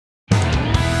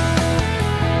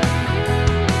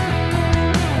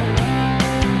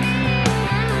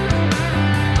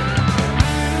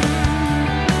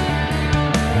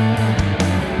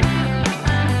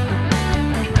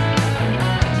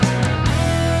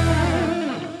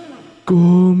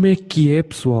Como é que é,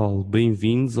 pessoal?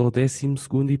 Bem-vindos ao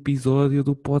 12º episódio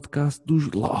do podcast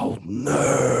dos Loud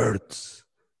Nerds.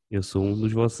 Eu sou um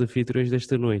dos vossos anfitriões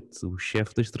desta noite, o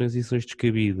chefe das transições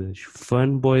descabidas,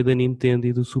 fanboy da Nintendo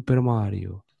e do Super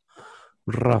Mario,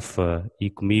 Rafa, e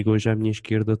comigo hoje à minha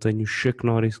esquerda tenho o Chuck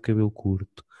Norris de cabelo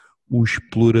curto, o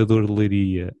explorador de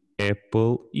leiria,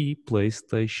 Apple e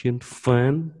PlayStation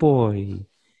fanboy.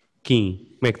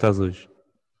 Kim, como é que estás hoje?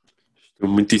 Estou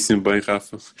muitíssimo bem,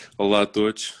 Rafa. Olá a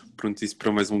todos. Prontíssimo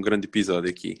para mais um grande episódio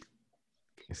aqui.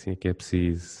 Assim é que é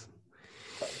preciso.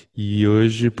 E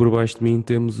hoje, por baixo de mim,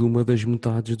 temos uma das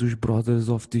metades dos Brothers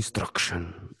of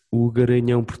Destruction. O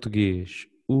garanhão português,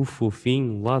 o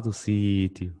fofinho lá do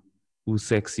sítio, o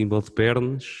sex symbol de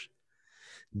pernas,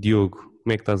 Diogo.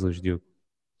 Como é que estás hoje, Diogo?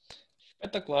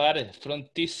 Espetacular,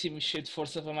 prontíssimo e cheio de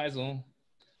força para mais um.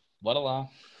 Bora lá.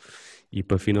 E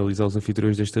para finalizar os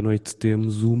anfitriões desta noite,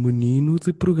 temos o menino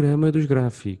de programa dos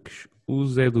gráficos, o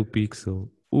Zé do Pixel,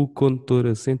 o condutor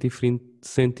a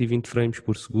 120 frames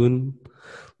por segundo,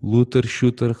 Luther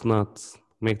Shooter Renato.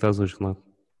 Como é que estás hoje, Renato?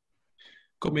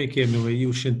 Como é que é, meu? Aí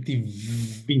os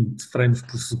 120 frames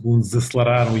por segundo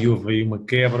desaceleraram e houve aí uma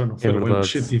quebra. Não É foram bem os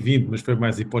verdade. 120, mas foi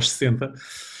mais aí para os 60.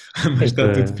 É Mas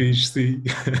está tudo para, fixe, sim.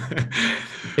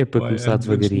 é para Olha, começar antes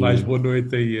de mais, devagarinho. boa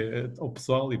noite aí ao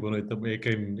pessoal e boa noite também a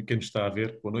quem nos está a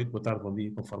ver. Boa noite, boa tarde, bom dia,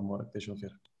 conforme a hora que estejam a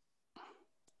ver.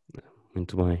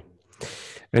 Muito bem.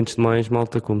 Antes de mais,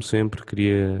 malta, como sempre,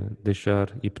 queria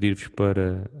deixar e pedir-vos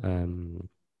para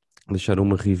deixar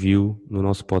uma review no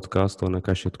nosso podcast ou na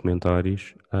caixa de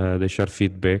comentários, deixar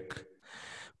feedback,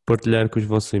 partilhar com os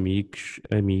vossos amigos,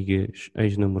 amigas,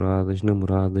 ex-namoradas,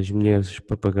 namoradas, mulheres,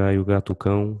 papagaio, gato,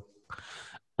 cão.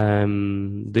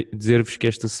 Dizer-vos que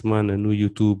esta semana no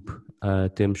YouTube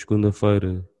temos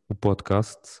segunda-feira o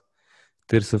podcast,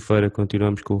 terça-feira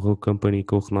continuamos com o Rogue Company e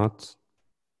com o Renato,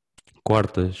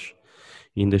 quartas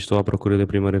ainda estou à procura da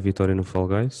primeira vitória no Fall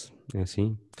Guys, é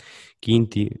assim.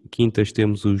 Quintas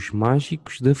temos os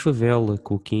Mágicos da Favela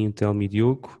com o Kim, Telmo e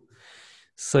Diogo.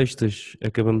 Sextas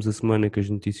acabamos a semana com as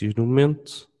notícias do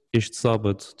momento. Este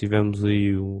sábado tivemos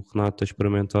aí o Renato a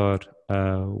experimentar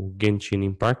o Genshin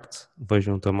Impact,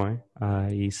 vejam também.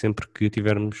 E sempre que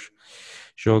tivermos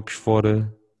jogos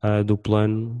fora do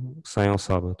plano, saem ao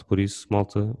sábado. Por isso,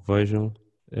 malta, vejam,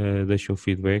 deixem o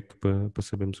feedback para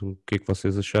sabermos o que é que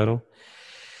vocês acharam.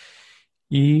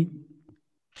 E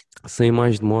sem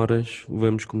mais demoras,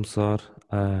 vamos começar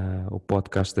o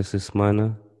podcast desta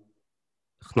semana.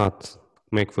 Renato,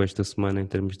 como é que foi esta semana em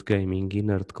termos de gaming e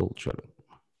nerd culture?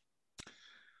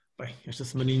 Bem, esta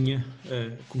semaninha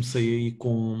comecei aí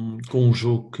com um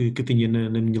jogo que tinha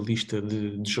na minha lista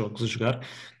de jogos a jogar,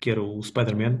 que era o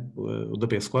Spider-Man, o da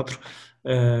PS4.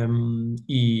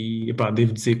 E epá,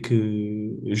 devo dizer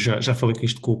que já falei com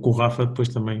isto com o Rafa, depois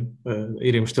também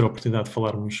iremos ter a oportunidade de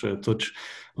falarmos todos.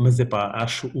 Mas epá,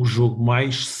 acho o jogo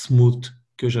mais smooth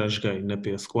que eu já joguei na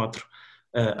PS4.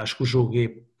 Acho que o jogo é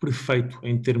perfeito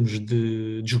em termos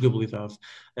de jogabilidade.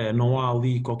 Não há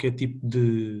ali qualquer tipo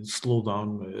de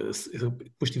slowdown.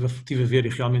 Depois estive a ver e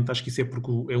realmente acho que isso é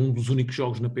porque é um dos únicos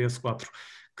jogos na PS4,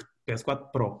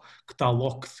 PS4 Pro, que está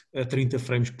locked a 30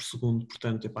 frames por segundo.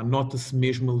 Portanto, epá, nota-se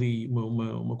mesmo ali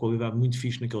uma qualidade muito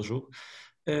fixe naquele jogo.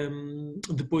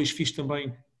 Depois fiz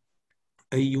também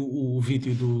aí o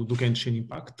vídeo do Genshin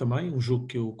Impact também, um jogo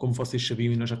que eu, como vocês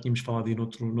sabiam, e nós já tínhamos falado aí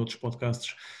noutros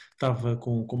podcasts, estava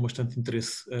com bastante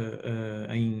interesse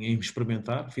em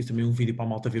experimentar. Fiz também um vídeo para a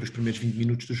malta ver os primeiros 20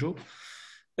 minutos do jogo.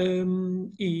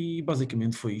 E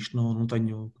basicamente foi isto, não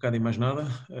tenho pegado em mais nada.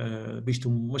 Visto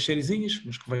umas sériezinhas,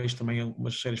 mas que vejo também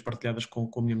umas séries partilhadas com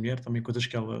a minha mulher, também coisas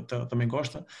que ela também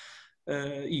gosta.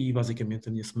 E basicamente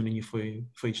a minha semaninha foi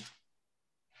isto.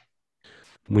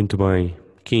 Muito bem.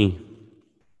 Kim,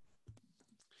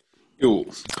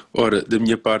 Ora, da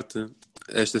minha parte,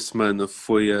 esta semana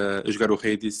foi a jogar o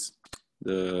Hades,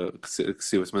 que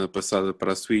saiu a semana passada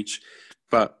para a Switch.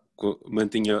 Pá,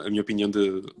 mantinha a minha opinião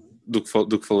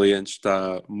do que falei antes,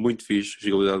 está muito fixe,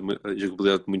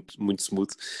 jogabilidade muito, muito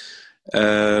smooth.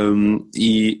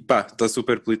 E pá, está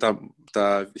super polido,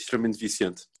 está extremamente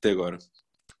viciante até agora.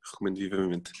 Recomendo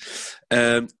vivamente.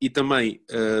 E também,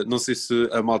 não sei se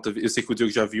a malta, eu sei que o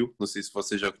Diogo já viu, não sei se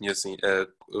vocês já conhecem,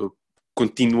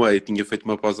 tinha feito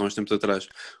uma pausa há uns tempos atrás,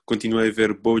 continuei a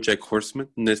ver BoJack Horseman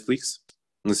no Netflix,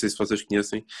 não sei se vocês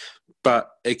conhecem. Pá,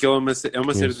 é uma série de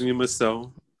conheço.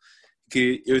 animação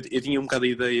que eu tinha um bocado a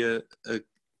ideia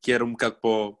que era um bocado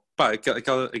para pá,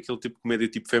 aquele tipo de comédia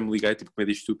tipo Family Guy, tipo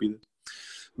comédia estúpida,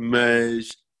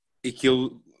 mas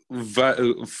aquilo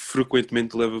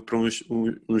frequentemente leva para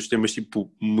uns temas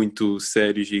tipo muito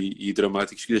sérios e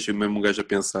dramáticos que deixam mesmo um gajo a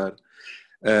pensar.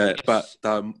 Pá,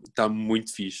 está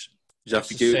muito fixe. Já Essa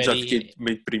fiquei série,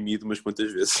 meio deprimido umas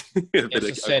quantas vezes a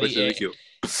ver essa a coisa série é, daquilo.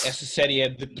 essa série é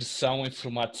depressão em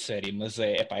formato de série, mas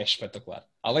pá, é espetacular.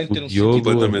 Além de O ter um sentido de Diogo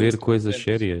a humor ver muito Completamente. coisas inteligente,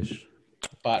 sérias.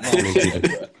 pá, não,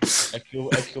 Mentira. aquilo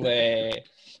é.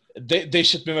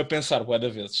 Deixa-te mesmo a pensar, bué de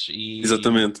vezes. E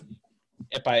Exatamente.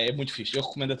 epá, é muito fixe. Eu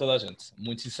recomendo a toda a gente.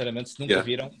 Muito sinceramente, se nunca Yeah.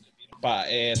 viram, pá,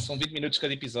 são 20 minutos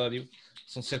cada episódio,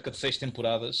 são cerca de 6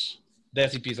 temporadas,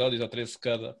 10 episódios ou 13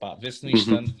 cada. Pá, vê-se no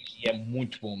instante e é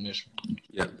muito bom mesmo.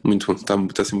 Yeah. Muito bom. Está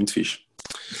a ser muito fixe.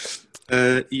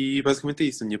 E basicamente é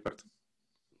isso da minha parte.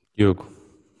 Diogo.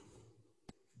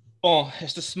 Bom,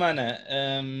 esta semana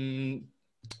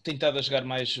tenho estado a jogar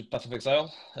mais Path of Exile,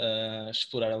 a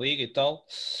explorar a liga e tal.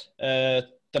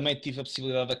 Também tive a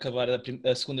possibilidade de acabar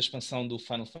a segunda expansão do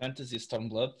Final Fantasy,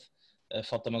 Stormblood.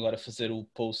 Falta-me agora fazer o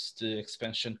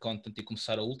post-expansion content e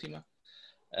começar a última.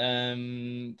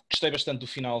 Gostei bastante do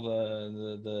final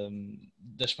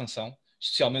da expansão,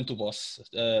 especialmente o boss.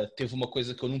 Teve uma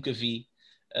coisa que eu nunca vi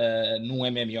num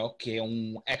MMO, que é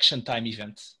um Action Time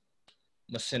Event.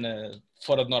 Uma cena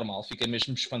fora de normal, fiquei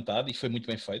mesmo espantado e foi muito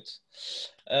bem feito.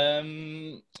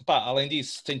 Além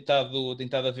disso, tenho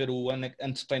estado a ver o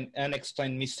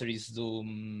Unexplained Mysteries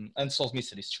Unsolved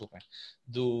Mysteries, desculpem,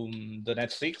 da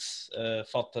Netflix.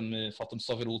 Falta-me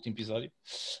só ver o último episódio.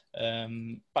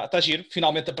 Está giro,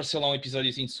 finalmente apareceu lá um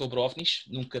episódiozinho sobre OVNIs,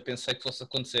 nunca pensei que fosse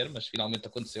acontecer, mas finalmente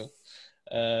aconteceu.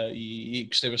 E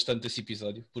gostei bastante desse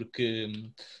episódio, porque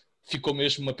ficou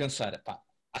mesmo a pensar, pá,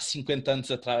 há 50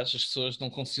 anos atrás as pessoas não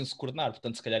conseguiam se coordenar,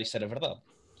 portanto se calhar isto era verdade.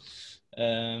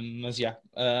 Mas já.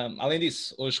 Além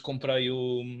disso, hoje comprei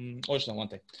hoje não,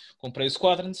 ontem. Comprei o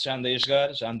Squadrons, já andei a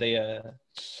jogar, já andei a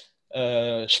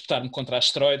espetar-me contra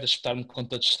asteroides, a espetar-me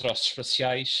contra destroços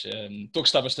espaciais. Estou a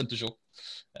gostar bastante do jogo.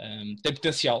 Tem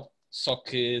potencial, só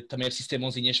que também é preciso ter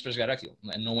mãozinhas para jogar aquilo.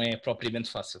 Não é propriamente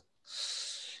fácil.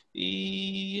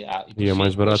 E por E é fim,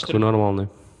 mais barato que o normal, né?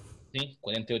 Sim,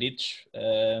 40 euritos,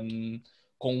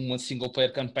 com uma single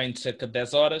player campaign de cerca de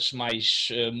 10 horas, mais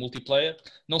multiplayer.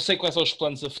 Não sei quais são os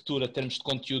planos a futuro, a termos de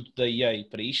conteúdo da EA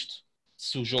para isto.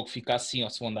 Se o jogo ficar assim ou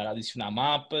se vão andar a adicionar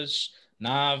mapas,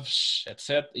 naves,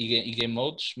 etc. E game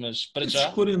modes, mas para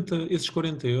já... Esses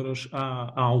 40 euros,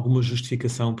 há alguma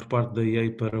justificação por parte da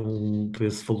EA para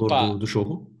esse valor Pá, do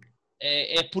jogo?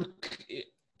 é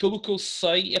porque, pelo que eu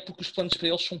sei, é porque os planos para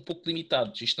eles são um pouco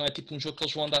limitados. Isto não é tipo um jogo que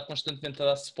eles vão andar constantemente a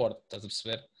dar suporte, estás a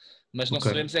perceber? Mas não Ok,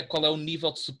 sabemos é qual é o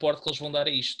nível de suporte que eles vão dar a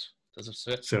isto, estás a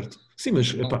perceber? certo. Sim,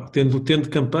 mas Não, epá, tendo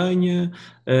campanha,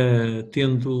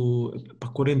 tendo epá,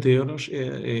 40 euros,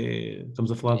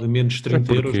 estamos a falar de menos de É 30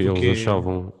 porque euros do eles que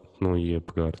achavam que não ia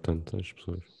pegar tantas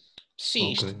pessoas.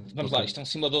 sim, Ok, vamos ok. lá, isto é um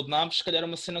simulador de naves, se calhar é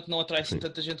uma cena que não atrai assim Sim.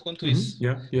 tanta gente quanto Uhum, isso.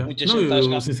 yeah, yeah. Muita Não, gente está a eu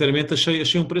jogar. sinceramente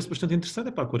achei um preço bastante interessante.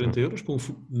 Epá, 40 euros,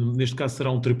 neste caso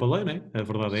será um AAA, né? A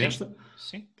verdade é Sim, esta.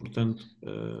 sim. Portanto,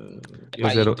 Epá,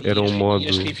 Mas era um as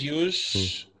modo. Sim.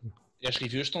 reviews. As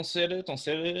reviews estão a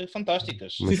ser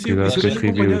fantásticas. sim, Mas sim, Toda cuidado a isso eu com as tenho gente.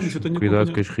 acompanhado, reviews. isso eu tenho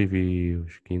Cuidado com acompanhado. as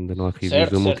reviews. Que ainda não há reviews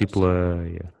do Certo, certo.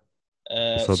 multiplayer.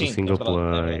 É só do Sim, é single verdade, é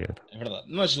verdade, player. é verdade.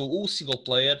 Mas o single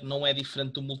player não é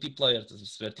diferente do multiplayer, estás a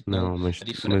perceber? Tipo, não, Não, a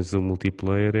diferença. mas o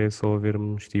multiplayer é só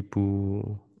vermos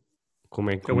tipo como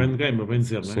é É que o endgame, a bem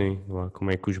dizer, não é? sim, lá, como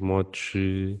é que os mods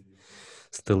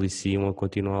se taliciam a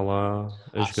continuar lá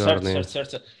a jogar, Certo, né? certo,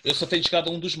 certo. Eu só tenho jogado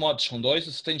a um dos modos, são dois,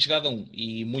 eu só tenho jogado a um.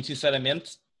 E muito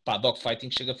sinceramente, pá, dogfighting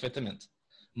chega perfeitamente.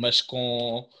 Mas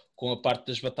com a parte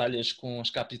das batalhas com as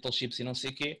capital ships e não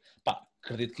sei o quê, pá,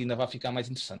 acredito que ainda vai ficar mais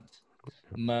interessante.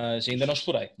 Mas ainda não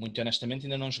explorei, muito honestamente,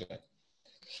 ainda não joguei.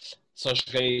 Só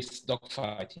joguei esse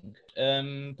dogfighting.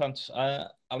 Pronto,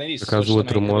 além Por disso, acaso hoje o também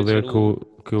outro acabei modo de é ver que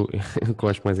eu, o. que eu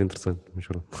acho mais interessante. Mas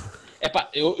pronto.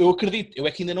 Epá, eu acredito, eu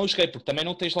é que ainda não joguei, porque também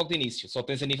não tens logo de início, só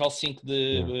tens a nível 5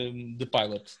 Yeah. de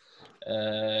pilot.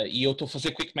 E eu estou a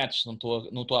fazer quick match, não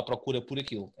estou à procura por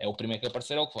aquilo. É o primeiro que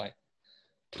aparecer, é o que vai.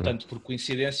 Portanto, por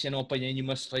coincidência, não apanhei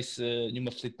nenhuma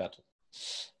Fleet Battle.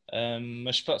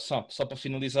 Mas só para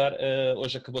finalizar,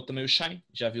 hoje acabou também o Shine,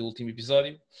 já vi o último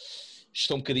episódio.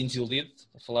 Estou um bocadinho desiludido,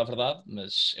 a falar a verdade,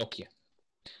 mas é o que é.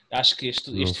 Acho que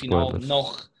Não este final spoilers.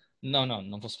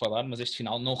 não vou spoiler, mas este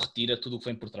final não retira tudo o que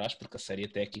vem por trás, porque a série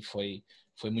até aqui foi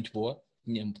muito boa,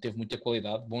 teve muita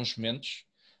qualidade, bons momentos.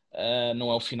 Não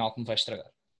é o final que me vai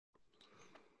estragar.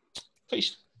 Foi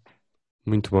isto.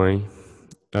 Muito bem.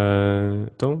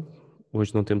 Então,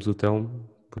 hoje não temos o Telmo,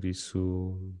 por isso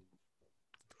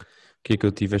o que é que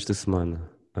eu tive esta semana?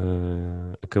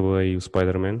 Acabei o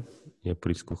Spider-Man, e é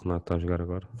por isso que o Renato está a jogar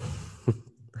agora.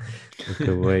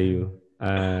 Acabei-o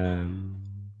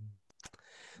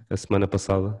a semana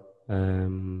passada.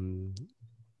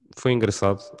 Foi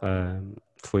engraçado,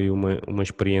 foi uma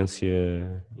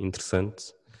experiência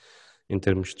interessante. em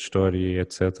termos de história e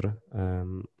etc.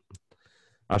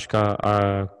 Acho que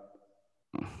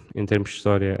em termos de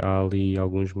história, há ali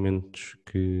alguns momentos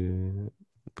que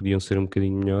podiam ser um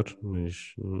bocadinho melhor,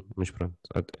 mas pronto.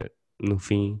 No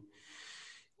fim,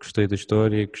 gostei da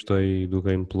história, gostei do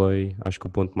gameplay. Acho que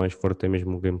o ponto mais forte é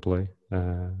mesmo o gameplay.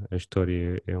 A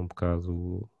história é um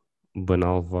bocado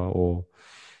banal, ou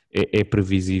é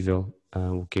previsível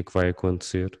o que é que vai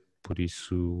acontecer. Por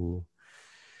isso,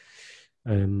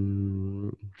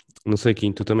 não sei,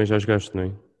 Kim, tu também já jogaste, não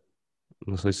é?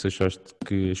 Não sei se achaste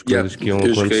que as coisas que iam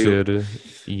eu joguei. acontecer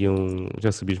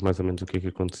já sabias mais ou menos o que é que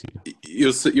acontecia.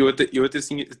 Eu até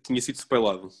tinha sido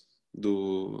spoilado da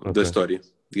Ok. história,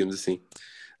 digamos assim.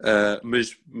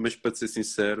 Mas para te ser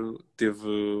sincero, teve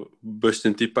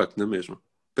bastante impacto na mesma,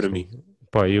 para mim.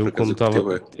 Pá, eu Por acaso como eu curti estava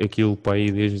bué. aquilo para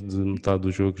aí desde metade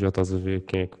do jogo, já estás a ver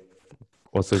quem é que,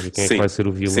 ou seja, quem é que Sim, vai ser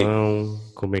o sim, vilão,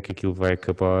 como é que aquilo vai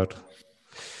acabar.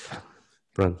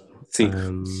 Pronto. sim.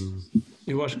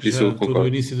 Eu acho que Isso já eu estou no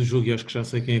concordo. início do jogo e acho que já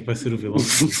sei quem é que vai ser o vilão.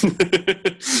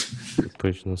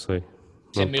 Depois não sei. É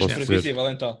Não te mesmo posso dizer. previsível,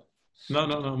 então.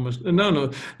 Não, mas não,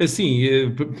 assim,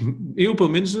 eu pelo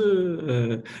menos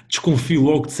desconfio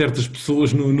logo de certas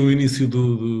pessoas no início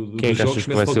Quem é dos que jogos, achas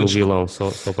que vai começo ser logo a o vilão? Só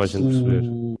para a gente perceber.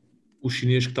 o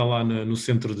chinês que está lá no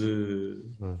centro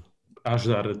a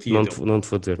ajudar a tia dele. Não te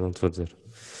vou dizer, não te vou dizer.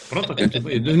 Pronto, ok, tudo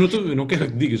bem. Eu não quero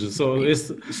que digas,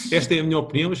 esta é a minha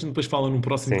opinião, a gente depois fala num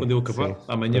próximo Sim, quando eu sim. acabar,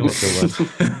 amanhã Quando ou assim. acabares.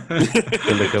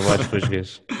 Quando acabares, depois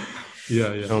vês.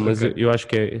 Não, mas Ok. eu acho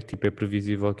que é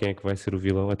previsível quem é que vai ser o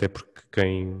vilão, até porque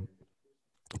quem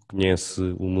conhece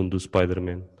o mundo do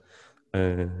Spider-Man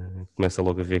começa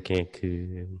logo a ver quem é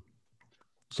que.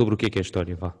 Sobre o que é a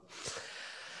história, vá.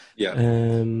 Yeah.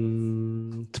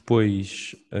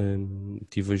 Depois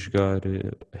estive a jogar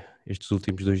estes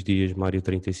últimos 2 dias Mario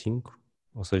 35,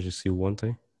 ou seja, saiu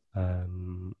ontem.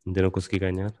 Ainda não consegui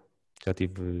ganhar. Já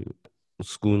tive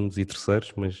segundos e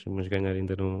terceiros, mas ganhar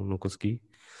ainda não consegui.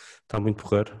 Está muito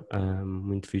porreiro,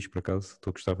 muito fixe por acaso,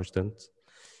 estou a gostar bastante.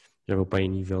 Já vou para aí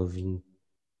nível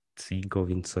 25 ou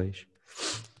 26,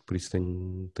 por isso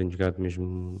tenho jogado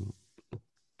mesmo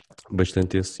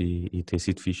bastante esse e tem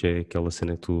sido fixe. É aquela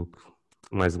cena que tu,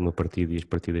 mais uma partida, e as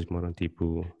partidas demoram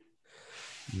tipo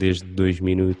desde 2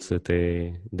 minutos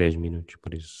até 10 minutos,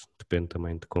 por isso depende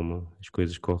também de como as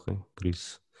coisas correm, por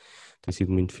isso tem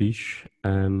sido muito fixe.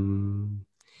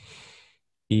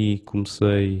 E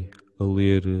comecei a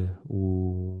ler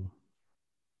o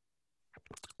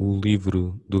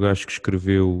livro do gajo que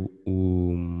escreveu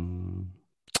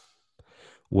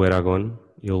o Eragon.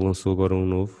 Ele lançou agora um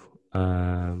novo,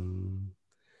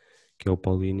 que é o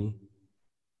Paulini.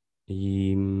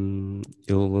 E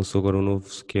ele lançou agora um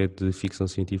novo que é de ficção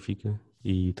científica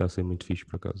e está a ser muito fixe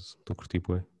por acaso. Estou a curtir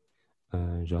bué.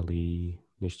 Já li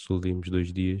nestes últimos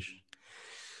 2 dias,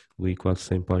 li quase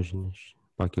 100 páginas.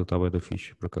 Para aquilo está bué da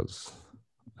fixe por acaso.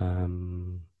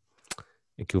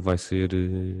 Aquilo vai ser,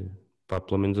 pá,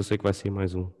 pelo menos eu sei que vai ser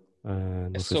mais um. É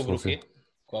Não sei se sobre vão o ser. quê?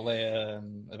 Qual é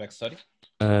a backstory?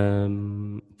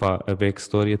 Pá, a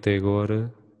backstory até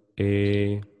agora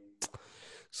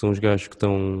são os gajos que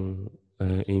estão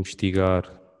a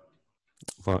investigar.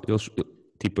 Vá,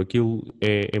 tipo, aquilo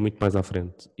é muito mais à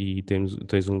frente e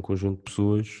tens um conjunto de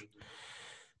pessoas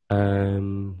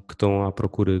que estão à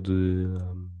procura de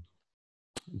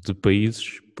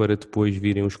países para depois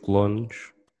virem os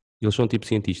colonos. Eles são tipo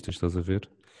cientistas, estás a ver?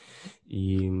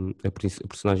 E a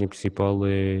personagem principal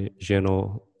é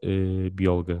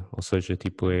genobióloga, ou seja,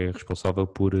 tipo, é responsável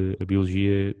por a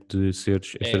biologia de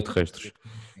seres extraterrestres.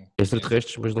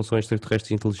 Extraterrestres, mas não são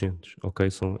extraterrestres inteligentes, ok?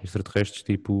 São extraterrestres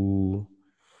tipo,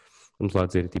 vamos lá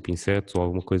dizer, tipo insetos ou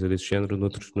alguma coisa desse género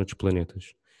noutros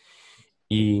planetas.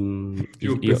 E,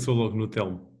 Eu e, pensou logo no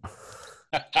Telmo.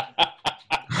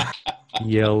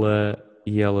 e ela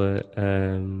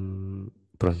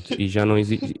pronto, e já não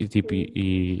existe, tipo,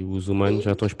 e os humanos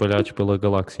já estão espalhados pela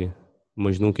galáxia,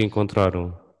 mas nunca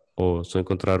encontraram, ou só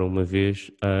encontraram uma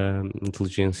vez a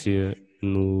inteligência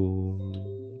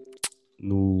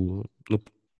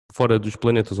fora dos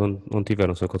planetas onde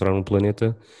tiveram, só encontraram um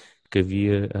planeta que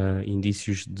havia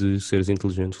indícios de seres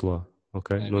inteligentes lá,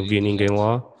 ok? É Não vida havia ninguém inteligente.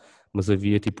 lá, mas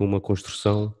havia tipo uma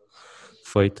construção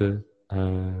feita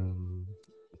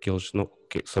que eles não,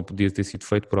 que só podia ter sido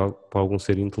feito por algum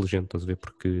ser inteligente, estás a ver?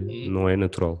 Porque não é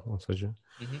natural, ou seja.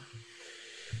 Uhum.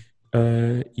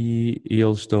 E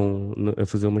eles estão a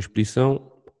fazer uma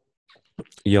expedição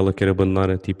e ela quer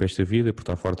abandonar tipo esta vida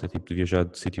porque está farta tipo, de viajar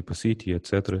de sítio para sítio,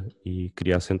 etc. E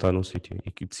queria assentar num sítio e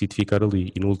que decide ficar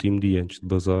ali. E no último dia, antes de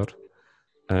bazar,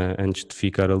 antes de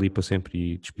ficar ali para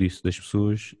sempre e despedir-se das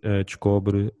pessoas,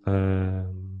 descobre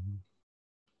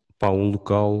um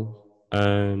local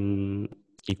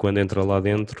e quando entra lá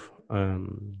dentro,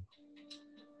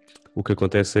 o que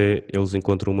acontece é eles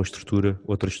encontram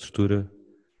outra estrutura,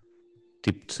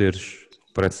 tipo de seres,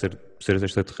 parece ser seres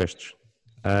extraterrestres,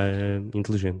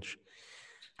 inteligentes.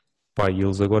 Pá, e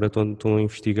eles agora estão a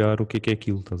investigar o que é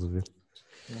aquilo, estás a ver?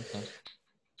 Ok.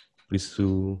 Por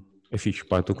isso é fixe,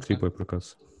 pá, estou a curtir Ok. bem por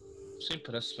acaso. Sim,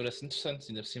 parece interessante.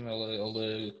 Ainda por cima,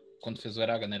 ele quando fez o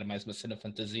Eragon era mais uma cena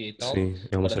fantasia e tal. Sim,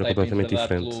 é uma Agora cena está aí para completamente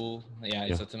enverdar diferente. pelo. Yeah,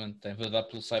 exatamente, está a enverdar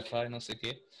pelo sci-fi, não sei o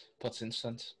quê. Pode ser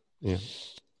interessante. Yeah.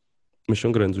 Mas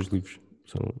são grandes os livros,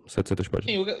 são 700 Sim,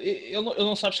 páginas. ele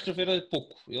não sabe escrever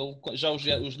pouco. Já os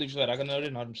livros do Eragon eram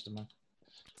enormes também.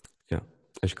 Yeah.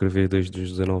 A escrever desde os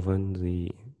 19 anos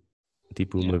e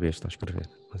tipo uma vez está a escrever,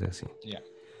 mas é assim. Yeah.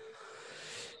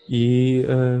 E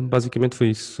basicamente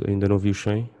foi isso. Ainda não vi o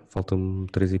 100, faltam-me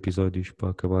 3 episódios para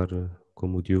acabar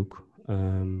como o Diogo.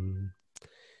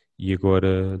 E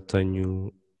agora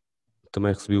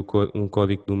também recebi um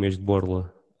código do mês de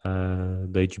Borla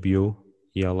da HBO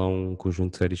e há lá um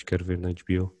conjunto de séries que quero ver na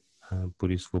HBO,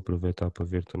 por isso vou aproveitar para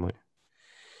ver também.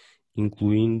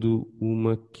 Incluindo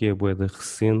uma que é bué da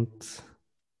recente,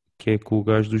 que é com o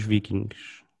gajo dos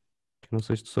Vikings. Que não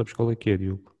sei se tu sabes qual é que é,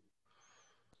 Diogo.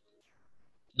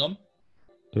 Nome?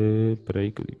 Espera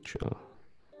aí que eu digo já.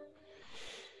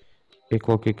 É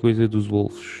qualquer coisa dos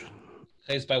Wolves.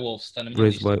 Raised by Wolves, está na minha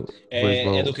Raised lista. by É do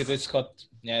Wolves. Ridley Scott.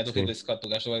 É do Sim. Ridley Scott, o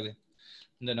gajo do Alien.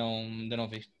 Ainda não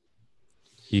vi.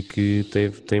 E que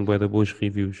tem bué de boas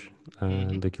reviews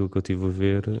daquilo que eu estive a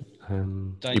ver.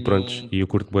 E pronto, Tenho, e eu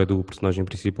curto bué do personagem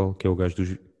principal, que é o gajo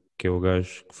que é o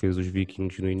gajo que fez os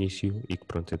Vikings no início e que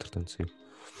pronto, entretanto saiu.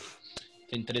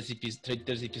 tenho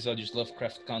 3 episódios de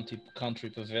Lovecraft Country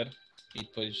para ver e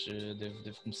depois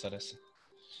devo começar essa.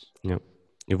 Yeah.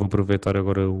 Eu vou aproveitar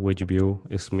agora o HBO,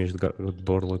 esse mês de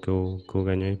Borla que eu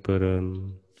ganhei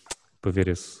para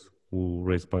ver o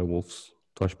Raised by Wolves.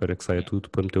 Estou à espera que saia tudo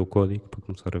para meter o código para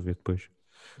começar a ver depois.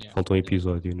 Yeah. Falta um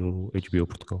episódio no HBO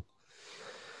Portugal.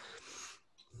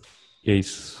 E é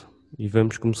isso. E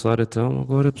vamos começar então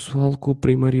agora, pessoal, com o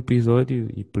primeiro episódio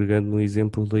e pegando no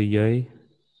exemplo da EA,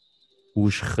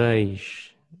 os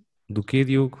reis do quê,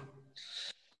 Diogo?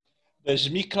 As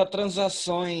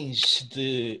microtransações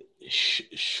de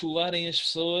chularem as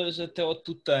pessoas até ao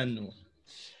tutano.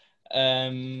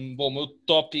 Bom, o meu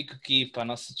tópico aqui para a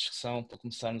nossa discussão, para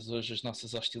começarmos hoje as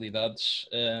nossas hostilidades,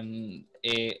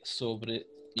 é sobre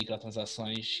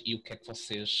microtransações e o que é que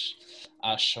vocês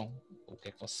acham,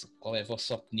 qual é a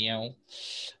vossa opinião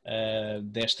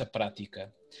desta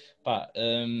prática. Pá,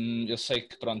 eu sei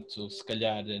que, pronto, se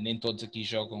calhar nem todos aqui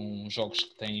jogam jogos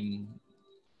que têm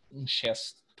um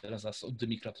excesso de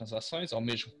microtransações, ou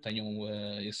mesmo que tenham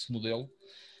esse modelo.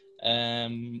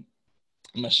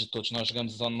 Mas todos nós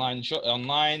jogamos online,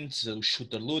 os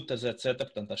shooter lutas, etc.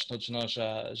 Portanto, acho que todos nós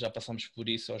já passamos por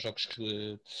isso, aos jogos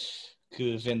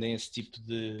que vendem esse tipo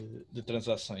de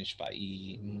transações. Pá.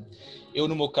 E eu,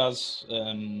 no meu caso,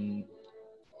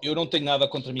 eu não tenho nada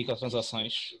contra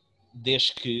microtransações,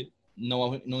 desde que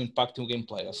não impactem o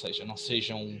gameplay, ou seja, não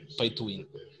sejam pay to win.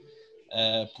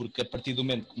 Porque a partir do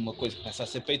momento que uma coisa começa a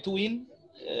ser pay to win,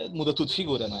 muda tudo de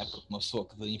figura, não é? Porque uma pessoa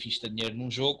que invista dinheiro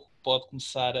num jogo pode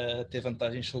começar a ter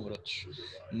vantagens sobre outros.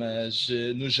 Mas,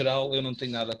 no geral, eu não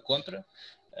tenho nada contra,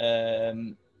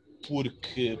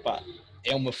 porque pá,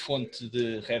 é uma fonte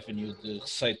de revenue, de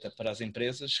receita para as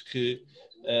empresas que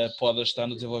pode ajudar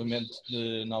no desenvolvimento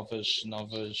de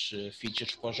novas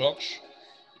features para os jogos.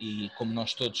 E como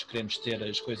nós todos queremos ter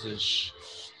as coisas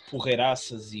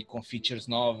porreiraças e com features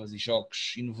novas e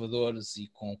jogos inovadores e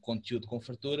com conteúdo com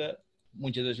fartura,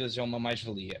 muitas das vezes é uma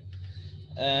mais-valia.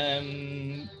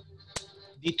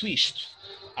 Dito isto,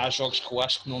 há jogos que eu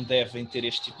acho que não devem ter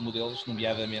este tipo de modelos,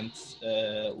 nomeadamente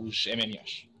os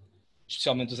MMOs.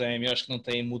 Especialmente os MMOs que não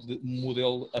têm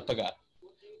modelo a pagar.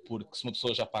 Porque se uma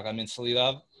pessoa já paga a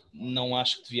mensalidade, não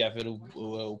acho que devia haver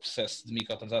o processo de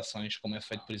microtransações como é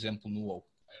feito, por exemplo, no WoW.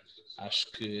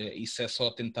 Acho que isso é só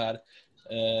tentar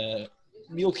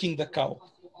milking da cow,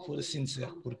 por assim dizer,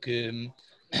 porque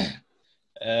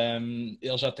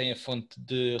ele já tem a fonte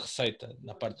de receita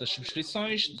na parte das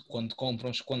subscrições, quando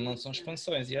compram, quando lançam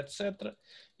expansões e etc.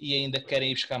 E ainda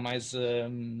querem ir buscar mais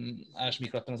às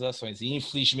microtransações. E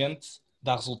infelizmente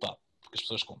dá resultado, porque as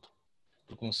pessoas compram.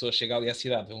 Porque uma pessoa chega ali à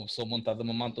cidade, vê uma pessoa montada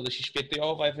numa manta da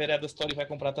XPTO, vai ver a da Story e vai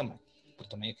comprar também, porque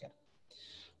também a quer.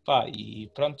 Pá, e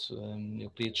pronto, eu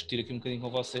queria discutir aqui um bocadinho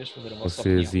com vocês, para ver a vossa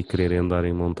Vocês opinião. e quererem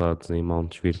andarem montados em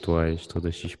mounts virtuais,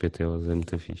 todas XPTOs, é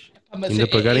muito fixe. Mas ainda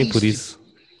pagarem por isso.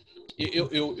 isso.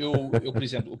 Eu, por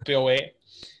exemplo, o PoE,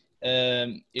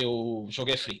 eu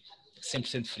joguei free,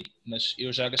 100% free, mas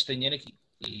eu já gastei dinheiro aqui.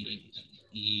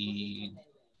 E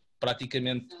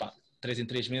praticamente 3 em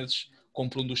 3 meses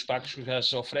compro um dos packs que os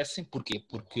gajos oferecem. Porquê?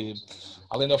 Porque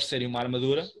além de oferecerem uma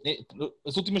armadura,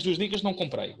 as últimas 2 ligas não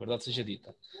comprei, verdade seja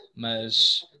dita,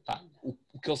 mas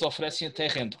o que eles oferecem até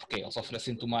rende, porque eles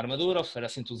oferecem-te uma armadura,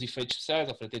 oferecem-te os efeitos especiais,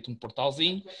 oferecem-te um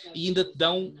portalzinho e ainda te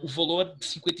dão o valor de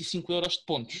 55 euros de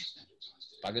pontos.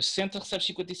 Pagas 60, recebes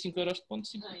 55 euros de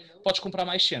pontos e podes comprar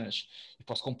mais cenas. E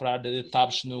posso comprar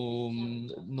tabs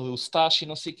no Stash e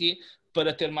não sei o quê,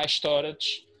 para ter mais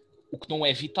storage, o que não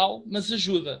é vital, mas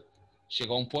ajuda.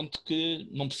 Chega a um ponto que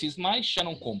não preciso mais, já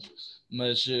não compro.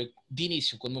 Mas de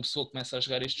início, quando uma pessoa começa a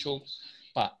jogar este jogo,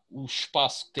 o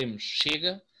espaço que temos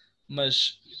chega,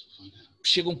 mas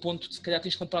chega um ponto que se calhar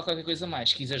tens de comprar qualquer coisa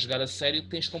mais. Se quiseres jogar a sério,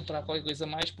 tens de comprar qualquer coisa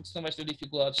mais, porque senão vais ter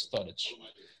dificuldades de storage.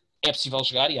 É possível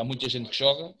jogar e há muita gente que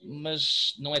joga,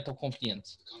 mas não é tão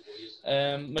conveniente.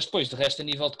 Mas depois, de resto, a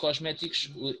nível de cosméticos,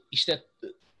 isto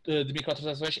de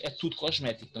microtransações é tudo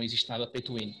cosmético, não existe nada pay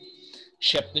to win.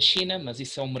 Excepto da China, mas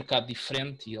isso é um mercado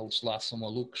diferente e eles lá são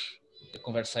malucos. A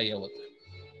conversa aí é outra.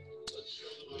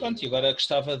 Pronto, e agora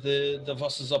gostava das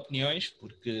vossas opiniões,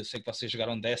 porque sei que vocês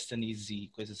jogaram Destinies e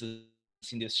coisas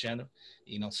assim desse género,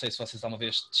 e não sei se vocês alguma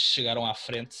vez chegaram à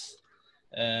frente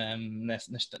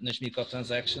nas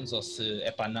microtransactions ou se,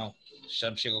 não, já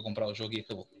me chego a comprar o jogo e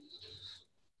acabou.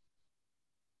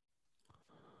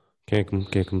 Quem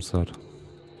quer começar?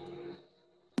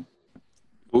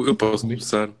 Eu posso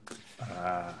começar.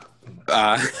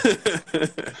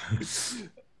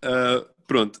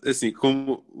 Pronto, assim,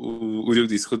 como o Diogo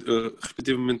disse,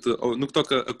 respectivamente no que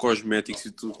toca a cosméticos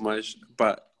e tudo mais,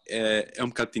 é um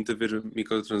bocado tinta ver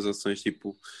microtransações,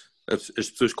 tipo, as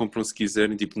pessoas compram se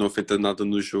quiserem, tipo, não afeta nada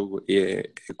no jogo, e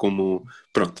é como,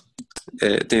 pronto,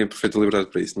 tem a perfeita liberdade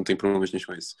para isso, não tem problemas nenhum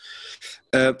com isso.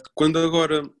 Quando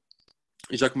agora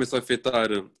já começa a afetar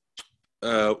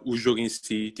o jogo em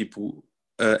si, tipo,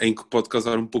 em que pode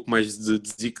causar um pouco mais de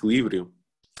desequilíbrio,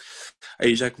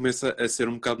 aí já começa a ser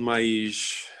um bocado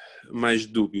mais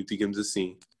dúbio, digamos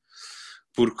assim.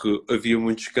 Porque havia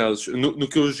muitos casos, no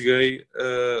que eu joguei,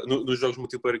 nos jogos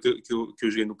multiplayer que eu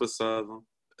joguei no passado,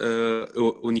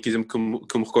 o único exemplo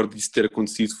que eu me recordo disso ter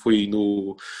acontecido foi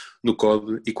no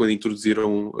COD, e quando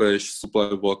introduziram as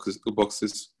supply boxes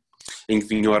em que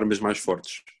vinham armas mais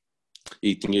fortes.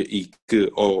 E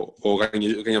que ou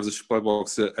ganhavas as supply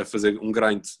boxes a fazer um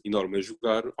grind enorme a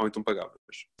jogar, ou então pagavas.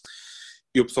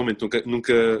 Eu pessoalmente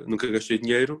nunca gastei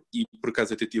dinheiro e por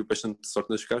acaso até tive bastante sorte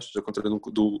nas caixas, ao contrário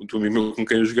do amigo meu com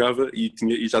quem eu jogava, e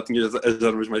já tinha as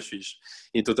armas mais fixes.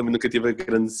 Então também nunca tive a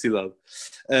grande necessidade.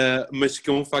 Mas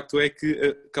que um facto é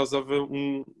que causava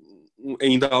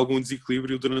ainda algum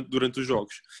desequilíbrio durante os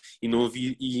jogos. E, não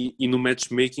havia, e no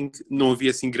matchmaking não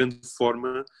havia assim grande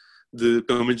forma de,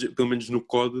 pelo menos no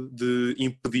COD, de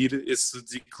impedir esse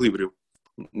desequilíbrio.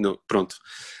 Não, pronto.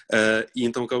 E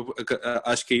então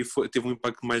acho que aí teve um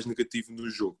impacto mais negativo no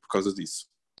jogo por causa disso.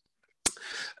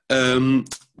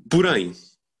 Porém,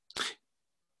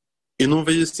 eu não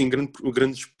vejo assim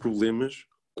grandes problemas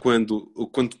quando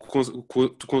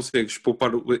tu consegues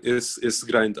poupar esse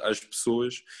grind às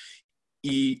pessoas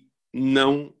e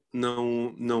não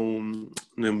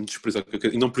é muito desprezar,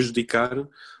 e não prejudicar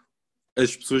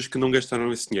as pessoas que não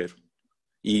gastaram esse dinheiro.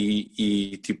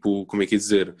 E tipo, como é que é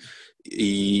dizer?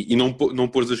 E não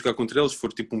pôres a jogar contra eles, se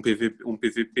for tipo um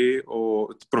PVP,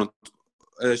 ou pronto,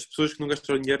 as pessoas que não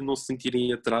gastaram dinheiro não se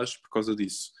sentirem atrás por causa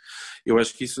disso. Eu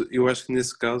acho que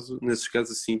nesses casos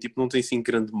assim, tipo, não tem assim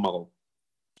grande mal.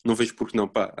 Não vejo porque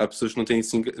não, há pessoas que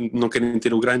não querem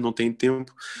ter o grind, não têm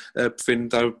tempo, preferem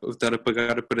estar a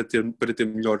pagar para ter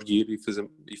melhor gear e fazer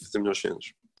melhores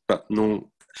cenas.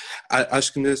 Não.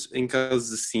 Acho que em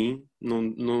casos assim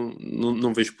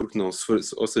não vejo porque não, ou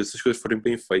seja, se as coisas forem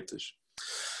bem feitas.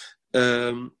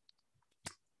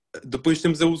 Depois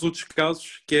temos os outros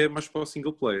casos que é mais para o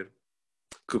single player,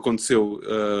 que aconteceu,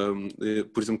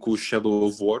 por exemplo, com o Shadow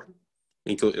of War,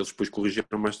 em que eles depois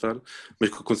corrigiram mais tarde, mas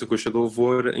que aconteceu com o Shadow of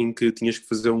War, em que tinhas que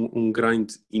fazer um grind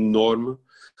enorme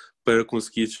para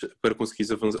conseguires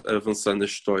avançar na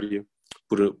história,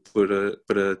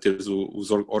 para teres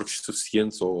os orcs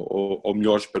suficientes ou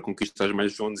melhores para conquistar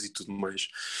mais zonas e tudo mais.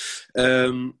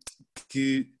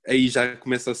 Que aí já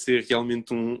começa a ser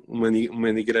realmente um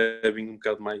money grabbing um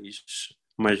bocado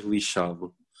mais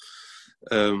lixado.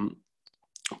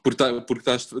 Porque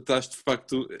estás de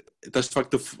facto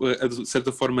de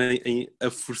certa forma a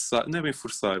forçar, não é bem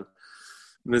forçar,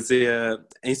 mas é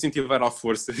a incentivar à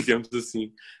força, digamos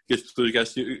assim, que as pessoas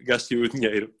gastem o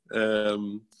dinheiro.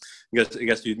 Gastem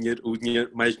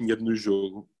mais dinheiro no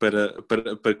jogo para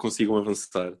que consigam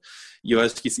avançar. E eu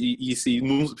acho que isso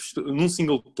num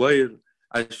single player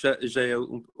já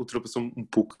ultrapassou um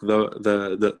pouco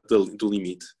do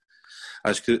limite.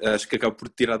 Acho que acaba por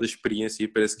tirar da experiência e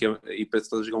parece que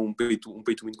estás a jogar um pay to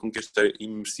win com que está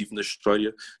imersivo na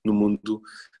história, no mundo,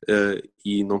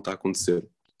 e não está a acontecer.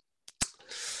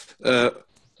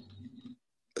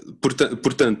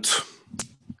 Portanto,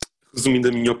 resumindo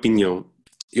a minha opinião,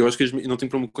 eu acho que eu não tenho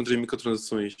problema contra as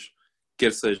microtransações,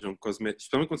 quer sejam cosméticos,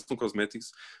 especialmente quando são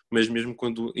cosméticos, mas mesmo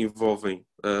quando envolvem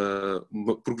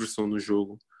uma progressão no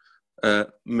jogo,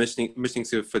 mas tem que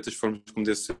ser feitas de formas como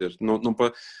deve ser.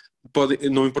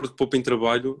 Não importa que poupem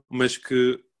trabalho, mas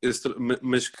que as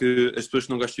pessoas que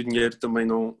não gastam dinheiro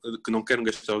que não querem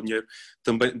gastar o dinheiro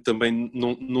também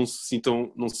não se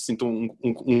sintam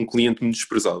um cliente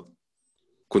desprezado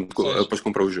após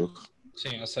comprar o jogo.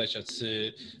 Sim, ou seja,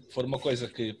 se for uma coisa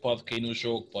que pode cair no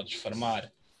jogo, podes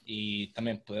farmar e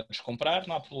também podes comprar,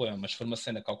 não há problema. Mas se for uma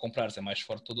cena que ao comprares é mais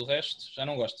forte que todo o resto, já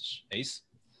não gostas, é isso?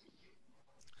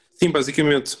 Sim,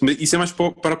 basicamente. Isso é mais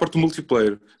para a parte do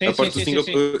multiplayer. A parte do single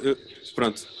player,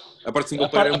 pronto. A parte single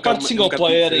player a parte single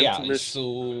player, mas...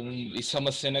 isso é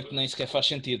uma cena que nem sequer faz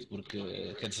sentido,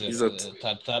 porque, quer dizer,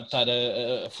 estar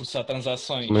a forçar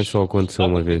transações... Mas só aconteceu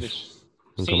uma vez.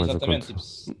 Nunca mais exatamente.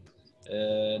 aconteceu.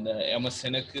 É uma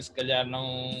cena que se calhar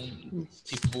não...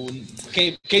 Tipo,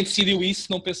 quem decidiu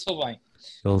isso não pensou bem.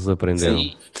 Eles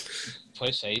aprenderam.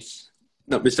 Pois, é isso.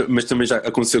 Não, mas também já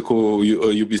aconteceu com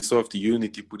a Ubisoft e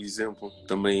Unity, por exemplo.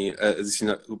 Também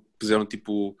puseram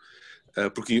tipo...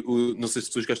 porque não sei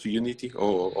se tu jogaste o Unity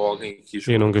ou alguém que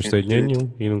jogou. Eu não gastei dinheiro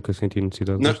nenhum e nunca senti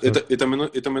necessidade de gastar.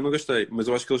 Eu também não gastei, mas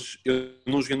eu acho que eu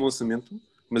não joguei no lançamento,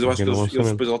 mas eu acho que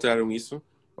eles depois alteraram isso.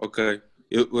 Ok.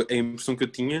 A impressão que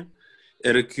eu tinha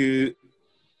era que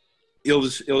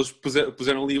eles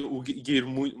puseram ali o gear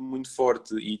muito, muito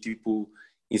forte e tipo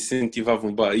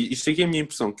incentivavam. Isto aqui é a minha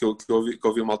impressão que eu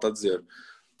ouvi a malta a dizer,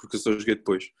 porque eu só joguei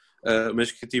depois.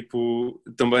 Mas que tipo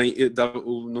também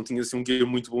não tinha assim um gear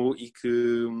muito bom e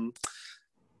que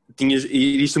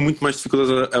isto é muito mais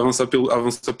dificuldade a avançar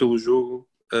pelo jogo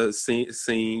sem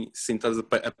estar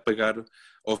a pagar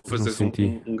ou fazer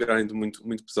um grind muito,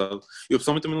 muito pesado. Eu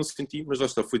pessoalmente também não senti, mas lá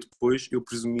está, foi depois. Eu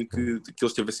presumi que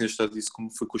eles tivessem achado isso como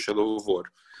foi com o Shadow of War.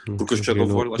 Porque o Shadow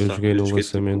of War, lá está. Eu joguei no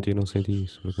lançamento e não senti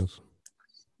isso, por acaso.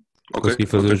 Okay, consegui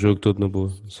fazer o jogo todo na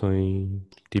boa, sem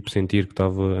tipo sentir que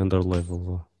estava under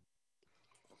level.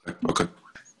 Ok.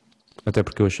 Até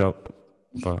porque eu achava,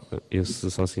 esse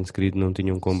Assassin's Creed não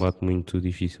tinha um combate muito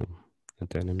difícil,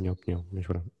 até na minha opinião, mas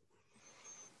pronto.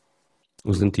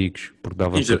 Os antigos, porque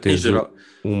dava para ter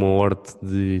uma horde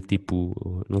de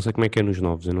tipo, não sei como é que é nos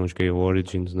novos, eu não joguei o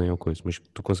Origins nem a coisa, mas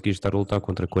tu conseguias estar a lutar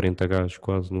contra 40 gajos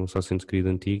quase no Assassin's Creed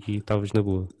antigo e estavas na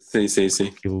boa. Sim.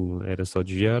 Aquilo era só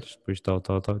desviar, depois tal,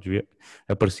 desviar.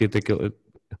 Aparecia-te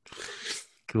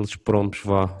aqueles prompts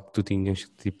que tu tinhas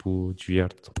que tipo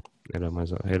desviar-te. Era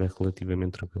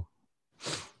relativamente tranquilo.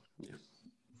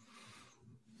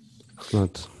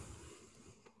 Renato.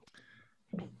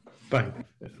 Bem,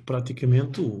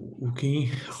 praticamente o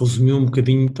Kim resumiu um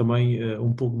bocadinho também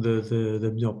um pouco da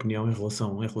minha opinião em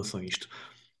relação a isto.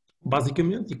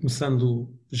 Basicamente, e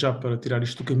começando já para tirar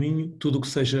isto do caminho, tudo o que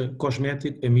seja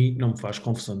cosmético a mim não me faz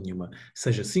confusão nenhuma.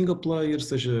 Seja single player,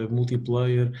 seja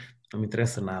multiplayer, não me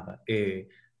interessa nada. É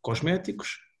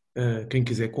cosméticos, quem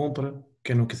quiser compra,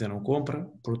 quem não quiser não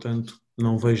compra, portanto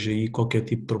não vejo aí qualquer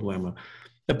tipo de problema.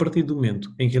 A partir do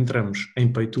momento em que entramos em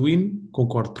pay to win,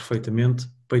 concordo perfeitamente,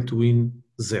 pay to win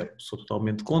zero. Sou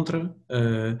totalmente contra,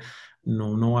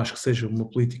 não acho que seja uma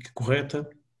política correta,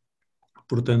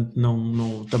 portanto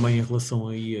não, também em relação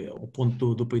aí ao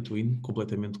ponto do pay to win,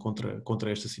 completamente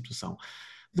contra esta situação.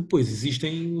 Depois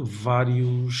existem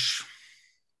vários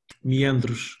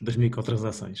meandros das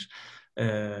microtransações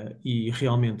e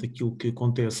realmente aquilo que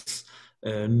acontece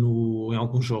em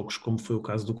alguns jogos, como foi o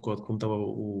caso do COD, como estava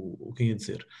o quem ia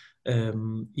dizer,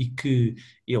 e que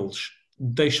eles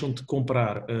deixam de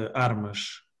comprar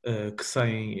armas que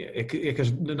saem,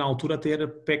 na altura até era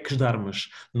packs de armas,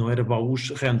 não era baús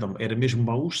random, era mesmo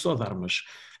baús só de armas,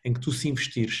 em que tu se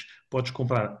investires podes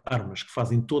comprar armas que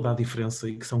fazem toda a diferença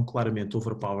e que são claramente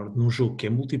overpowered num jogo que é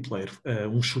multiplayer,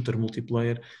 um shooter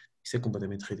multiplayer. Isso é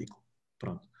completamente ridículo.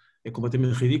 Pronto. É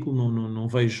completamente ridículo, não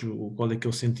vejo qual é que é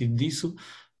o sentido disso.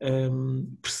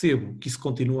 Percebo que isso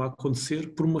continua a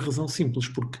acontecer por uma razão simples,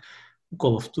 porque o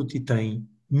Call of Duty tem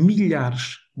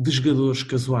milhares de jogadores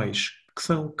casuais que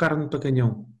são carne para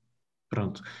canhão.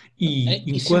 Pronto.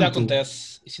 Isso ainda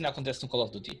acontece no Call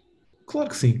of Duty? Claro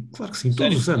que sim. Sério?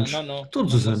 Todos os anos. Não,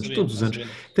 todos os anos.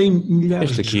 Tem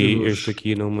milhares de jogadores. Este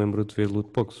aqui não me lembro de ver loot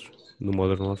boxes no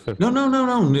Modern Warfare.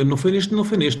 Não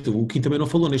foi neste. O Kim também não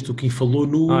falou neste. O Kim falou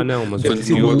no... Não, mas eu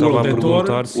estava a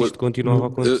perguntar se isto continuava a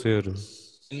acontecer.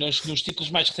 Nos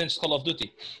títulos mais recentes de Call of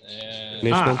Duty.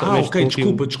 Ok,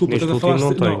 desculpa, estás a falar...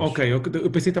 não Não, ok, eu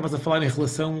pensei que estavas a falar em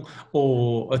relação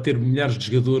a ter milhares de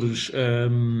jogadores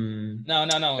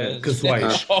Não.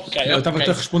 casuais. Ok. Não, eu estava a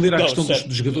responder à Não, questão dos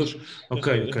certo. jogadores.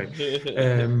 Ok.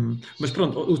 Mas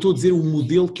pronto, eu estou a dizer, o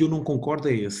modelo que eu não concordo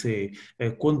é esse.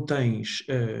 Quando tens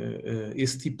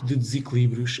esse tipo de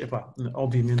desequilíbrios,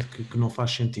 obviamente que não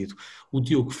faz sentido. O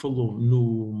Diogo falou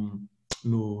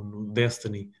no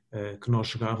Destiny que nós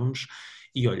jogávamos.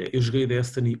 E olha, eu joguei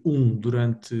Destiny 1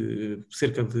 durante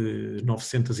cerca de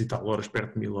 900 e tal horas,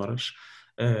 perto de 1000 horas.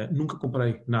 Nunca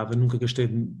comprei nada, nunca gastei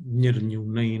dinheiro nenhum,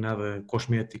 nem nada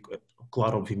cosmético.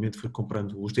 Claro, obviamente fui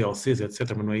comprando os DLCs,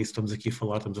 etc, mas não é isso que estamos aqui a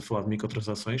falar, estamos a falar de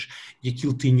microtransações. E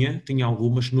aquilo tinha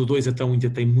algumas, no 2 então ainda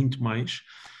tem muito mais.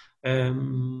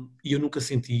 E eu nunca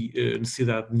senti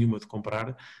necessidade nenhuma de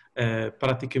comprar.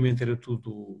 Praticamente era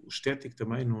tudo estético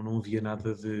também, não havia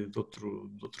nada de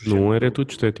outro género. No 1 era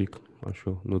tudo estético, acho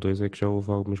eu. No 2 é que já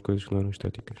houve algumas coisas que não eram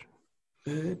estéticas.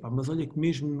 Mas olha que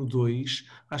mesmo no 2,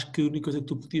 acho que a única coisa que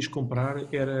tu podias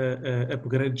comprar era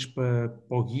upgrades para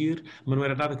o Gear, mas não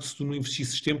era nada que se tu não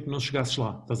investisses tempo não chegasses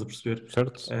lá, estás a perceber?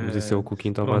 Certo? Mas isso é o que o Kim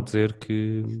estava a dizer,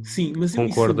 que sim, mas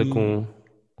concorda isso a mim, com...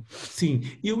 Sim,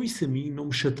 isso a mim não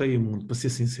me chateia muito, para ser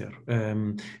sincero.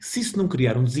 Se isso não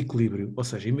criar um desequilíbrio, ou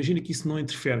seja, imagina que isso não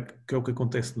interfere, que é o que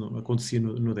acontecia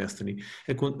no Destiny,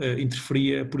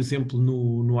 interferia, por exemplo,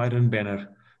 no Iron Banner,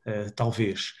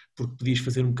 talvez, porque podias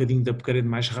fazer um bocadinho de upgrade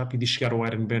mais rápido e chegar ao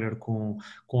Iron Banner com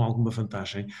alguma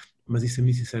vantagem, mas isso a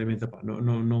mim, sinceramente,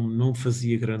 não me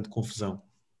fazia grande confusão.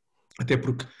 Até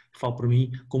porque, falo para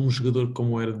mim, como um jogador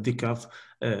como era dedicado,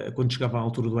 quando chegava à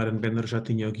altura do Iron Banner já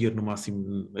tinha o Gear no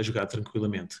máximo a jogar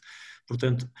tranquilamente.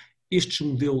 Portanto, estes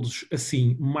modelos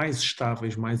assim, mais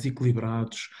estáveis, mais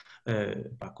equilibrados,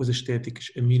 coisas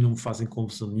estéticas, a mim não me fazem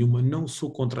confusão nenhuma. Não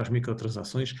sou contra as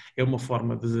microtransações, é uma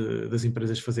forma das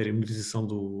empresas fazerem monetização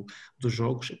dos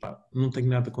jogos. Não tenho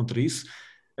nada contra isso.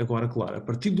 Agora, claro, a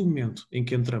partir do momento em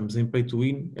que entramos em pay to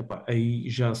win, aí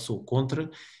já sou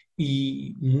contra.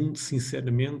 E, muito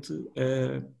sinceramente, o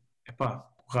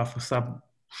Rafa sabe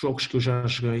os jogos que eu já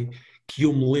joguei, que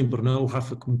eu me lembro, não, o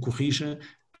Rafa que me corrija,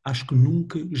 acho que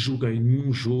nunca joguei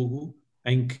nenhum jogo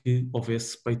em que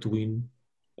houvesse pay to win,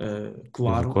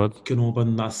 claro, que eu não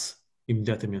abandonasse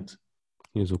imediatamente.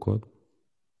 Tinhas o código?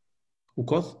 O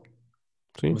código?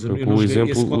 Sim, mas eu não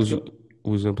joguei esse código.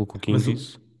 O exemplo que o Kim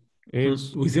disse é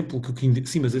esse. O exemplo que o Kim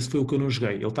disse, sim, mas esse foi o que eu não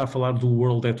joguei. Ele está a falar do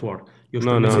World at War. Eu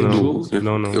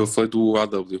Não. Eu falei do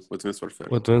AW, o Advanced Warfare.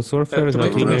 O Advanced Warfare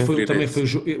também foi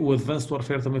o Advanced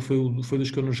Warfare também foi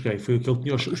dos que eu não joguei. Foi aquele que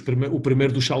tinha o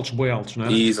primeiro dos saltos boi altos, não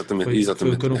era? Exatamente.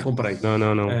 Foi o que eu não comprei. Não.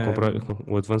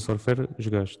 O Advanced Warfare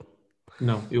jogaste.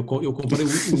 Não, eu comprei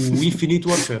o Infinite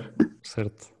Warfare.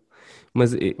 Certo.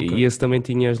 Mas e esse também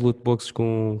tinha as loot boxes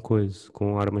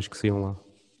com armas que saíam lá.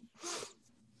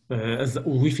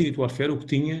 O Infinite Warfare o que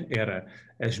tinha era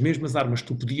as mesmas armas que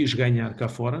tu podias ganhar cá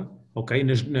fora, ok?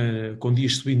 Quando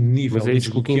ias subir de nível. Mas é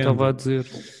isso que o Kim estava a dizer.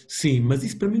 Sim, mas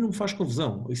isso para mim não me faz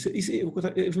confusão. Isso é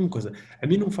uma coisa. A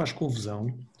mim não me faz confusão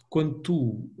quando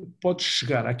tu podes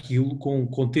chegar àquilo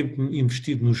com tempo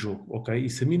investido no jogo, ok?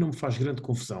 Isso a mim não me faz grande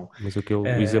confusão. Mas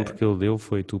o exemplo que ele deu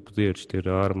foi tu poderes ter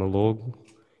a arma logo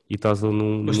e estás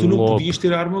num Mas tu não lobby. podias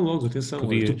ter a arma logo, atenção.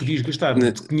 Tu podias gastar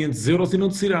 500 euros e não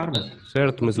te sair a arma.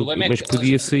 Certo, mas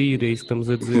podia sair, é isso que estamos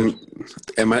a dizer.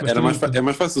 É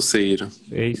mais fácil sair.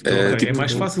 É isso. É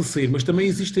mais fácil sair, mas também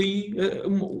existe aí...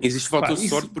 existe fator de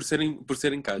sorte por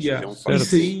serem caixas. Yeah, é um fato.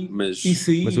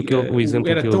 Isso aí o exemplo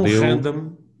era que tão ele deu,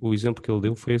 random. O exemplo que ele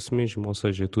deu foi esse mesmo, ou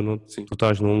seja, tu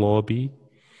estás num lobby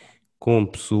com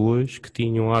pessoas que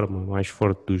tinham a arma mais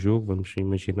forte do jogo, vamos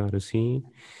imaginar assim,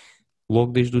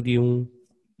 logo desde o dia 1,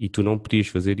 e tu não podias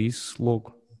fazer isso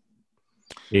logo.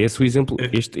 É esse o exemplo,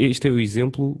 este é o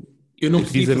exemplo. Eu não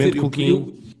podia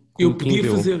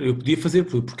fazer, eu podia fazer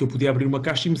porque eu podia abrir uma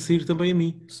caixa e me sair também a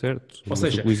mim. Certo. Ou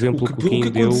seja, o exemplo que o Kim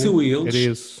deu era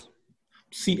esse.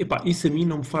 Sim, isso a mim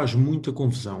não me faz muita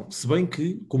confusão. Se bem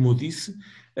que, como eu disse,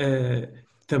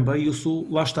 também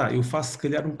lá está, eu faço se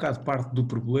calhar um bocado parte do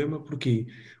problema. Porquê?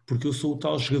 Porque eu sou o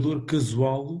tal jogador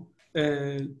casual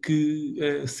que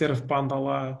serve para andar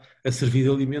lá a servir de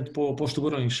alimento para os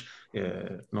tubarões.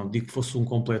 Não digo que fosse um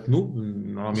completo noob,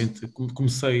 normalmente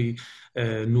comecei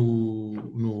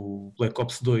no Black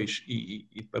Ops 2 e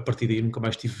a partir daí nunca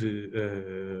mais tive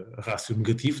rácio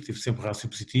negativo, tive sempre rácio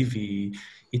positivo e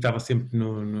estava sempre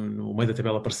no meio da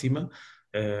tabela para cima,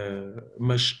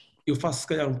 mas eu faço se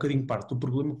calhar um bocadinho parte do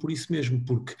problema por isso mesmo,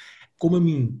 porque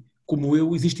como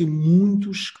eu, existem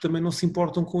muitos que também não se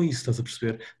importam com isso, estás a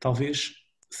perceber? Talvez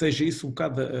seja isso um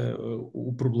bocado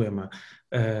o problema.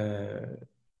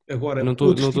 Agora, Não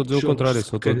outros estou a tipos dizer de o jogos, contrário,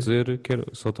 se calhar.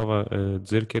 só estava a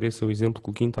dizer que era esse o exemplo que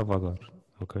o Kim estava a dar.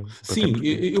 Ok? Até Sim,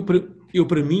 porque. eu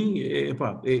para mim,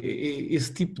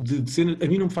 esse tipo de cena, a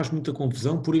mim não me faz muita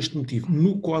confusão por este motivo,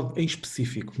 no código em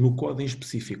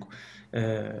específico.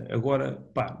 Agora,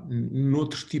 pá,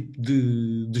 noutro tipo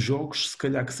de jogos, se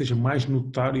calhar que seja mais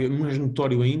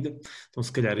notório ainda, então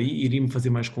se calhar aí iria-me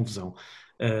fazer mais confusão.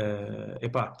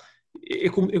 Epá, é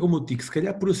como eu te digo, se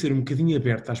calhar por eu ser um bocadinho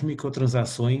aberto às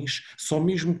microtransações, só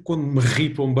mesmo quando me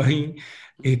ripam bem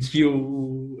é que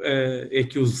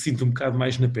eu sinto um bocado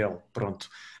mais na pele. Pronto.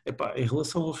 Epá, em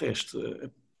relação ao resto,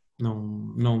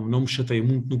 não me chateia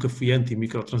muito, nunca fui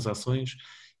anti-microtransações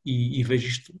e vejo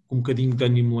isto com um bocadinho de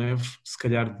ânimo leve, se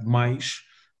calhar mais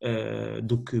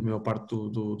do que a maior parte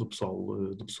do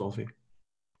pessoal vê.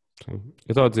 Sim.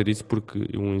 Eu estava a dizer isso porque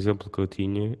um exemplo que eu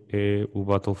tinha é o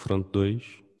Battlefront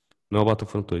 2. Não é o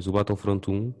Battlefront 2, o Battlefront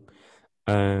 1.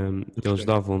 Eles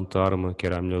davam-te a arma que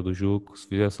era a melhor do jogo se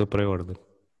fizesse a pré-order.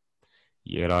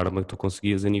 E era a arma que tu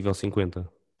conseguias a nível 50.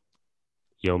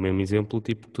 E é o mesmo exemplo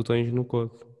tipo que tu tens no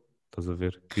COD. Estás a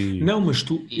ver? Que. Não, mas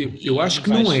eu acho que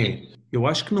não é. Eu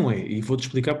acho que não é. E vou-te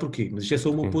explicar porquê. Mas isto é só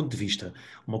o meu Sim. ponto de vista.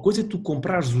 Uma coisa é tu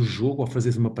comprares o jogo ou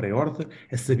fazeres uma pré-order,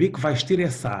 é saber que vais ter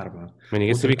essa arma. Mas ninguém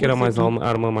Outra sabia que era coisa é a tu.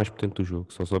 arma mais potente do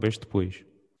jogo. Só soubeste depois.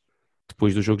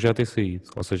 Depois do jogo já ter saído.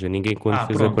 Ou seja, ninguém quando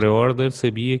fez a Pronto. pré-order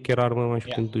sabia que era a arma mais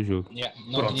Yeah. potente do jogo. Yeah.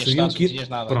 Não Pronto, tinhas sabiam status, não que. tinhas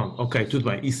nada. Pronto, ok, tudo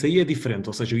bem. Isso aí é diferente.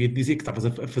 Ou seja, eu ia te dizer que estavas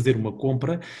a fazer uma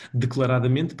compra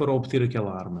declaradamente para obter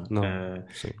aquela arma. Não,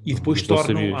 sim, E não, depois mas não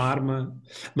tornam a sabias. arma.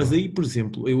 Mas Não. aí, por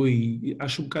exemplo, eu aí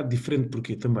acho um bocado diferente,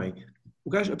 porque também.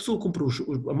 A pessoa comprou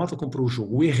a malta comprou o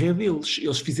jogo, o erro é deles.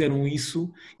 Eles fizeram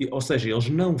isso, ou seja, eles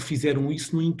não fizeram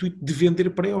isso no intuito de vender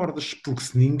pré-ordens, porque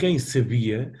se ninguém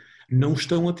sabia, não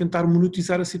estão a tentar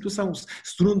monetizar a situação.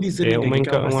 Se tu não dizes a É ninguém que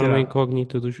aquela vai uma ser arma a.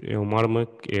 incógnita é uma arma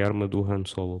que é a arma do Han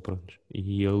Solo, pronto.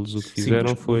 E eles o que Sim,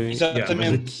 fizeram foi. mas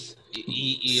Exatamente.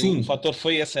 E o sim, fator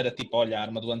foi esse, era tipo, olha, a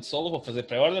arma do Han Solo, vou fazer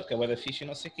pré-order, que é o da fixe e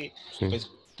não sei o quê. Sim. Depois,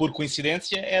 por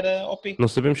coincidência, era OP. Não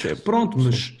sabemos. pronto, Sim.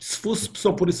 mas se fosse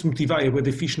só por esse motivo, é bué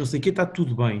da fixe, não sei o quê, está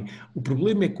tudo bem. O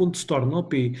problema é quando se torna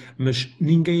OP, mas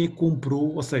ninguém a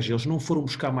comprou, ou seja, eles não foram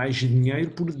buscar mais dinheiro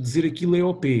por dizer aquilo é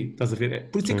OP, estás a ver?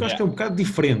 Por isso é que eu Sim. acho que é um bocado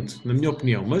diferente, na minha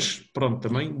opinião, mas pronto,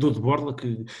 também dou de borla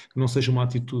que não seja uma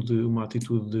atitude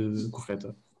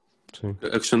correta. Sim.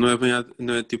 A questão não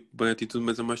é tipo bem a atitude,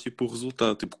 mas é mais tipo o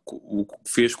resultado. Tipo,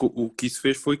 o que isso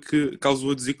fez foi que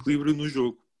causou desequilíbrio no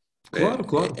jogo. Claro,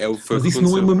 claro. Foi o Mas que isso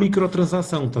não é aconteceu. uma Pronto.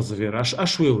 microtransação, estás a ver?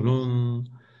 Acho eu, não...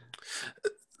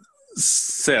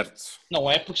 Certo. Não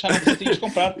é porque já não tinhas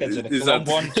comprar, quer dizer, aquilo é um Exato.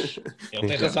 bónus. Ele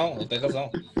tem razão, ele tem razão.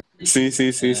 Sim.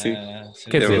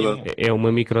 Quer dizer, nenhuma. é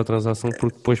uma microtransação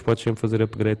porque depois podes sempre fazer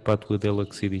upgrade para a tua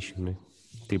Deluxe Edition, né?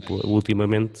 Tipo,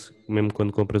 ultimamente, mesmo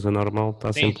quando compras a normal,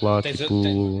 está Sim, sempre lá tens a-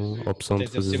 tipo a opção de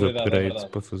tens a fazer possibilidade, é upgrade verdade.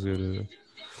 para fazer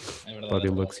É para a verdade, é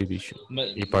Deluxe verdade. Edition.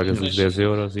 Mas, E pagas os mas, 10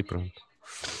 euros e pronto.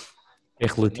 É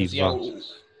mas relativo, yeah,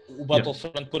 vá. o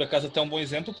Battlefront, por acaso, até é um bom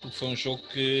exemplo, porque foi um jogo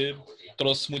que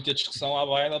trouxe muita discussão à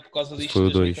baila por causa disto Foi o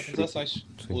das 2. microtransações. Sim,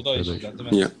 O foi o 2, 2.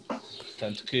 exatamente. Yeah.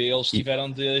 Tanto que eles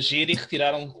tiveram de agir e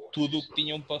retiraram tudo o que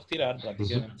tinham para retirar,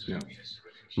 praticamente.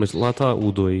 Mas lá está,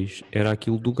 o 2 era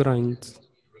aquilo do grind.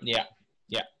 Yeah.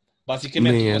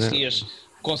 Basicamente, Nem tu era.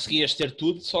 conseguias ter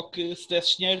tudo, só que se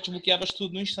desses dinheiro, desbloqueavas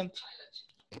tudo no instante.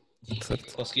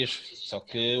 Certo. Conseguias, só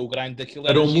que o grind daquilo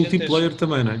Para era o gigantesco. multiplayer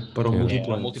também, não é? Para o Era. Era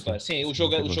multiplayer. multiplayer. Sim, o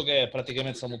jogo é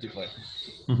praticamente só multiplayer.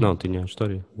 Não, tinha a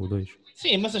história, o 2.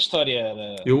 Sim, mas a história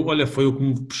era. Olha, foi o que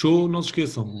me puxou, não se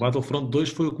esqueçam, Battlefront 2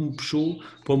 foi o que me puxou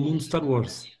para o mundo Star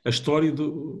Wars. A história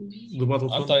do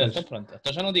Battlefront 2. Então pronto,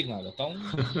 então já não digo nada, então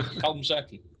calmo já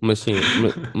aqui. Mas sim,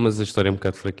 mas a história é um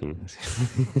bocado fraquinha.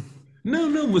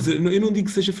 Não, mas eu não digo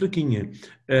que seja fraquinha.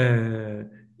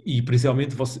 E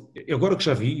principalmente, agora que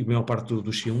já vi a maior parte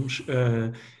dos filmes,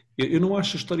 eu não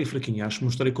acho a história fraquinha, acho uma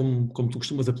história como tu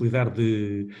costumas apelidar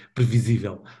de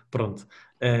previsível. Pronto.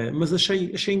 Mas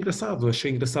achei engraçado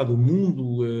o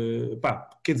mundo. Pá,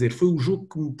 quer dizer, foi o jogo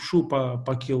que me puxou para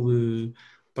aquele.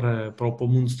 Para o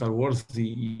mundo Star Wars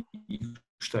e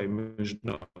gostei, mas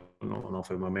não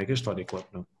foi uma mega história, claro,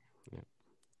 não.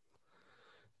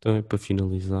 Então, para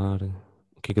finalizar,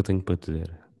 o que é que eu tenho para te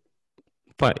dizer?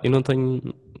 Pá, eu não tenho.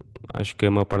 Acho que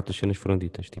a maior parte das cenas foram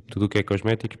ditas. Tipo, tudo o que é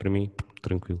cosméticos, para mim,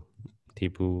 tranquilo.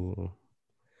 Tipo,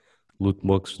 loot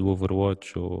boxes do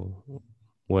Overwatch ou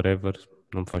whatever,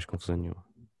 não me faz confusão nenhuma.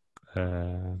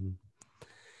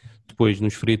 Depois,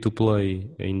 nos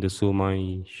free-to-play, ainda sou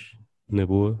mais na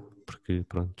boa, porque,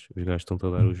 pronto, os gajos estão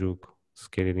a dar o jogo. Se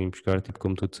querem ir buscar, tipo,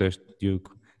 como tu disseste,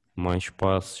 Diogo, mais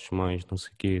passos, mais não sei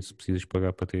o quê, se precisas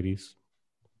pagar para ter isso.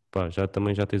 Pá,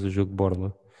 também já tens o jogo de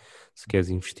borla. se queres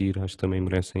investir, acho que também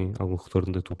merecem algum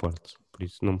retorno da tua parte. Por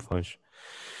isso não me faz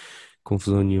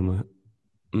confusão nenhuma.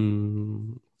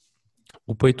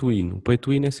 O pay to win. O pay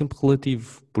to win é sempre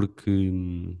relativo,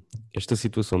 porque esta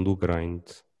situação do grind,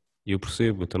 eu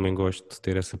percebo, eu também gosto de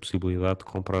ter essa possibilidade de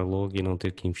comprar logo e não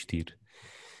ter que investir.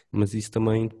 Mas isso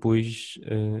também depois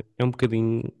é um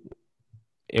bocadinho,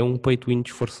 é um pay to win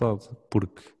disfarçado,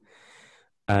 porque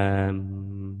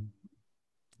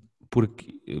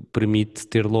permite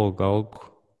ter logo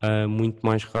algo muito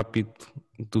mais rápido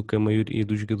do que a maioria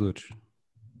dos jogadores.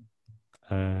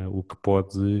 O que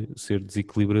pode ser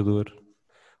desequilibrador,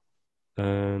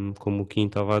 como o Kim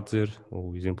estava a dizer,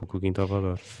 ou o exemplo que o Kim estava a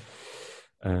dar.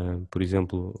 Por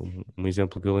exemplo, um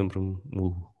exemplo que eu lembro-me,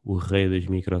 o rei das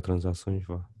microtransações,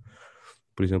 vá.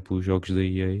 Por exemplo, os jogos da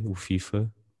EA, o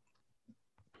FIFA,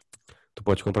 tu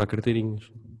podes comprar carteirinhas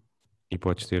e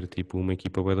podes ter tipo uma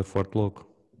equipa bué da forte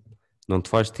logo. Não te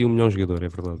faz de ti um melhor jogador, é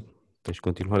verdade. Tens de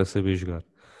continuar a saber jogar.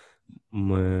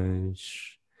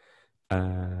 Mas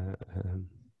a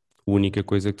única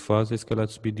coisa que te faz é se calhar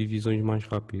subir divisões mais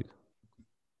rápido.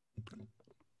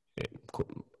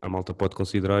 A malta pode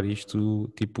considerar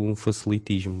isto tipo um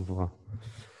facilitismo, vá.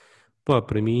 Pá,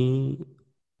 para mim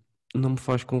não me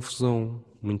faz confusão,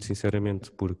 muito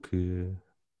sinceramente, porque,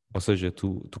 ou seja,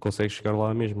 tu consegues chegar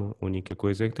lá mesmo. A única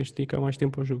coisa é que tens de dedicar mais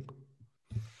tempo ao jogo.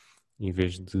 Em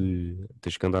vez de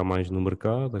tens que andar mais no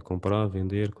mercado, a comprar,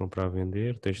 vender,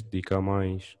 tens de dedicar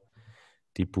mais,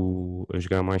 tipo, a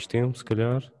jogar mais tempo, se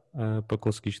calhar, para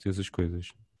conseguires ter essas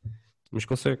coisas. Mas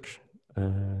consegues.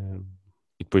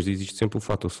 E depois existe sempre o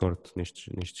fator sorte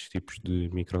nestes tipos de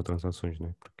microtransações,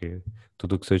 né? Porque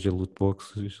tudo o que seja loot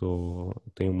boxes ou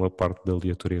tem uma parte de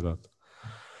aleatoriedade.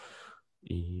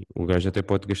 E o gajo até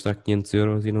pode gastar 500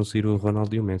 euros e não sair o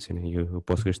Ronaldo e o Messi, né? Eu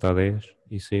posso gastar 10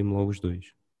 e sair-me logo os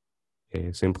dois.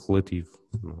 É sempre relativo.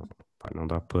 Não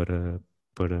dá para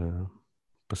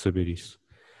saber isso.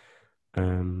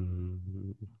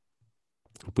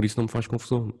 Por isso não me faz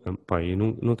confusão. Eu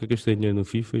nunca gastei dinheiro no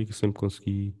FIFA e sempre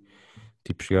consegui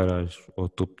tipo, chegar ao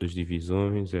topo das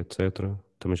divisões, etc.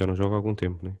 Também já não jogo há algum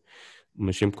tempo, né?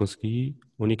 Mas sempre consegui.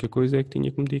 A única coisa é que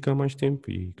tinha que me dedicar mais tempo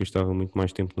e gastava muito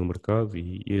mais tempo no mercado.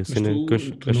 E a Mas cena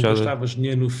tu não gastavas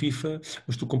dinheiro no FIFA,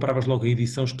 mas tu compravas logo a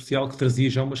edição especial que trazia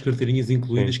já umas carteirinhas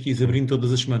incluídas que ias abrindo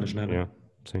todas as semanas, não é? Yeah,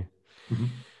 sim.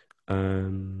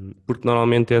 Uhum. Porque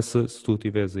normalmente se tu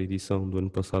tiveres a edição do ano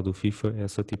passado do FIFA,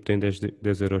 essa tipo tem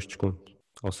 10 euros de desconto.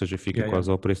 Ou seja, fica quase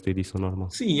ao preço da edição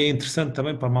normal. Sim, é interessante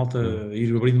também para a malta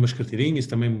ir abrindo umas carteirinhas,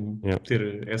 também Yeah.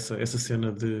 ter essa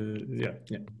cena de...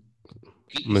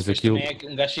 Mas aquilo... também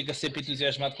é um gajo fica sempre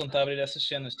entusiasmado quando está a abrir essas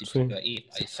cenas. Tipo,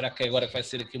 será que agora vai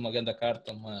ser aqui uma grande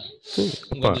carta,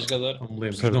 um grande jogador?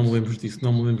 Não me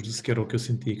lembro disso, que era o que eu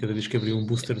sentia cada vez que abria um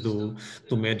booster do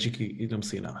Magic e não me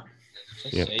saía nada.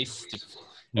 É isso, tipo,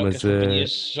 é o que as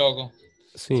companhias jogam.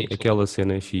 Sim, tipo, aquela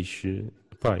cena é fixe.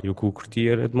 Eu que o curti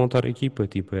era de montar a equipa,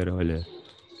 tipo, era, olha,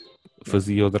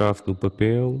 fazia o draft no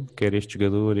papel, quer este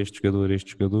jogador,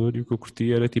 e o que eu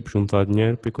curtia era, tipo, juntar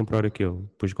dinheiro para ir comprar aquele.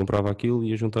 Depois comprava aquilo e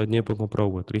ia juntar dinheiro para comprar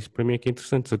o outro. Isso para mim é que é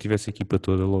interessante. Se eu tivesse a equipa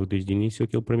toda logo desde o início,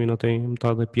 aquilo para mim não tem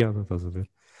metade da piada, estás a ver?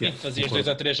 Sim, fazias 2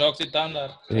 ou 3 jogos e está a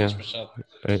andar.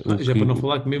 Já para não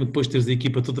falar que mesmo depois de teres a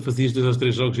equipa toda fazias 2 ou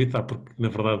 3 jogos e está, porque na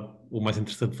verdade o mais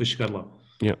interessante foi chegar lá.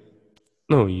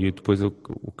 Não, e depois o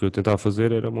que eu tentava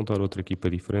fazer era montar outra equipa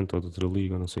diferente, ou de outra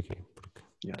liga, ou não sei o quê.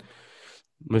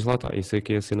 Mas lá está, isso é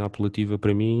que é a cena apelativa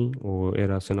para mim, ou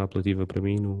era a cena apelativa para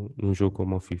mim num jogo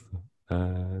como o FIFA.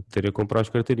 Ter a comprar as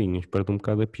carteirinhas, perde um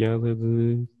bocado a piada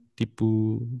de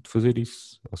fazer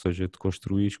isso, ou seja, de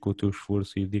construir com o teu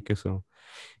esforço e dedicação.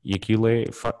 E aquilo é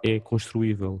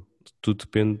construível, tudo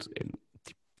depende,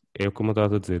 é como eu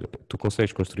estava a dizer, tu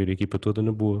consegues construir a equipa toda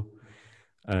na boa.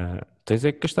 Tens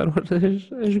é que gastar horas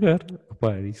a jogar.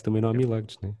 Isso também não há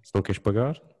milagres, né? Se não queres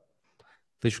pagar,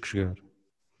 tens que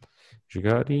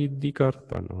jogar e dedicar.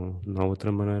 Não há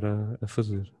outra maneira a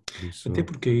fazer. Isso... Até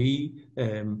porque aí,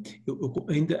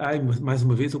 mais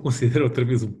uma vez, eu considero outra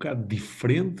vez um bocado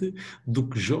diferente do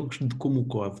que jogos como o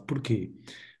COD. Porquê?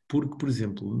 Porque, por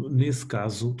exemplo, nesse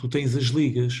caso, tu tens as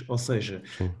ligas, ou seja,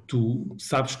 tu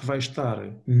sabes que vais estar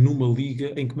numa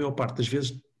liga em que a maior parte das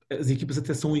vezes as equipas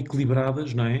até são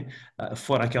equilibradas, não é?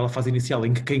 Fora aquela fase inicial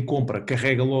em que quem compra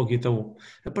carrega logo, então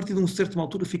a partir de uma certa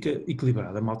altura fica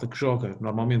equilibrada. A malta que joga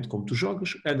normalmente como tu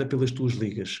jogas anda pelas tuas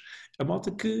ligas. A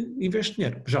malta que investe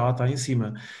dinheiro já lá está em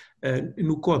cima.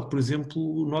 No COD, por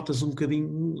exemplo, notas um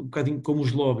bocadinho como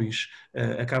os lobbies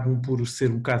acabam por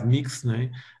ser um bocado mix, não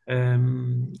é?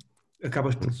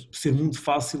 acabas por ser muito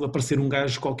fácil aparecer um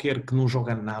gajo qualquer que não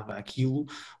joga nada aquilo,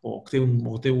 ou que tem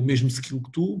o mesmo skill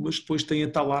que tu, mas depois tem a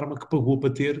tal arma que pagou para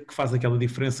ter, que faz aquela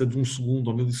diferença de 1 segundo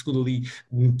ou milissegundo ali,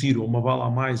 um tiro ou uma bala a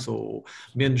mais ou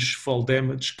menos fall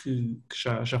damage que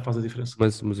já faz a diferença.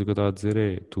 Mas o que eu estava a dizer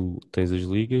é, tu tens as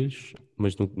ligas,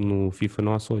 mas no FIFA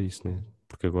não há só isso, né?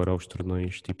 Porque agora há os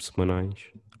torneios tipo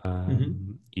semanais,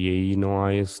 e aí não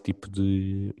há esse tipo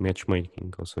de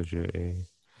matchmaking, ou seja,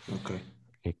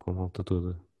 é com a malta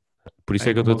toda. Por isso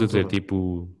é que eu estou a dizer,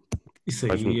 tipo...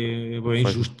 Isso aí é bem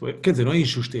injusto. Quer dizer, não é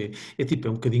injusto, é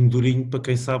um bocadinho durinho para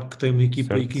quem sabe que tem uma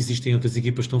equipa e que existem outras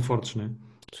equipas tão fortes, não é?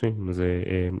 Sim, mas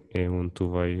é onde tu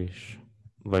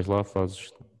vais lá,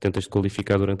 tentas te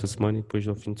qualificar durante a semana e depois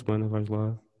ao fim de semana vais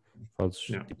lá, fazes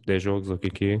tipo 10 jogos ou o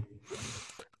que é.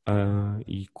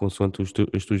 E consoante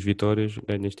as tuas vitórias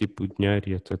ganhas tipo dinheiro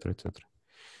e etc, etc.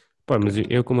 Pá, mas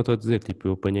eu como eu estou a dizer, tipo,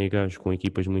 eu apanhei gajos com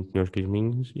equipas muito melhores que as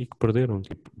minhas e que perderam,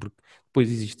 tipo, porque depois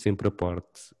existe sempre a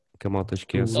parte que a malta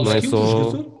esquece,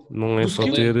 não é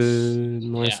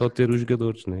só ter os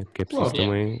jogadores, né? Porque é preciso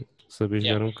também saber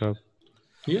jogar um bocado.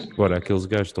 Agora, aqueles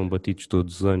gajos que estão batidos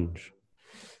todos os anos,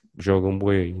 jogam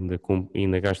bué e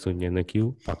ainda gastam dinheiro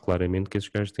naquilo, pá, claramente que esses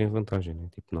gajos têm vantagem, né?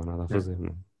 Tipo, não há nada a fazer,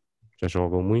 né? Já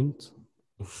jogam muito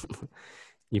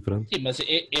e pronto. Sim, mas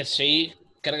esses aí,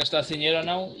 quer gastar dinheiro ou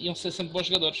não, iam ser sempre bons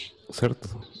jogadores.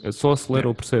 Certo, só acelera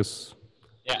o processo.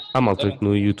 Há malta que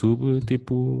no YouTube,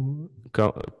 tipo,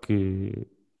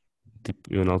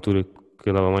 eu na altura que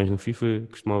andava mais no FIFA,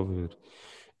 costumava ver.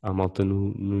 Há malta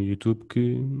no YouTube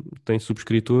que tem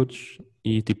subscritores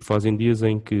e tipo fazem dias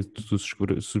em que tu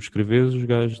subscreves, os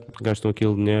gajos gastam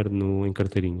aquele dinheiro em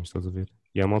carteirinhas, estás a ver?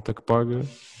 E há malta que paga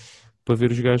para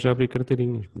ver os gajos a abrir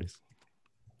carteirinhas, por isso.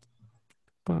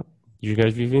 Pá, e os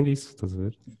gajos vivem disso, estás a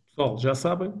ver? Pessoal, já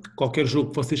sabem, qualquer jogo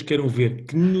que vocês queiram ver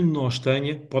que nenhum de nós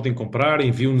tenha, podem comprar,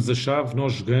 enviam-nos a chave,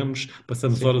 nós jogamos,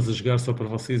 passamos horas a jogar só para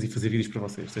vocês e fazer vídeos para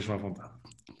vocês, estejam à vontade.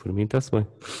 Por mim está-se bem.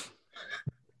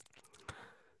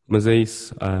 Mas é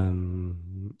isso.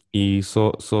 E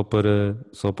só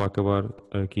para acabar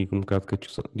aqui com um bocado de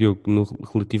discussão. Diogo,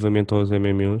 relativamente aos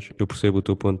MMOs, eu percebo o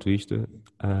teu ponto de vista,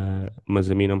 mas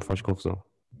a mim não me faz confusão,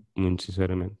 muito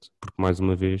sinceramente, porque mais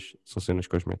uma vez são cenas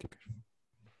cosméticas.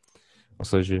 Ou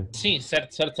seja... Sim,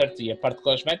 certo. E a parte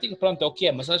cosmética, pronto, é o que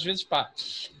é, mas às vezes, pá,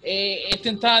 é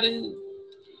tentar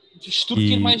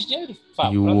extorquir mais dinheiro. Pá,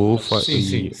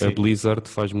 e a Blizzard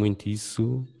faz muito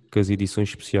isso com as edições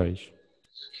especiais.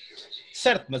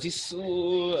 Certo, mas isso...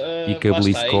 e com a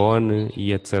BlizzCon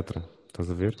e etc. Estás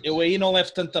a ver? Eu aí não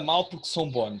levo tanto a mal porque são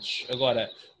bons. Agora,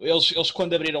 eles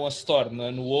quando abriram a Store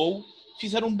no WoW,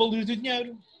 fizeram um balúrdio de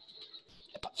dinheiro.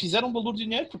 Fizeram um balúrdio de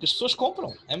dinheiro porque as pessoas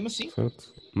compram, é mesmo assim.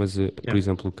 Certo. Mas, por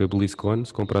exemplo, com a BlizzCon,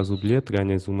 se compras o bilhete,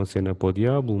 ganhas uma cena para o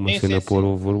Diablo, uma cena para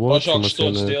o Overwatch. Os jogos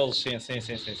todos cena... deles, sim.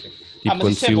 Tipo,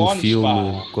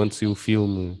 quando saiu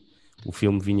o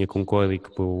filme vinha com código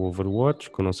para o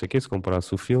Overwatch, com não sei o quê, se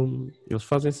comprasse o filme, eles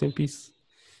fazem sempre isso.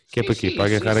 Que é para quê? Para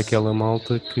agarrar aquela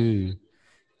malta que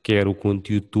quer o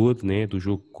conteúdo todo, né, do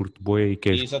jogo curto boia e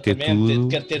quer ter tudo.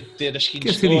 Quer ter as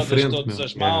skins todas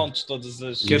as mounts, todas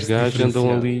as... E os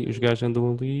gajos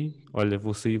andam ali, olha,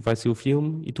 vai ser o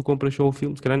filme e tu compras só o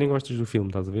filme, se calhar nem gostas do filme,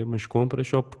 estás a ver? Mas compras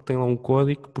só porque tem lá um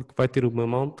código, porque vai ter uma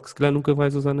mount que se calhar nunca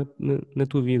vais usar na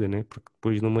tua vida, né? Porque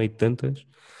depois no meio de tantas...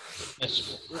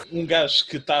 Mas um gajo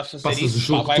que está a fazer Passas isso, o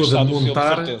jogo vai todo gostar a do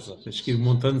montar, filme, certeza. tens que ir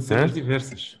montando cenas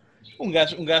diversas. Um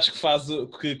gajo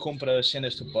que compra as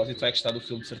cenas do depósito vai gostar do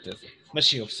filme, de certeza. Mas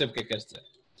sim, eu percebo o que é que queres dizer.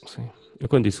 Sim. Eu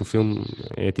quando disse o filme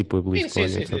é tipo a BlizzCon,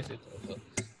 sim. etc.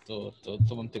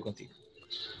 Estou a meter contigo.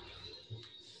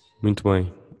 Muito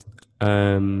bem.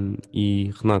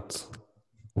 E Renato,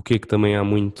 o que é que também há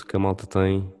muito que a malta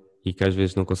tem e que às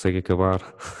vezes não consegue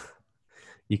acabar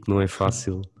e que não é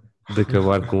fácil de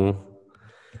acabar com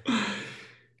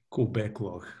o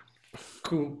backlog.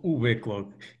 Com o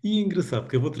backlog. E é engraçado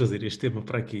que eu vou trazer este tema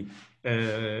para aqui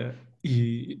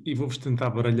e vou-vos tentar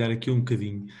baralhar aqui um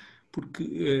bocadinho, porque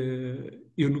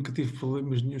eu nunca tive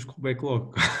problemas nenhuns com o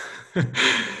backlog.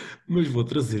 Mas vou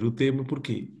trazer o tema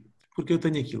porquê? Porque eu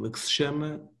tenho aquilo que se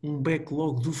chama um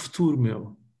backlog do futuro,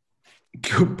 meu.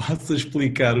 Que eu passo a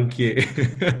explicar o que é.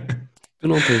 Tu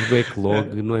não tens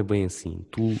backlog, não é bem assim.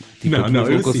 Tu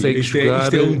não consegues jogar,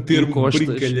 isto é um termo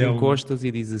encostas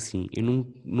e dizes assim, eu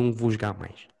não vou jogar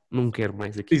mais, não quero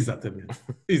mais aqui. Exatamente.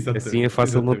 Assim é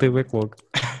fácil não ter backlog.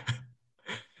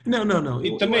 Não.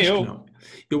 E também eu. Não.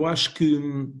 Eu acho que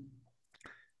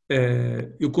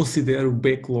eu considero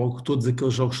backlog todos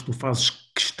aqueles jogos que tu fazes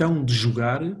questão de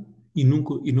jogar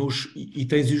e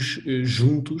tens-os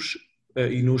juntos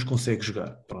e não os consegues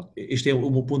jogar. Pronto. Este é o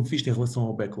meu ponto de vista em relação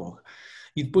ao backlog.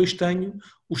 E depois tenho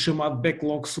o chamado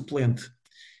backlog suplente,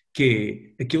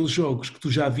 que é aqueles jogos que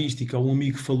tu já viste e que um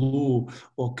amigo falou,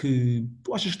 ou que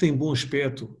tu achas que têm bom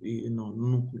aspecto e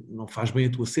não faz bem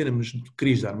a tua cena, mas tu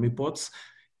querias dar uma hipótese,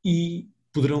 e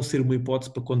poderão ser uma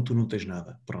hipótese para quando tu não tens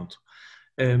nada. Pronto.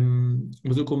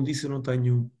 Mas eu, como disse, eu não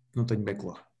tenho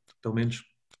backlog. Pelo menos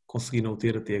consegui não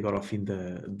ter até agora ao fim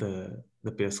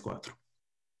da PS4.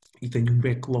 E tenho um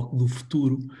backlog do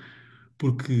futuro,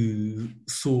 porque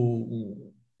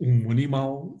sou um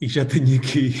animal e já tenho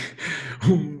aqui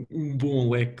um bom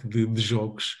leque de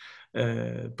jogos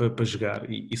para jogar.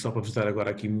 E só para vos dar agora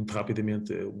aqui muito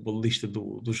rapidamente a lista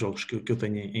dos jogos que eu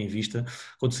tenho em vista.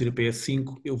 Quando sair a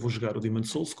PS5 eu vou jogar o Demon's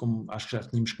Souls, como acho que já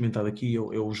tínhamos comentado aqui, é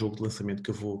o jogo de lançamento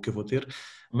que eu vou ter,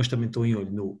 mas também estou em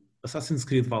olho no Assassin's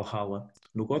Creed Valhalla,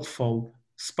 no Godfall,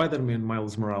 Spider-Man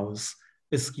Miles Morales,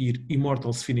 a seguir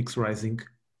Immortals Phoenix Rising,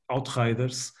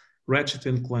 Outriders, Ratchet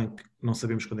 & Clank, não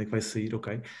sabemos quando é que vai sair,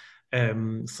 ok?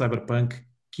 Cyberpunk,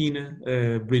 Kena,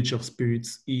 Bridge of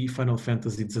Spirits e Final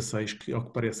Fantasy XVI, que ao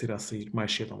que parece irá sair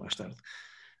mais cedo ou mais tarde.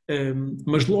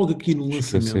 Mas logo aqui no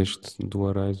lançamento... Esqueceste do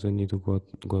Horizon e do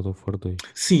God of War 2.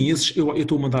 Sim, esses eu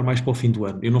estou a mandar mais para o fim do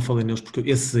ano. Eu não falei neles porque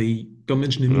esses aí, pelo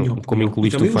menos na minha opinião... Como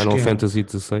incluíste o Final Fantasy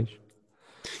XVI?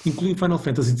 Incluí Final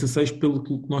Fantasy XVI pelo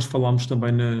que nós falámos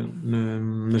também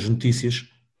nas notícias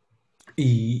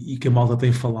e que a malta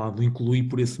tem falado, incluí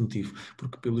por esse motivo,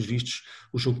 porque pelos vistos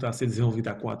o jogo está a ser desenvolvido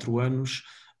há 4 anos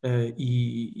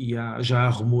e já há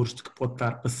rumores de que pode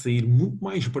estar para sair muito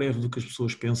mais breve do que as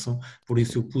pessoas pensam, por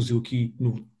isso eu pus-o aqui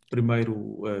no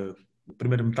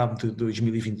primeira metade de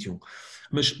 2021.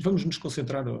 Mas vamos nos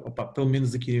concentrar, pelo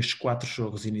menos aqui nestes 4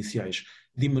 jogos iniciais.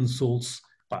 Demon's Souls,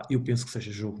 eu penso que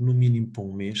seja jogo no mínimo para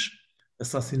um mês.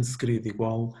 Assassin's Creed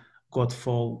igual,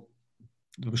 Godfall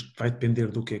vai depender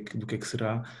do que é que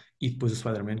será, e depois o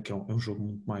Spider-Man, que é um jogo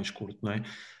muito mais curto, não é?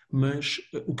 Mas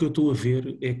o que eu estou a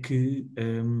ver é que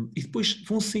e depois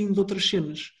vão saindo outras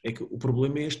cenas, é que o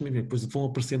problema é este mesmo, depois vão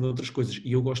aparecendo outras coisas,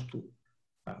 e eu gosto,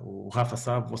 o Rafa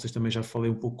sabe, vocês também já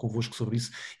falei um pouco convosco sobre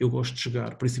isso, eu gosto de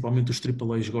jogar, principalmente os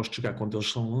AAAs, gosto de jogar quando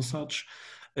eles são lançados.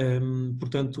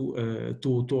 Portanto,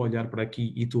 estou a olhar para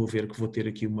aqui e estou a ver que vou ter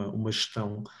aqui uma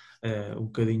gestão um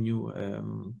bocadinho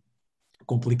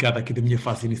complicada aqui da minha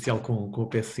fase inicial com a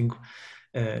PS5.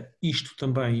 Isto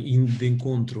também indo de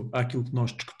encontro àquilo que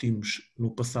nós discutimos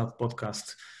no passado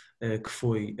podcast, que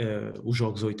foi os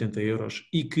jogos a 80€,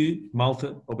 e que,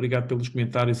 malta, obrigado pelos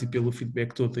comentários e pelo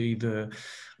feedback todo aí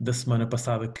da semana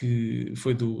passada, que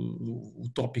foi do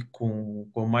tópico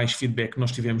com mais feedback que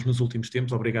nós tivemos nos últimos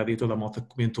tempos. Obrigado aí a toda a malta que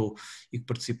comentou e que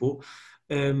participou.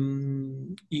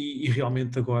 E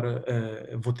realmente agora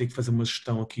vou ter que fazer uma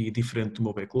gestão aqui diferente do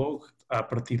meu backlog. À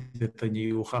partida tenho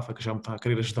aí o Rafa, que já me está a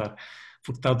querer ajudar,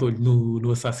 porque está de olho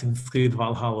no Assassin's Creed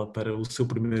Valhalla para o seu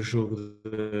primeiro jogo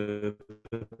da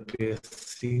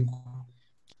PS5.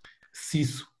 Se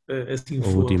isso assim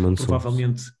for,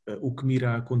 provavelmente o que me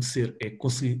irá acontecer é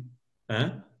conseguir...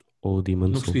 Ou o Demon's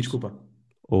Souls. Não percebi, desculpa.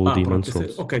 Ou o Demon's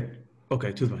Souls.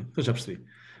 Ok, tudo bem, eu já percebi.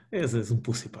 És um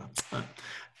pussy-pá.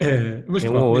 Mas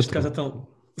pronto, neste caso então...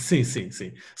 Sim.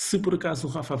 Se por acaso o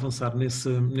Rafa avançar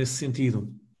nesse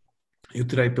sentido, eu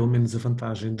terei pelo menos a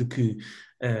vantagem de que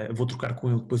vou trocar com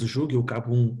ele depois o jogo, eu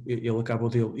acabo ele acaba o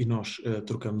dele e nós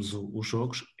trocamos os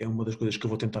jogos. É uma das coisas que eu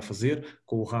vou tentar fazer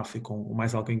com o Rafa e com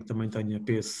mais alguém que também tenha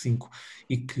PS5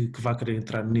 e que vá querer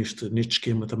entrar neste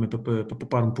esquema também para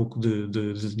poupar um pouco de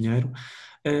dinheiro.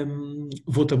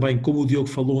 Vou também, como o Diogo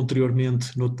falou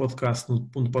anteriormente no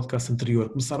podcast anterior,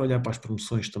 começar a olhar para as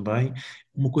promoções também.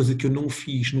 Uma coisa que eu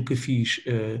nunca fiz,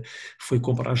 foi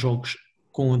comprar jogos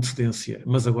com antecedência,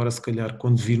 mas agora se calhar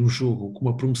quando vir um jogo com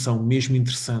uma promoção mesmo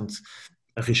interessante,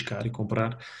 arriscar e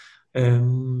comprar,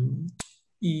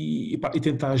 e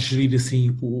tentar gerir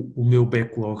assim o meu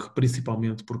backlog,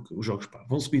 principalmente porque os jogos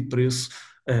vão subir de preço.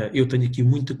 Eu tenho aqui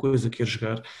muita coisa que quero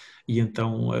jogar, e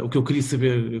então o que eu queria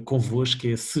saber convosco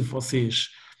é se vocês,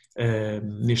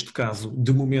 neste caso,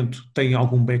 de momento, têm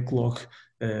algum backlog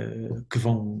que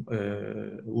vão...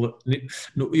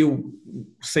 eu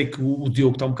sei que o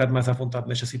Diogo está um bocado mais à vontade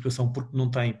nesta situação porque não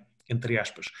tem, entre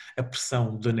aspas, a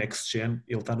pressão da Next Gen.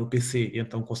 Ele está no PC,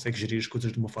 então consegue gerir as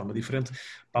coisas de uma forma diferente.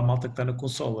 Para a malta que está na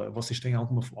consola, vocês têm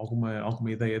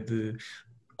alguma ideia de...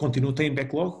 têm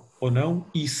backlog ou não?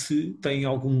 E se têm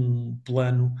algum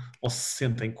plano ou se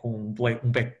sentem com um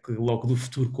backlog do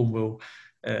futuro como eu,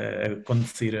 quando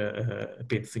sair a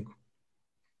PS5?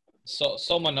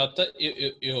 Só uma nota,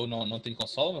 eu não tenho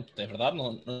consola, é verdade,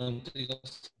 não tenho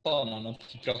consola, não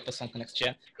tenho preocupação com a Next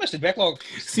Gen, mas tenho backlog.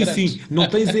 Sim, não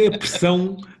tens a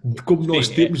pressão de como nós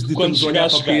temos de termos olhar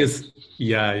para o PS.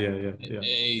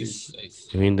 É isso.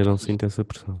 Eu ainda não sinto essa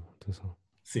pressão, atenção.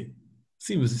 Sim.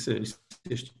 Sim, mas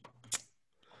isto.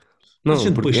 Não, A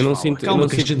gente porque depois eu não fala. sinto, Calma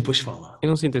que a gente depois fala. eu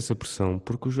não sinto essa pressão,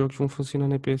 porque os jogos vão funcionar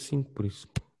na PS5, por isso.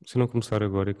 Se eu não começar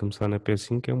agora e começar na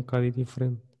PS5 é um bocado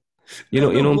diferente.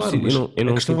 Eu Não, não claro, preciso, mas eu a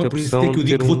não questão sinto é a por isso é pressão que eu de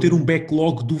digo ter que vou ter um. um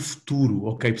backlog do futuro,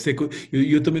 ok? Por isso é que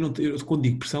eu também não quando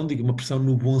digo pressão, digo uma pressão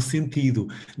no bom sentido,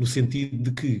 no sentido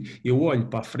de que eu olho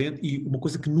para a frente e uma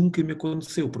coisa que nunca me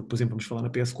aconteceu, porque, por exemplo, vamos falar na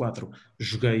PS4,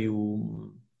 joguei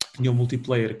tinha um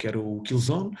multiplayer que era o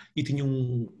Killzone e tinha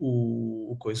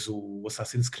o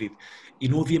Assassin's Creed e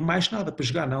não havia mais nada para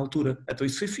jogar na altura, então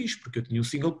isso foi fixe, porque eu tinha um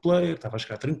single player, estava a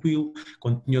jogar tranquilo,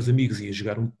 quando tinha os amigos ia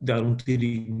jogar dar um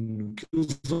tirinho no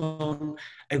Killzone.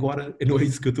 Agora não é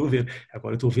isso que eu estou a ver.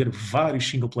 Agora eu estou a ver vários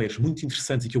single players muito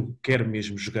interessantes e que eu quero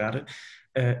mesmo jogar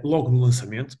logo no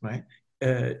lançamento, não é?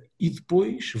 E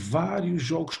depois vários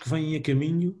jogos que vêm a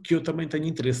caminho que eu também tenho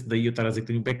interesse. Daí eu estar a dizer que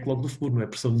tenho um backlog do futuro, não é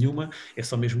pressão nenhuma, é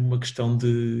só mesmo uma questão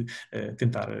de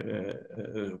tentar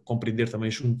compreender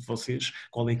também junto de vocês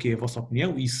qual é que é a vossa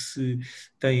opinião e se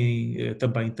têm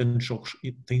também tantos jogos,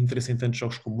 têm interesse em tantos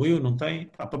jogos como eu, não têm,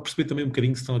 para perceber também um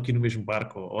bocadinho se estão aqui no mesmo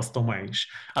barco ou se estão mais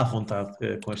à vontade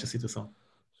com esta situação.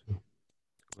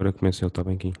 Agora começa eu, está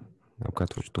bem aqui. Há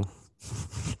bocado foste tu.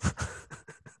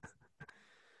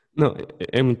 Não,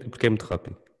 porque é muito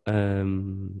rápido.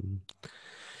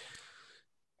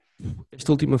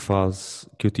 Esta última fase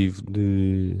que eu tive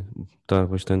de estar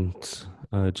bastante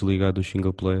desligado dos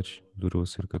single players, durou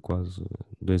cerca de quase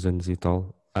 2 anos e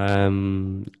tal,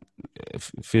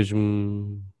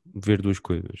 fez-me ver duas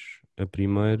coisas. A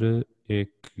primeira é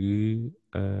que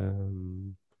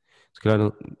se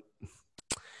calhar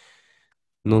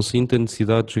não sinto a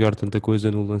necessidade de jogar tanta coisa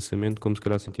no lançamento como se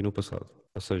calhar senti no passado.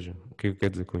 Ou seja, o que é que eu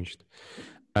quero dizer com isto?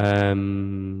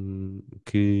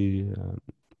 Que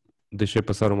deixei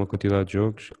passar uma quantidade de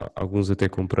jogos, alguns até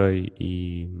comprei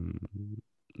e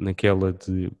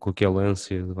com aquela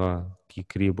ânsia de que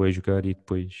queria bem jogar e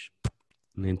depois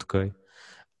nem toquei.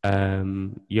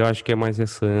 E eu acho que é mais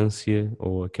essa ânsia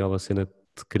ou aquela cena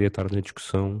de querer estar na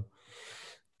discussão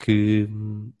que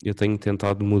eu tenho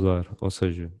tentado mudar. Ou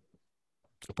seja,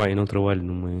 pá, eu não trabalho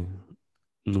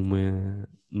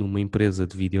numa empresa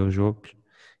de videojogos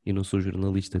e não sou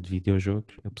jornalista de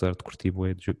videojogos, apesar de curtir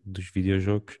bué dos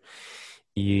videojogos,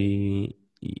 e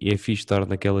é fixe estar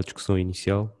naquela discussão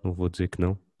inicial, não vou dizer que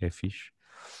não, é fixe,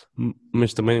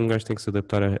 mas também um gajo tem que se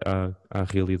adaptar à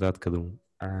realidade de cada um.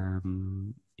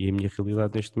 E a minha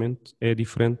realidade neste momento é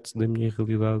diferente da minha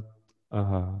realidade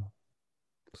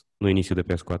no início da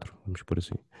PS4, vamos por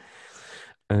assim.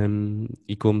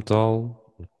 E como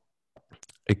tal,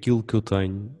 aquilo que eu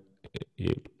tenho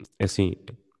é assim,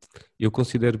 eu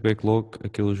considero backlog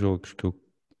aqueles jogos que eu,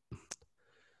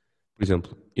 por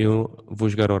exemplo, eu vou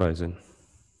jogar Horizon.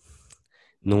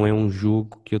 Não é um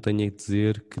jogo que eu tenha que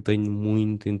dizer que tenho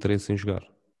muito interesse em jogar.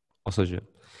 Ou seja,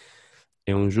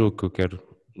 é um jogo que eu quero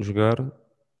jogar,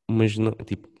 mas não,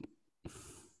 tipo,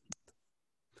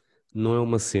 não é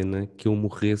uma cena que eu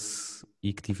morresse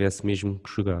e que tivesse mesmo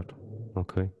que jogar,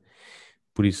 ok?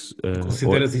 Por isso,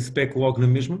 Consideras isso backlog na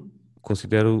mesma?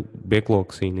 considero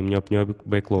backlog, sim, na minha opinião é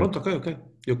backlog. Pronto, ok.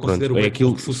 Eu Pronto, considero o é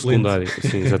backlog aquilo suplente. secundário,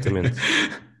 sim, exatamente.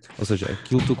 Ou seja,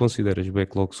 aquilo que tu consideras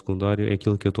backlog secundário é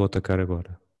aquilo que eu estou a atacar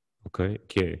agora, ok?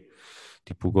 Que é,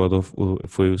 tipo,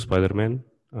 foi o Spider-Man,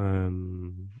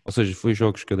 ou seja, foi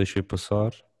jogos que eu deixei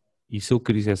passar e se eu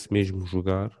quisesse mesmo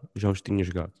jogar, já os tinha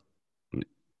jogado.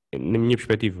 Na minha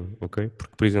perspectiva, ok?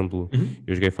 Porque, por exemplo,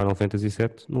 eu joguei Final Fantasy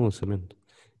VII no lançamento.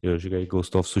 Eu joguei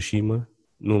Ghost of Tsushima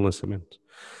no lançamento.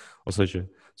 Ou seja,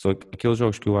 são aqueles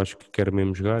jogos que eu acho que quero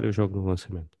mesmo jogar, eu jogo no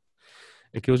lançamento.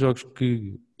 Aqueles jogos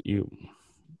que eu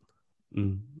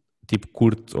tipo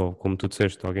curto, ou como tu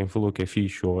disseste, alguém falou que é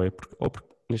fixe, ou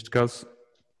porque neste caso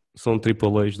são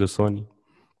AAAs da Sony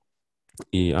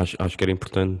e acho que era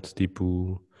importante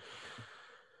tipo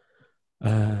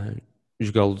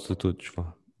jogá-los a todos,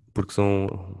 vá. Porque são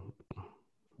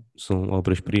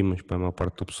obras-primas para a maior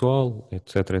parte do pessoal,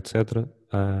 etc, etc.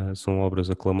 São obras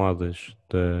aclamadas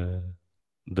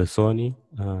da Sony,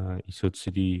 e se eu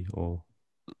decidi, ou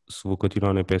se vou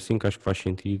continuar na PS5, acho que faz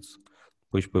sentido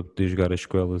depois para poder jogar as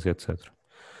sequelas, etc.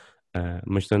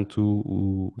 Mas tanto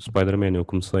o Spider-Man eu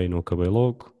comecei e não acabei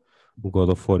logo, o God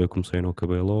of War eu comecei e não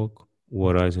acabei logo, o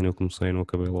Horizon eu comecei e não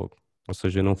acabei logo. Ou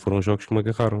seja, não foram jogos que me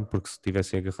agarraram, porque se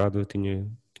tivessem agarrado eu tinha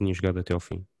jogado até ao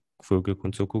fim. Que foi o que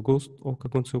aconteceu com o Ghost ou o que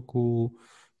aconteceu com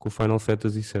o Final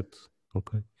Fantasy VII.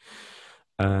 Ok?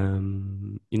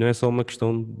 E não é só uma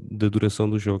questão da duração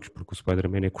dos jogos, porque o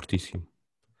Spider-Man é curtíssimo.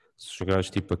 Se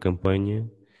jogares tipo a campanha,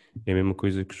 é a mesma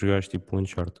coisa que jogares tipo o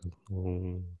Uncharted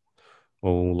ou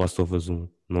o Last of Us 1.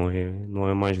 não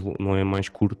é mais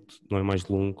curto, não é mais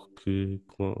longo que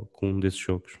um desses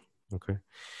jogos, ok?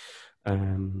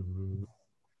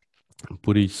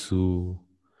 Por isso,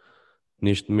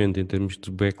 neste momento, em termos de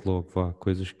backlog,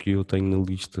 coisas que eu tenho na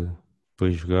lista para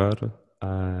jogar,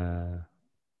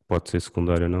 pode ser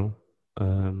secundário ou não,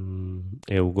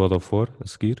 é o God of War a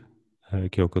seguir,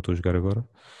 que é o que eu estou a jogar agora.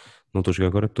 Não estou a jogar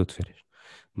agora porque estou de férias,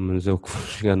 mas é o que vou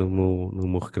jogar no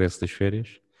meu regresso das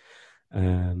férias.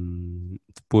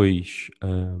 Depois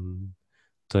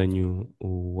tenho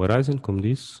o Horizon, como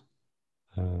disse.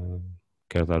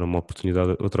 Quero dar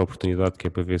outra oportunidade, que é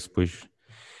para ver se depois,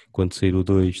 quando sair o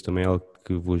 2, também é algo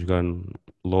que vou jogar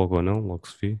logo ou não, logo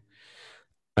se vê.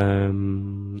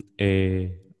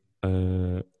 É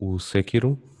o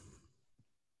Sekiro.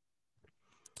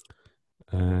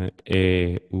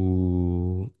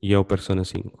 E é o Persona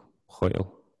 5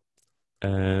 Royal.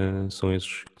 São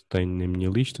esses que tenho na minha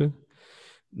lista.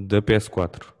 Da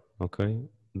PS4, ok?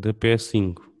 Da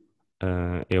PS5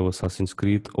 é o Assassin's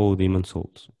Creed ou o Demon's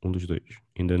Souls, um dos dois.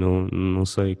 Ainda não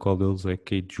sei qual deles é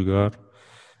que hei de jogar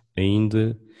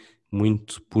ainda,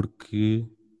 muito porque,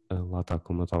 lá está,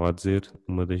 como eu estava a dizer,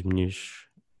 uma das minhas,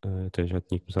 até já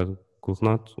tinha começado com o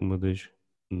Renato, uma das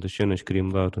cenas que queria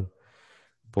mudar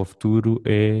para o futuro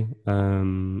é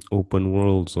open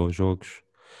worlds ou jogos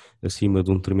acima de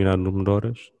um determinado número de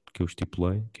horas, que eu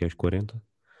estipulei, que é as 40,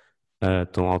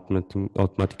 estão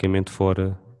automaticamente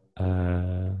fora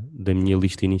da minha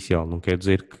lista inicial. Não quer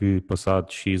dizer que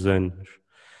passados X anos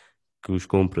que os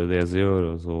compre a 10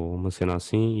 euros ou uma cena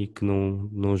assim e que não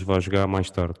os vá jogar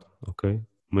mais tarde, ok?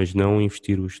 Mas não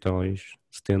investir os tais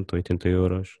 70, 80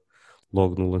 euros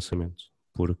logo no lançamento,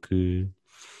 porque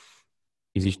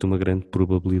existe uma grande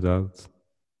probabilidade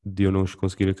de eu não os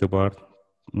conseguir acabar,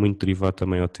 muito derivado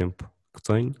também ao tempo que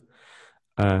tenho.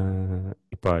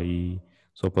 E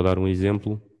só para dar um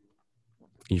exemplo,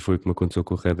 e foi o que me aconteceu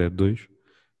com o Red Dead 2,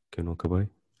 que eu não acabei.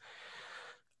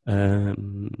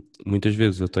 Muitas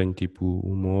vezes eu tenho tipo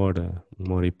uma hora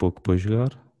e pouco para jogar.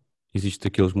 Existem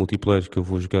aqueles multiplayers que eu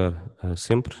vou jogar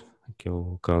sempre, que é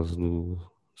o caso do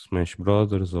Smash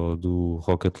Brothers ou do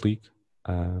Rocket League.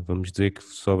 Vamos dizer que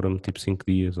sobra-me tipo 5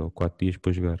 dias ou 4 dias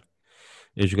para jogar.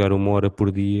 A jogar uma hora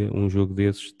por dia, um jogo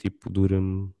desses tipo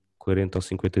dura-me 40 ou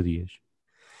 50 dias.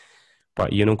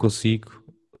 E eu não consigo.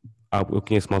 Eu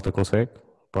conheço malta que consegue,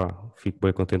 fico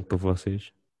bem contente para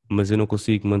vocês, mas eu não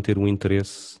consigo manter o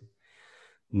interesse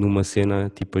numa cena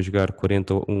tipo a jogar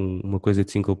 40, uma coisa de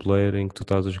single player em que tu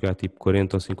estás a jogar tipo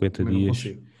 40 ou 50 Também não dias,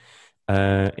 consigo.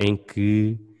 em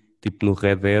que tipo no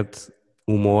Red Dead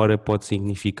uma hora pode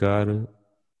significar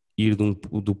ir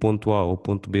do ponto A ao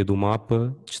ponto B do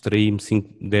mapa, distrair-me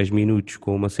 10 minutos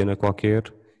com uma cena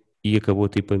qualquer e acabou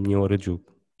tipo a minha hora de jogo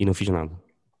e não fiz nada.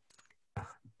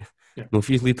 Yeah. Não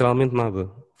fiz literalmente nada.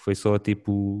 Foi só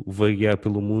tipo vaguear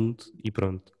pelo mundo e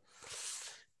pronto.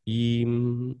 E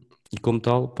como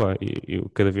tal, eu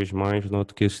cada vez mais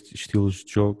noto que estes estilos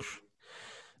de jogos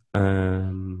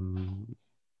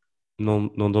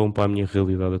não dão para a minha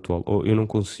realidade atual. Ou eu não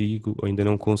consigo, ou ainda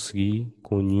não consegui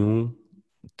com nenhum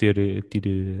ter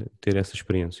essa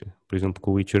experiência. Por exemplo,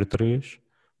 com o Witcher 3,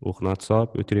 o Renato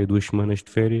sabe, eu tirei 2 semanas de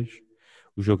férias.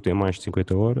 O jogo tem mais de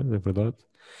 50 horas, é verdade.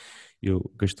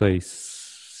 Eu gastei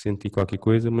 100 e qualquer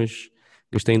coisa, mas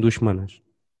gastei em 2 semanas.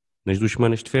 Nas 2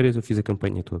 semanas de férias eu fiz a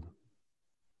campanha toda.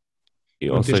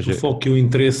 Ou Manteste o seja, foco e o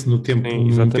interesse no tempo, sim, num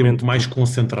exatamente, tempo mais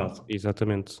concentrado.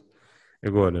 exatamente.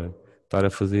 Agora, estar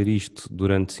a fazer isto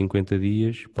durante 50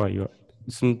 dias,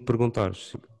 se me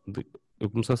perguntares, eu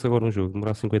começasse agora um jogo,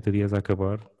 demorar 50 dias a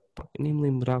acabar, eu nem me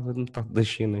lembrava de metade das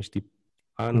cenas, tipo,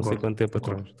 há não sei Concordo, quanto tempo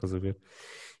concordo. atrás, estás a ver?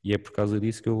 E é por causa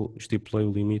disso que eu estipulei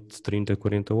o limite de 30 a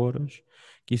 40 horas,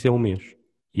 que isso é um mês.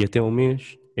 E até um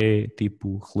mês é,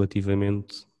 tipo,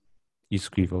 relativamente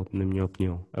execuível, na minha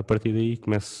opinião. A partir daí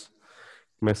começa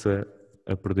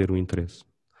a perder o interesse.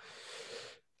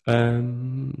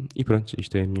 E pronto,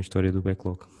 isto é a minha história do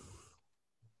backlog,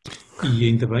 E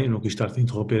ainda bem, eu não quis estar-te a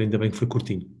interromper, ainda bem que foi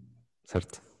curtinho.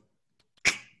 certo?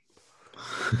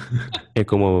 É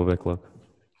como o backlog.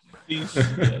 Sim,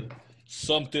 senhor.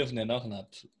 Só me teve, né, não,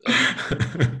 Renato? Sim,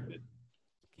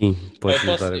 Eu podes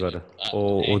posso. mudar agora.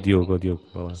 Ou Diogo,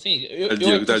 vá lá. Sim, eu é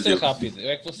Diogo, que vou dá ser Diogo. rápido. Eu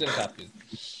é que vou ser rápido.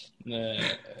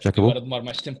 Já Que agora acabou? demora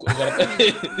mais tempo.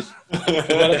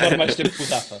 Agora demora mais tempo que o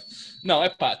Rafa. Não, é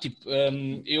pá, tipo,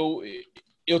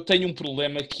 eu tenho um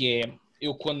problema que é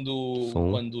eu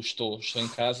quando estou em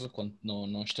casa, quando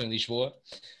não estou em Lisboa,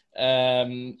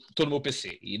 estou no meu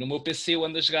PC. E no meu PC eu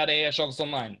ando a jogar jogos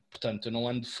online. Portanto, eu não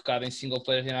ando focado em single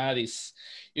player nem nada disso.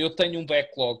 Eu tenho um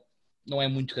backlog, não é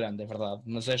muito grande, é verdade,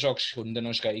 mas é jogos que eu ainda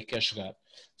não joguei e quero jogar.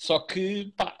 Só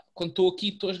que, pá, quando estou aqui,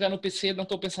 estou a jogar no PC, não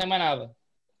estou a pensar em mais nada.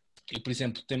 E, por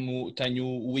exemplo, tenho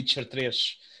o Witcher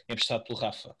 3 emprestado pelo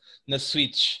Rafa na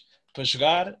Switch para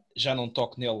jogar, já não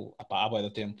toco nele há bué de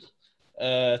tempo.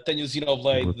 Tenho o Vou dar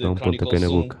Xenoblade um pontapé Chronicles na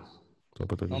 1. boca. Só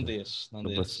para te Não avisar. deixes, não Da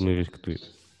deixes. próxima vez que tu ir.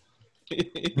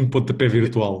 Um pontapé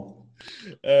virtual.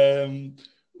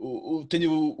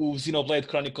 Tenho o Xenoblade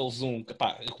Chronicles 1, que,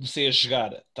 pá, eu comecei a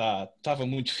jogar, estava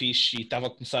muito fixe e estava a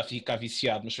começar a ficar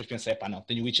viciado, mas depois pensei, pá, não,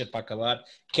 tenho o Witcher para acabar,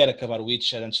 quero acabar o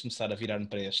Witcher antes de começar a virar-me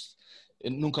para este. Eu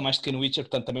nunca mais toquei no Witcher,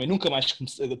 portanto também nunca mais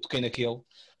toquei naquele.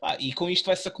 Pá, e com isto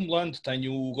vai-se acumulando.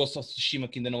 Tenho o Ghost of Tsushima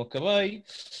que ainda não acabei,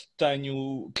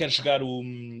 quero jogar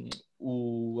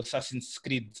o Assassin's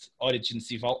Creed Origins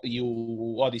e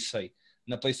o Odyssey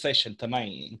na PlayStation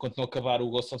também, enquanto não acabar o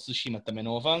Ghost of Tsushima também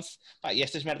não avanço. E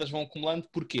estas merdas vão acumulando,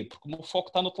 porquê? Porque o meu foco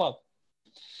está no outro lado.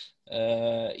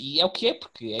 E é o que é,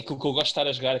 porque é aquilo que eu gosto de estar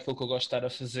a jogar, é aquilo que eu gosto de estar a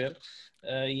fazer,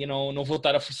 e eu não vou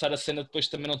estar a forçar a cena, depois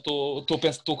também não estou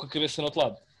com a cabeça no outro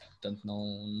lado. Portanto,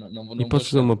 não E posso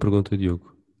fazer uma pergunta,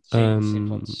 Diogo? Sim,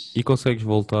 podes. E consegues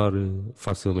voltar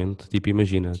facilmente? Tipo,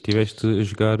 imagina, tiveste a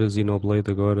jogar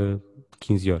Xenoblade agora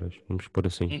 15 horas, vamos pôr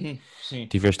assim. Sim.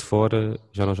 Estiveste fora,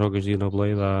 já não jogas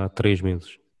Xenoblade há 3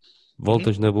 meses.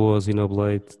 Voltas na boa ao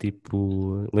Xenoblade,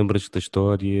 tipo, lembras-te da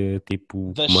história,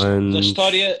 tipo, Da comandos,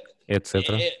 história, etc.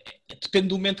 depende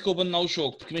do momento que eu abandonar o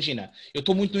jogo, porque imagina, eu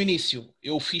estou muito no início,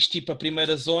 eu fiz tipo a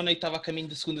primeira zona e estava a caminho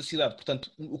da segunda cidade,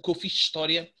 portanto o que eu fiz de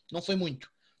história não foi muito,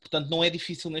 portanto não é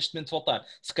difícil neste momento voltar.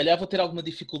 Se calhar vou ter alguma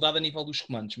dificuldade a nível dos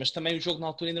comandos, mas também o jogo na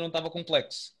altura ainda não estava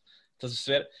complexo. Estás a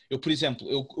perceber? Eu, por exemplo,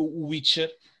 o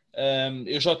Witcher,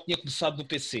 eu já tinha começado no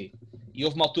PC e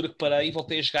houve uma altura que parei e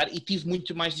voltei a jogar e tive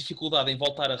muito mais dificuldade em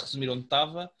voltar a resumir onde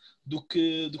estava do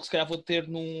que se calhar vou ter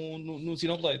no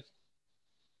Xenoblade.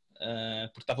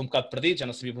 Porque estava um bocado perdido, já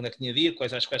não sabia onde é que tinha de ir,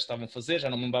 quais as quests estavam a fazer, já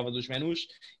não me lembrava dos menus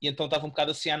e então estava um bocado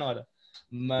assim à nora.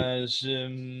 Mas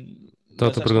Estava-te a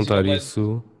acho que o perguntar Xenoblade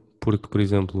isso porque, por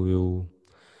exemplo, eu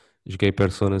joguei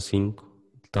Persona 5,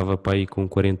 estava para aí com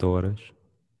 40 horas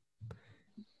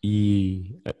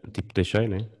e, tipo, deixei,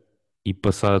 né? E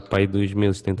passado para aí 2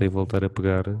 meses tentei voltar a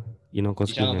pegar e não e já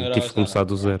consegui não mesmo. Tive que lembravas começar nada.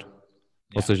 do zero. Ou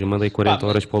Yeah. seja, mandei Pá, 40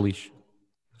 horas para o lixo.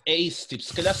 é isso, tipo,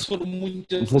 se calhar se for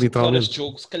muitas horas de Literalmente.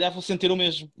 jogo, se calhar vou sentir o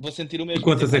mesmo. Vou sentir o E mesmo.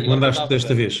 quantas Epá, é que e olha que eu mandaste estava desta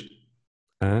zero. vez?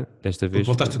 Desta Porque vez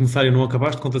voltaste a começar e não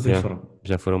acabaste, quantas é que já, foram?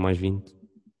 já foram mais 20.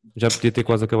 Já podia ter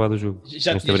quase acabado o jogo.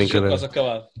 Já Nesta tinhas o jogo brincadeira. quase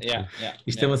acabado.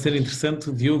 Isto é uma cena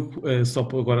interessante, Diogo, eu é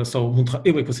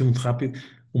que vou ser muito rápido.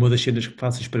 Uma das cenas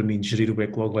fáceis para mim de gerir o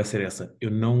backlog vai ser essa.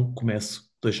 Eu não começo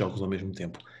 2 jogos ao mesmo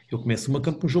tempo. Eu começo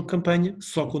um jogo de campanha,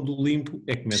 só quando o limpo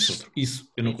é que começo outro.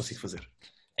 Isso eu não consigo fazer.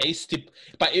 É isso, tipo,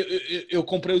 epá, eu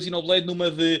comprei o Xenoblade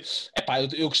numa de, epá,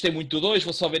 eu gostei muito do 2,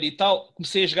 vou só ver e tal,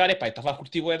 comecei a jogar, epá, estava a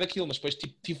curtir o daquilo, mas depois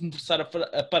tipo, tive-me de forçar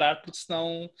a parar, porque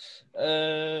senão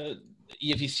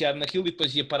ia viciar naquilo e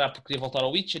depois ia parar porque queria voltar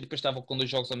ao Witcher e depois estava com 2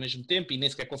 jogos ao mesmo tempo e nem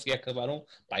sequer conseguia acabar um,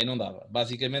 pá, e não dava,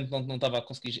 basicamente não estava a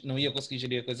conseguir, não ia conseguir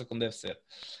gerir a coisa como deve ser.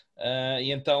 E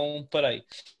então parei.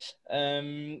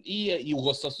 E o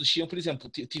Ghost of Tsushima, por exemplo,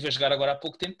 estive a jogar agora há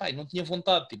pouco tempo, pá, e não tinha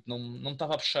vontade, tipo, não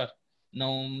estava a puxar.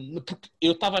 Não, porque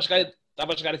eu estava a jogar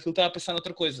aquilo, estava a pensar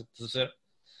noutra coisa, estás a ver?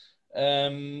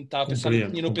 Estava a pensar no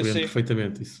que tinha no Compreendo PC.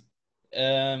 perfeitamente isso.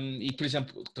 E por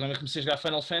exemplo, também comecei a jogar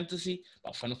Final Fantasy.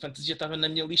 O Final Fantasy já estava na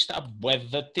minha lista há bué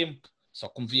de tempo. Só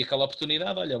como vi aquela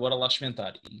oportunidade, olha, bora lá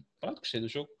experimentar. E pronto, gostei do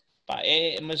jogo.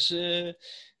 Mas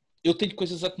eu tenho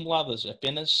coisas acumuladas,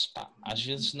 apenas às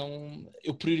vezes não.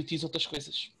 Eu prioritizo outras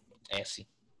coisas. É assim.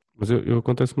 Mas eu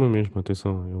acontece-me o mesmo,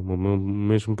 atenção. O meu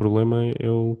mesmo problema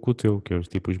é o que o teu, que é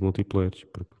tipo os multiplayers.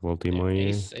 Porque volta e meia. É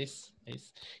isso.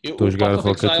 Estou a O jogar Path of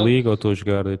Rocket Exile, League ou estou a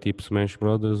jogar tipo Smash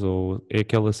Brothers ou é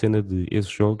aquela cena de esses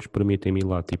jogos permitem-me ir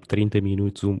lá tipo 30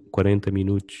 minutos, 40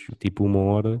 minutos, tipo 1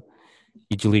 hora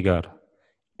e desligar.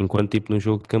 Enquanto tipo num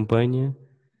jogo de campanha,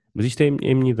 mas isto é a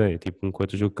minha ideia, tipo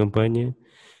enquanto jogo de campanha,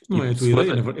 Não é a tipo, tua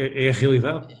ideia, é a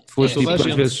realidade. se fores Toda a tipo,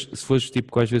 gente. se fores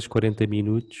tipo às vezes 40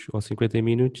 minutos ou 50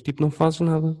 minutos, tipo não fazes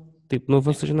nada, tipo não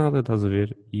avanças nada, estás a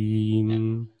ver? E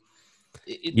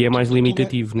é mais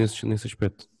limitativo nesse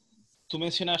aspecto. Tu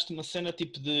mencionaste uma cena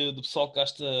tipo do pessoal que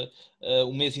gasta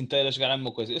um mês inteiro a jogar a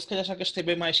mesma coisa. Eu se calhar já gastei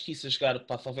bem mais que isso a jogar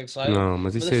Path of Exile. Não,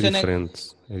 mas Mas isso a é cena é. diferente.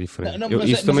 É diferente. Não,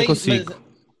 Isso também consigo.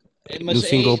 No mas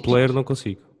single é player tipo. não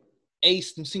consigo. É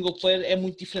isso, no single player é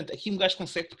muito diferente. Aqui um gajo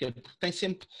consegue, porque tem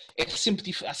sempre,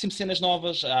 há sempre cenas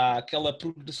novas, há aquela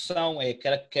progressão,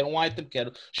 quer um item,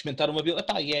 quer experimentar uma build,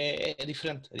 epá, e é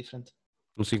diferente, é diferente.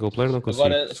 No single player não consigo.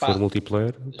 Agora, Se for pá,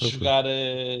 multiplayer, tranquilo.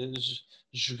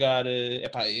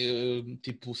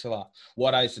 tipo, sei lá, o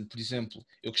Horizon, por exemplo,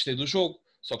 eu gostei do jogo,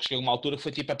 só que cheguei a uma altura que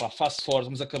foi tipo, epá, fast forward,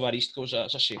 vamos acabar isto que eu já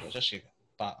chega.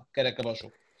 pá, quero acabar o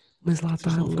jogo. Mas lá está,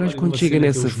 Estão a um falar gajo de quando uma chega cena que é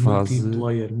nessa os fase...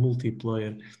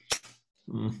 multiplayer.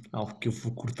 Algo que eu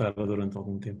vou cortar durante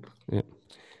algum tempo. É.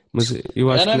 Mas eu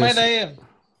acho Não que é má nessa... ideia.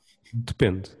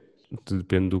 Depende.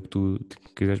 Depende do que tu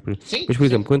quiseres. Sim, Mas, por sim.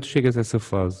 exemplo, quando chegas a essa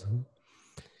fase,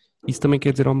 isso também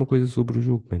quer dizer alguma coisa sobre o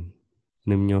jogo, mano.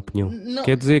 Na minha opinião. Não,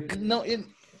 Quer dizer que não,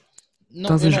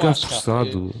 estás eu a não jogar acho, Rafa.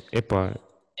 forçado. Epá,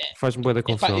 faz-me bué da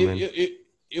Epá, confusão, mano.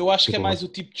 eu acho que é Desculpa lá. mais o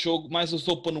tipo de jogo, mais os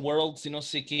open worlds e não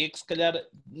sei o quê, que se calhar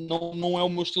não é o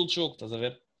meu estilo de jogo, estás a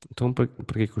ver? Então, para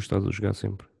que é que estás a jogar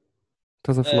sempre?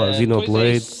 Estás a falar Pois é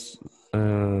Xenoblade, isso.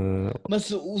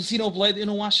 Mas o Xenoblade eu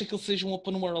não acho que ele seja um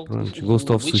open world. pronto,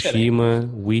 Ghost of Witcher é.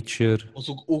 Tsushima, Witcher. Mas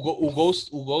o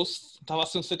Ghost estava a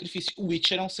ser um sacrifício. O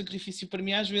Witcher é um sacrifício para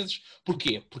mim às vezes.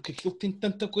 Porquê? Porque aquilo tem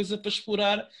tanta coisa para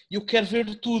explorar e eu quero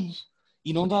ver tudo.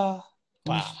 E não dá.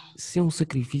 Pá. Se é um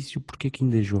sacrifício, porque é que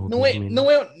ainda jogas, Não é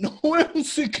um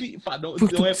sacrifício.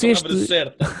 Porque tu Não é a palavra disseste...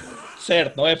 certa.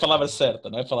 Certo, não é a palavra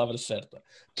certa.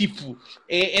 Tipo,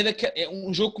 é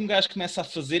um jogo que um gajo começa a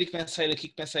fazer e começa a ir aqui,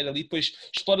 começa a ir ali, depois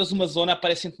exploras uma zona,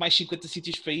 aparecem-te mais 50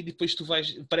 sítios para ir, e depois tu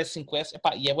vais, aparecem quests,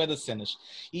 epá, e é bué das cenas.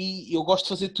 E eu gosto de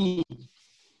fazer tudo.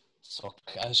 Só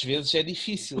que às vezes é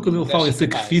difícil. Quando ele Um fala em gajo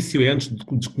fica, pá, sacrifício, é antes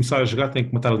de começar a jogar, tem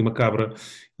que matar ali uma cabra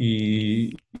e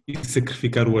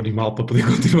sacrificar o animal para poder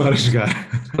continuar a jogar.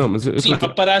 Não, mas eu sim, estou...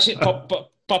 para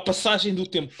a passagem do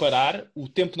tempo parar, o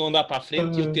tempo não andar para a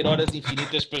frente e eu ter horas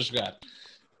infinitas para jogar.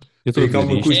 Eu estou Tem a dizer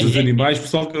calma com isto isto... dos animais,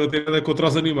 pessoal que é contra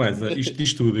os animais. Isto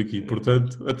diz tudo aqui,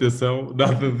 portanto, atenção,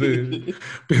 nada de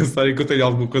pensarem que eu tenho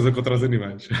alguma coisa contra os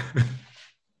animais.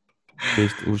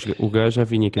 O gajo já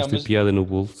vinha com Não, esta mas piada no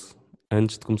bolso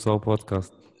antes de começar o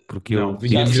podcast. Porque Não, ele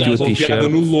vinha Já- vestiu a já- com a piada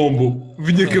t-shirt. no lombo.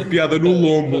 Vinha com a piada no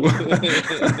lombo.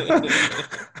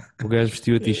 O gajo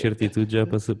vestiu a t-shirt e tudo já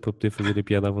para poder fazer a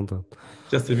piada à vontade.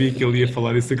 Já sabia que ele ia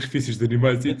falar em sacrifícios de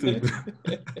animais e tudo.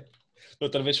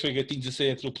 outra vez foi gatinhos a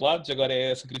serem atropelados, agora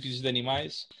é sacrifícios de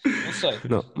animais. Não sei.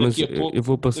 Não, mas Daqui a pouco, eu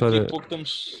vou passar daqui a pouco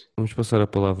estamos. vamos passar a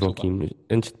palavra ao Desculpa. Kim.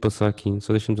 Mas antes de passar aqui,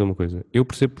 só deixa-me dizer uma coisa. Eu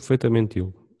percebo perfeitamente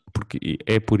ele. Porque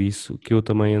é por isso que eu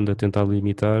também ando a tentar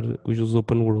limitar os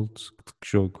open worlds que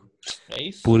jogo. É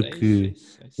isso. Porque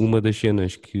uma das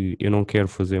cenas que eu não quero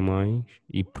fazer mais,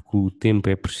 e porque o tempo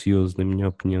é precioso, na minha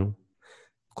opinião,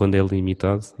 quando é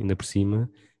limitado, ainda por cima,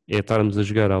 é estarmos a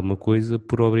jogar alguma coisa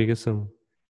por obrigação.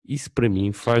 Isso para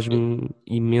mim faz-me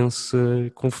imensa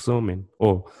confusão, man.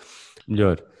 Ou,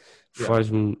 melhor,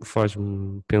 faz-me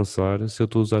pensar se eu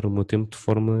estou a usar o meu tempo de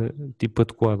forma tipo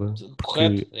adequada.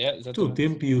 Correto, Porque é, O teu exatamente.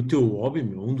 tempo e o teu hobby,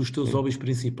 meu, um dos teus hobbies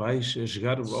principais é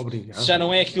jogar, obrigado. Se já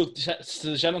não é aquilo,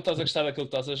 se já não estás a gostar daquilo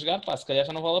que estás a jogar, pá, se calhar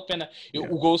já não vale a pena.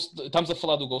 O Ghost, estamos a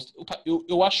falar do Ghost. Pá,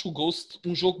 eu acho o Ghost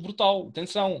um jogo brutal,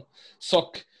 atenção. Só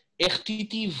que é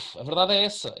repetitivo, a verdade é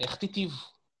essa, é repetitivo.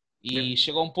 E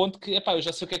chega a um ponto que, epá, eu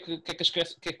já sei o que é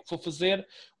que vou fazer,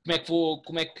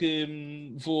 como é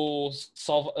que vou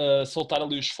soltar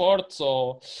ali os fortes,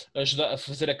 ou ajudar a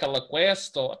fazer aquela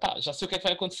quest, ou, epá, já sei o que é que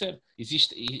vai acontecer.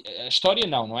 A história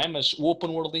não é? Mas o open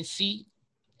world em si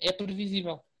é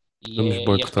previsível. vamos E é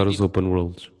boicotar os repetitivo. open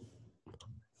worlds.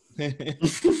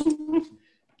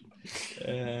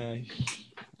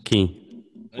 Kim,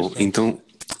 Bom, então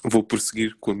vou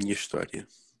prosseguir com a minha história.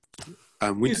 Há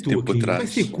E muito tu tempo aqui, atrás. vai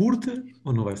ser curta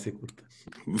ou não vai ser curta?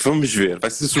 Vamos ver, vai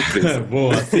ser surpresa.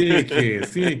 Boa, assim é que é,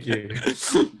 assim é que é.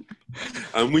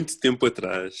 Há muito tempo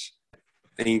atrás,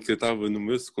 em que eu estava no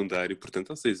meu secundário,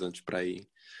 portanto há 6 anos para aí,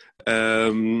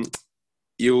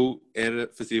 eu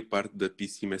fazia parte da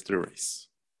PC Master Race.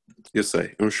 Eu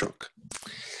sei, é um choque.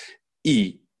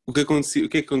 E o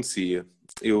que acontecia?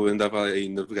 Eu andava aí a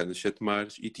navegar nos 7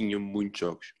 mares e tinha muitos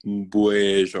jogos,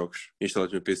 bué jogos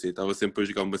instalados no PC. Estava sempre a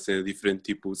jogar uma cena diferente,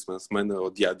 tipo semana a semana ou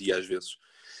dia a dia às vezes.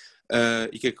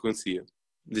 E o que é que acontecia?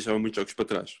 Deixava muitos jogos para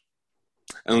trás.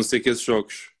 A não ser que esses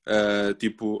jogos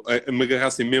me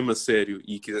agarrassem mesmo a sério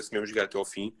e quisesse mesmo jogar até ao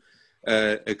fim,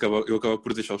 eu acabava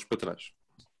por deixá-los para trás.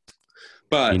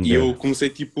 E eu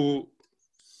comecei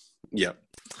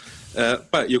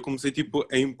eu comecei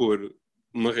a impor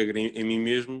uma regra em mim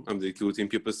mesmo, à medida que o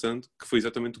tempo ia passando, que foi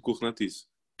exatamente o que o Renato disse.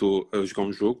 Estou a jogar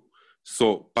um jogo,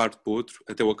 só parto para o outro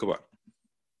até o acabar.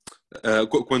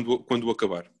 Quando o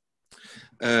acabar.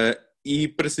 E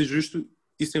para ser justo,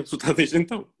 isso tem resultado desde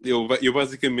então. Eu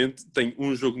basicamente tenho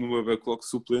um jogo no meu backlog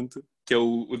suplente, que é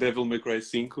o Devil May Cry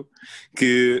 5,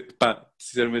 que,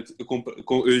 sinceramente,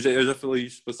 eu já falei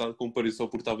isto passado, comprei só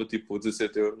porque estava tipo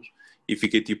 17 euros e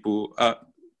fiquei tipo,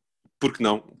 porque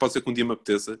não? Pode ser que um dia me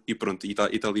apeteça e pronto, e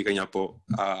está ali a ganhar pó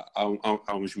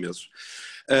há uns meses.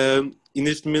 E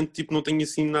neste momento tipo, não tenho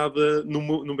assim nada no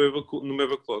meu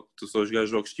backlog. Estou só a jogar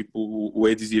jogos tipo o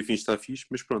Hades e afins está fixe,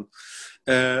 mas pronto.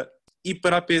 E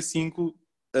para a PS5,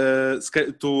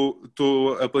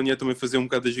 estou a planear também fazer um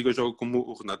bocado de gigajogo como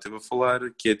o Renato esteve a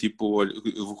falar, que é tipo, olha,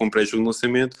 eu vou comprar jogo no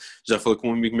lançamento, já falei com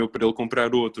um amigo meu para ele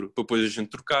comprar outro, para depois a gente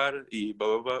trocar e blá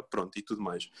blá blá, pronto, e tudo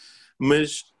mais.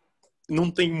 Mas não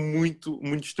tem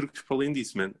muitos truques para além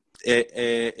disso, mano.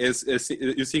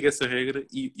 Eu sigo essa regra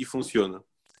e funciona.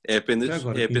 É apenas. Já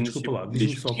agora, desculpa lá,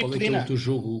 diz-me só qual é que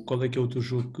é o teu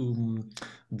jogo,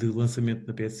 de lançamento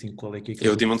da PS5, qual é que é aquele É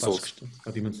o jogo Demon's que fazes Souls. questão? É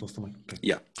o Demon's Souls também. Okay.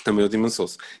 Yeah, também é o Demon's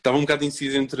Souls. Estava um bocado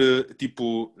indeciso entre,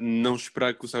 tipo, não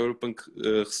esperar que o Cyberpunk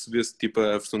recebesse, tipo,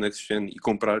 a versão Next Gen e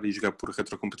comprar e jogar por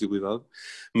retrocompatibilidade,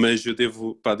 mas eu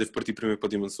devo partir primeiro para o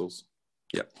Demon's Souls.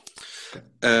 Yeah. Okay.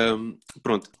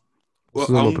 Pronto.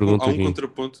 Há um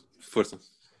contraponto. Força.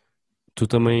 Tu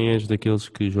também és daqueles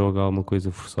que joga alguma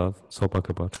coisa forçado, só para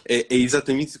acabar? É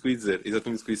exatamente isso que eu ia dizer.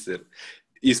 Exatamente isso que eu ia dizer.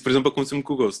 Isso, por exemplo, aconteceu-me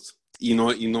com o Ghost. E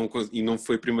não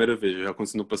foi a primeira vez. Já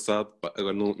aconteceu no passado. Pá,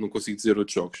 agora não consigo dizer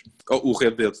outros jogos. O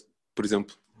Red Dead, por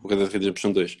exemplo. O Red Dead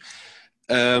Redemption 2.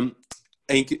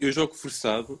 Em que eu jogo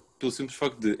forçado pelo simples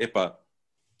facto de...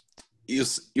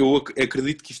 eu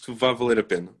acredito que isto vai valer a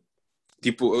pena.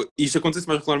 Tipo, isto acontece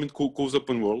mais regularmente com os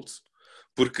open worlds.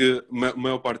 Porque a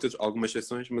maior parte deles, algumas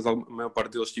exceções, mas a maior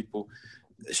parte deles, tipo,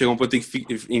 chegam a um ponto em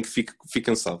que fico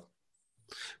cansado.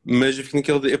 Mas eu fico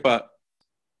naquele de,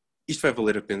 isto vai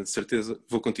valer a pena, de certeza,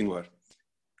 vou continuar.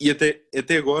 E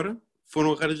até agora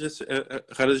foram raras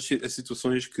as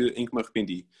situações em que me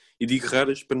arrependi. E digo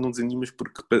raras para não dizer nenhumas,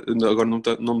 porque agora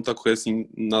não me está a correr assim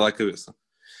nada à cabeça.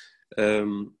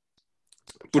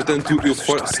 Portanto, eu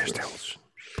forço.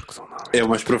 É o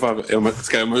mais provável.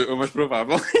 Se calhar é o mais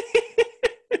provável.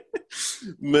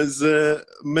 Mas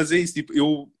é isso, tipo,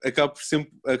 eu acabo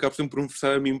sempre por me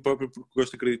forçar a mim próprio porque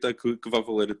gosto de acreditar que vai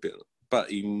valer a pena. Pá,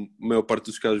 e a maior parte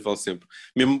dos casos vale sempre.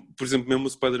 Mesmo, por exemplo, mesmo o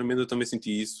Spider-Man eu também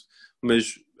senti isso,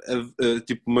 mas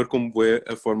tipo, marcou-me bué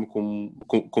a forma como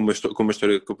a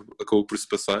história acabou por se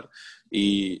passar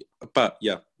e pá,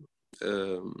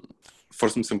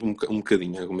 forço-me sempre um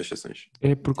bocadinho, algumas exceções.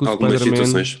 É porque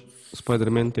o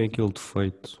Spider-Man tem aquele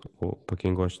defeito, ou para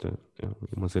quem gosta, é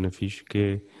uma cena fixe, que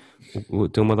é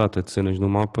tem uma data de cenas no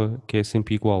mapa que é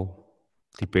sempre igual.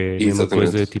 Tipo, é a mesma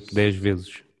coisa tipo 10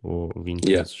 vezes ou 20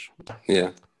 vezes.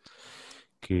 Yeah.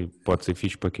 Que pode ser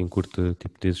fixe para quem curta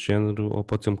tipo desse género ou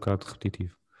pode ser um bocado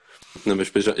repetitivo. Não,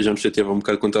 mas depois já me chateava um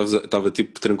bocado quando estava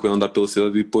tipo tranquilo a andar pela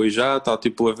cidade e depois já está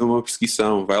tipo a haver uma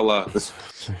perseguição, vai lá.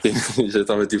 Já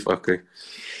estava tipo, ok.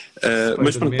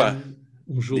 Mas pronto, pá.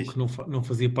 Um jogo que não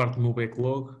fazia parte do meu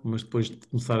backlog, mas depois de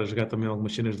começar a jogar também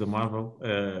algumas cenas da Marvel,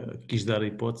 quis dar a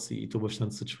hipótese e estou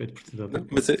bastante satisfeito por ter dado a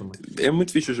hipótese também. É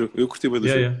muito fixe o jogo, eu curti bem do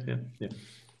jogo.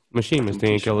 Mas sim, mas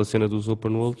tem aquela cena dos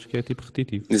open worlds que é tipo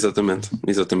repetitivo. Exatamente.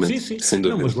 Sim. Sem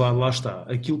dúvida. Não, mas lá está.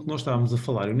 Aquilo que nós estávamos a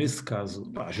falar, eu nesse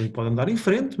caso, a gente pode andar em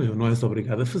frente, não és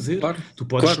obrigado a fazer. Claro, tu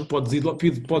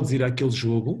podes ir àquele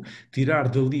jogo, tirar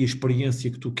dali a experiência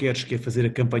que tu queres, que é fazer a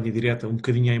campanha direta, um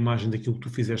bocadinho à imagem daquilo que tu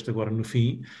fizeste agora no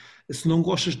fim. Se não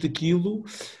gostas daquilo,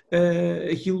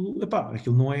 aquilo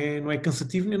não é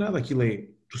cansativo nem nada. Aquilo é,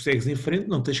 tu segues em frente,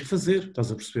 não tens que fazer, estás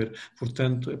a perceber?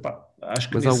 Portanto, acho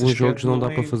que mas alguns jogos não dá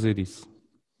para fazer isso.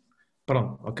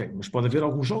 Pronto, ok, mas pode haver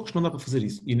alguns jogos que não dá para fazer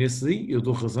isso. E nesses aí eu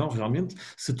dou razão, realmente,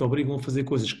 se te obrigam a fazer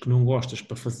coisas que não gostas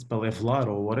para levelar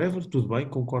ou whatever, tudo bem,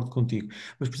 concordo contigo.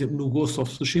 Mas, por exemplo, no Ghost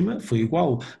of Tsushima foi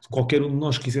igual. Se qualquer um de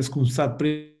nós quisesse começar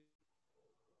de...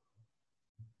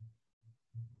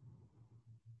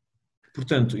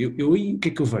 Portanto, eu aí o que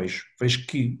é que eu vejo? Vejo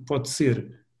que pode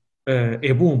ser,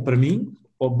 é bom para mim,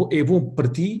 é bom para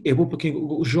ti, é bom para quem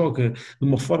joga de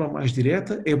uma forma mais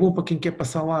direta, é bom para quem quer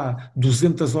passar lá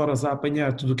 200 horas a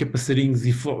apanhar tudo o que é passarinhos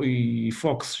e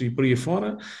foxes e por aí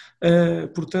afora.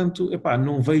 Portanto,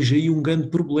 não vejo aí um grande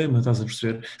problema, estás a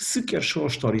perceber? Se queres só a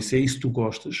história e se é isso que tu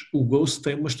gostas, o Ghost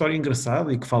tem uma história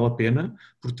engraçada e que vale a pena,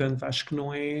 portanto acho que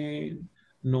não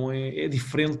é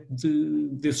diferente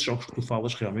desses jogos que tu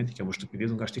falas realmente, que é uma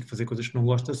estupidez, um gajo tem que fazer coisas que não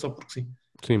gosta só porque sim.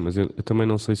 Sim, mas eu também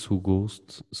não sei se o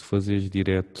Ghost, se fazes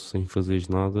direto sem fazeres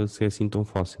nada, se é assim tão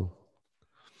fácil.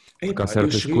 Porque há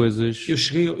certas coisas... Eu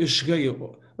cheguei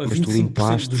a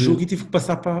 25% do jogo e tive que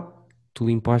passar para... Tu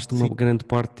limpaste uma grande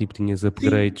parte, tipo, tinhas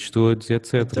upgrades todos,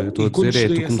 etc. Então, eu estou a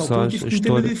dizer, tu começaste a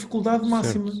história... Tive dificuldade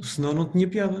máxima, senão não tinha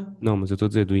piada. Não, mas eu estou a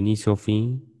dizer, do início ao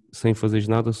fim, sem fazeres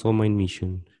nada, só main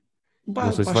mission.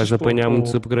 Não sei se vais apanhar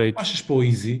muitos upgrades. Baixas para o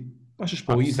Easy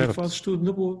e fazes tudo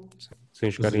na boa. Sem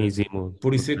jogar em Easy Mode.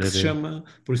 Por isso é que se chama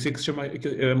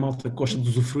a malta que gosta de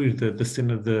usufruir da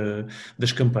cena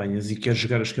das campanhas e quer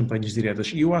jogar as campanhas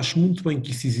diretas. E eu acho muito bem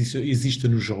que isso exista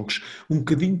nos jogos, um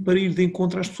bocadinho para ir de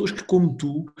encontro às pessoas que, como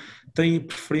tu, têm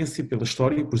preferência pela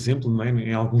história, por exemplo, não é?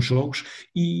 Em alguns jogos,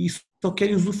 e isso só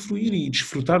querem usufruir e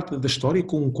desfrutar da história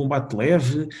com um combate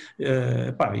leve,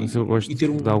 pá, Mas eu gosto e ter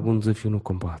de algum desafio no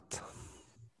combate.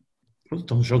 Pronto,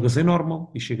 então jogas em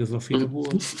normal e chegas ao fim na boa.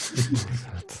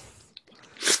 Exato.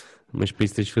 Mas para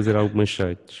isso tens de fazer algumas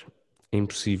sites. É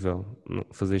impossível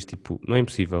fazeres tipo. Não é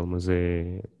impossível, mas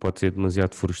pode ser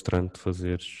demasiado frustrante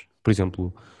fazeres. Por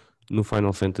exemplo, no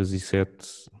Final Fantasy VII,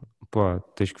 pá,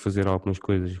 tens que fazer algumas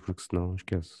coisas, porque senão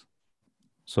esquece.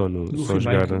 Só No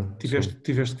jogar. remake Sim.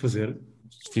 tiveste que fazer.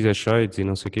 Se fizeres sites e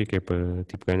não sei o quê, que é para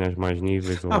tipo, ganhar mais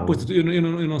níveis ou Pois, algo.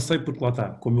 eu não sei porque lá está.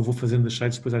 Como eu vou fazendo as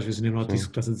sites, depois às vezes nem noto Sim. isso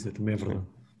que estás a dizer, também é verdade.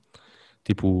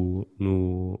 Tipo,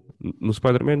 no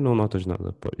Spider-Man não notas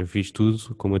nada. Pá. Eu fiz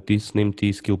tudo, como eu te disse, nem meti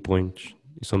skill points.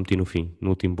 E só meti no fim. No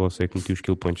último boss é que meti os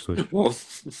skill points todos.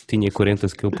 Tinha 40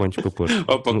 skill points para pôr.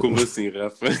 Opa, como assim,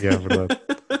 Rafa? É verdade.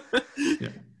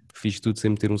 Fiz tudo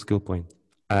sem meter um skill point.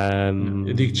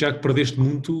 Eu digo já que perdeste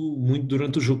muito, muito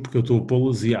durante o jogo, porque eu estou a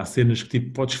pô-las e há cenas que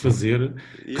tipo, podes fazer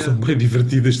que são bem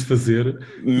divertidas de fazer.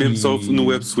 Mesmo só no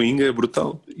web swing é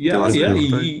brutal. Tem lá cenas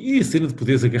brutais. E a cena de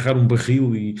poderes agarrar um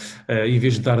barril e em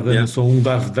vez de dar dano a só um,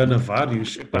 dar dano a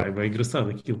vários. Epá, é bem engraçado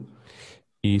aquilo.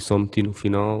 E só meti no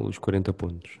final os 40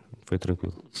 pontos. Foi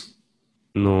tranquilo.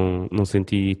 Não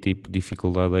senti tipo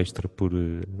dificuldade extra por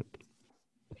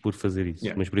fazer isso.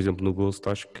 Mas por exemplo no Ghost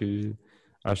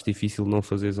acho difícil não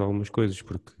fazeres algumas coisas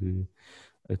porque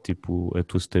tipo a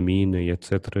tua stamina e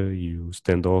etc. e o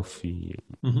standoff e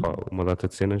pá, uma data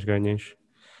de cenas ganhas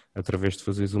através de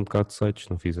fazeres um bocado de sites, se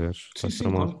não fizeres, estás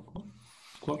tramado.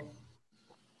 Claro.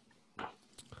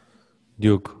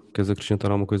 Diogo, queres acrescentar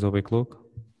alguma coisa ao backlog?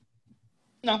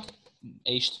 Não,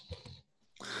 é isto.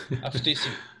 À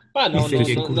fortíssimo. Pá, não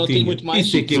tenho muito mais.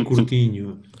 Isso é que é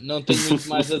curtinho. Não tenho muito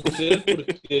mais a dizer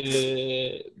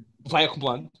porque vai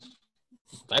acumulando.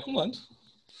 Vai acumulando.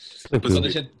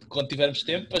 Quando tivermos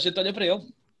tempo, a gente olha para ele.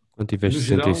 Quando tiveres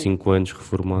 65 anos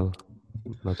reformado,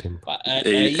 dá tempo. Pá,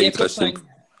 aí é que eu tenho.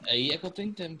 Aí é que eu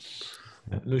tenho tempo.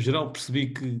 No geral percebi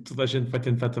que toda a gente vai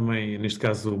tentar também, neste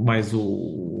caso mais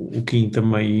o Kim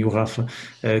também e o Rafa,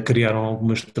 criaram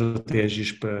algumas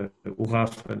estratégias para o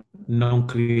Rafa não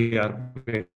criar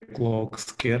backlog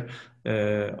sequer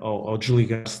ao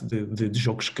desligar-se de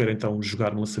jogos que quer então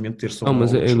jogar no lançamento, ter só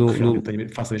mas um jogo que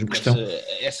realmente faça a mesma questão.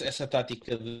 Essa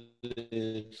tática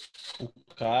de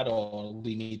focar ou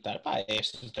limitar, pá, é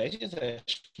estratégias, é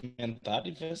experimentar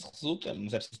e ver se resulta,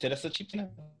 mas é preciso ter essa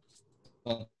disciplina.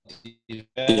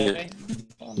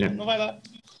 Não vai dar.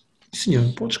 Senhor,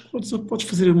 podes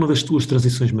fazer uma das tuas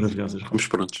transições maravilhosas. Vamos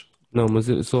prontos. Não, mas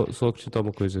só acrescentar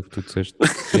uma coisa que tu disseste.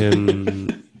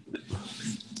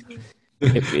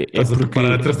 Estás a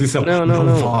preparar a transição?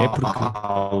 Não. É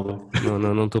porque...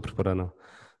 Não estou a preparar, não.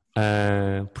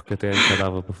 Porque até nunca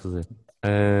dava para fazer.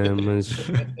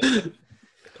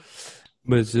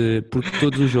 Mas porque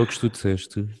todos os jogos que tu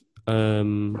disseste,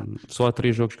 só há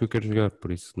 3 jogos que eu quero jogar,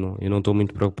 por isso eu não estou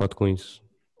muito preocupado com isso.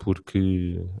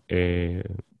 Porque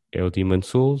é o Demon's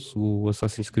Souls, o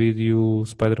Assassin's Creed e o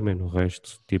Spider-Man. O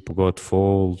resto, tipo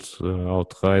Godfall,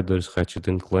 Outriders, Ratchet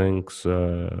 & Clanks,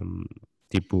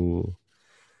 tipo...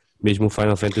 Mesmo o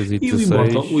Final Fantasy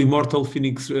XVI... E o Immortal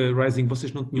Phoenix Rising,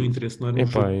 vocês não tinham interesse, não era um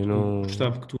jogo eu não...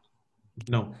 gostava que tu...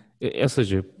 Não. Ou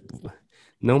seja,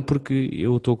 não porque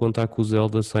eu estou a contar que o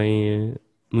Zelda sai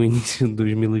no início de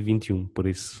 2021, por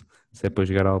isso, se é para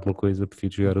jogar alguma coisa,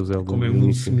 prefiro jogar o Zelda como é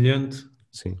muito semelhante...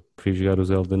 Sim, prefiro jogar o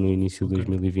Zelda no início de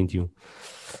 2021.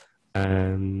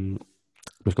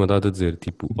 Mas como eu estava a dizer,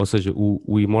 tipo, ou seja,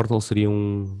 o Immortal seria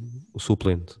um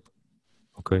suplente.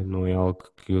 Ok? Não é algo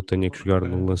que eu tenha que jogar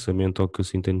no lançamento ou que eu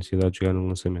sinta necessidade de jogar no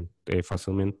lançamento. É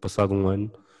facilmente passado um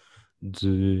ano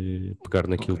de pegar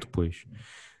naquilo depois.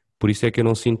 Por isso é que eu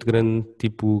não sinto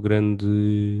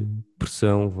grande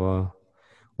pressão,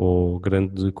 ou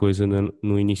grande coisa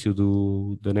no início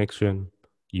da Next Gen.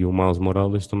 E o Miles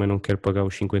Morales também não quer pagar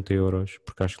os 50€,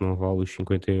 porque acho que não vale os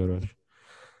 50€.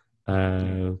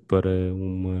 Para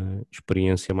uma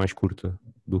experiência mais curta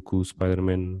do que o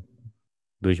Spider-Man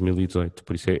 2018,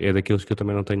 por isso é daqueles que eu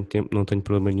também não tenho tempo, não tenho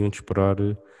problema nenhum de esperar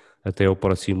até ao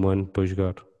próximo ano para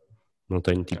jogar. Não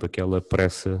tenho tipo aquela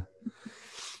pressa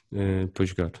para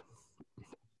jogar.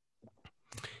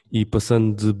 E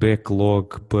passando de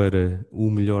backlog para o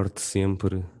melhor de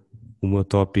sempre, o meu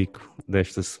tópico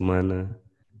desta semana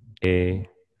é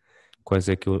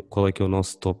qual é que é o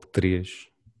nosso top 3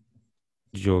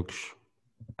 de jogos,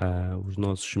 os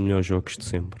nossos melhores jogos de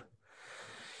sempre.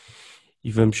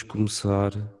 E vamos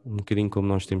começar um bocadinho como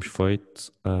nós temos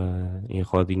feito, em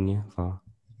rodinha,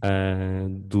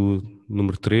 do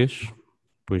número 3,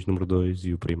 depois número 2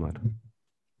 e o primeiro.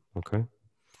 Ok?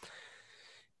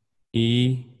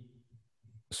 E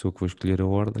sou eu que vou escolher a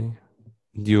ordem.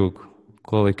 Diogo,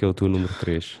 qual é que é o teu número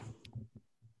 3?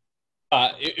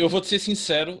 Eu vou-te ser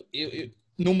sincero,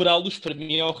 numerá-los para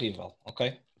mim é horrível,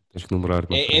 ok? Tens que numerar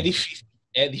uma É frente. difícil,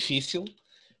 é difícil.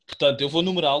 Portanto, eu vou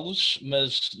numerá-los,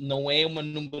 mas não é uma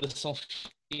numeração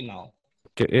final.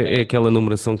 É aquela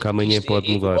numeração que amanhã Isto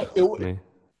pode mudar, né?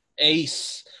 é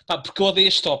isso. Pá, porque eu odeio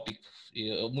este tópico.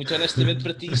 Muito honestamente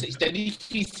para ti, isto é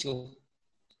difícil.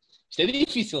 Isto é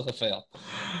difícil, Rafael.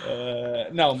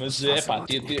 Não, mas é pá,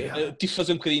 tive de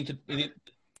fazer um bocadinho.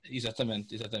 Exatamente.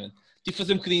 Tive de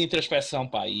fazer um bocadinho de introspeção,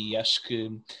 pá, e acho que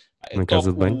Na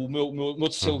casa de banho? o meu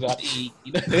terceiro lugar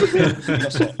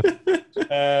não só.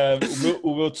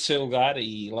 O meu terceiro lugar,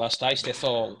 e lá está, isto é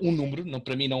só um número, não,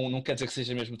 para mim não quer dizer que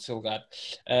seja mesmo o terceiro lugar,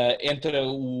 entra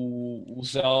o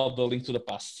Zelda Link to the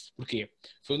Past. Porquê?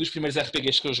 Foi um dos primeiros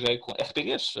RPGs que eu joguei.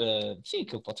 RPGs? Sim,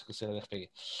 aquilo pode ser considerado RPG.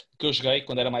 Que eu joguei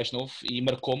quando era mais novo e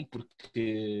marcou-me,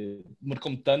 porque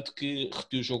marcou-me tanto que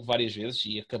repeti o jogo várias vezes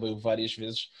e acabei-o várias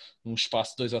vezes num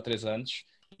espaço de 2 ou 3 anos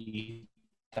e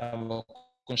estava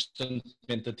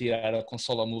constantemente a tirar a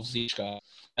consola moves e jogar.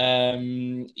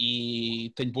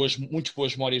 E tenho muito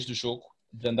boas memórias do jogo,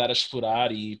 de andar a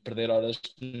explorar e perder horas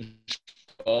nos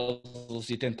puzzles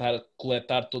e tentar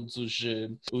coletar todos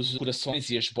os corações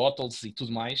e as bottles e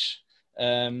tudo mais.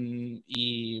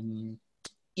 E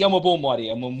é uma boa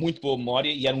memória, é uma muito boa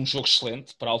memória e era um jogo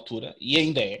excelente para a altura e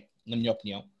ainda é, na minha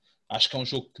opinião. Acho que é um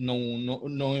jogo que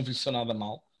não envelheceu nada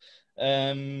mal.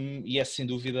 E é sem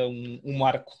dúvida um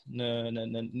marco na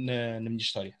minha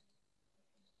história.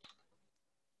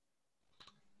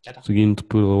 Seguindo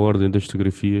pela ordem das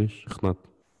fotografias, Renato.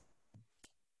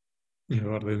 A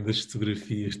ordem das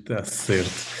fotografias está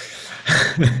certo.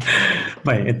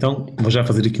 Bem, então vou já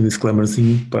fazer aqui um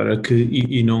disclaimerzinho para que,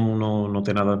 e não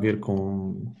tem nada a ver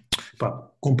com,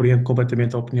 compreendo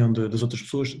completamente a opinião das outras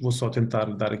pessoas, vou só tentar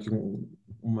dar aqui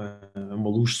uma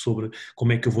luz sobre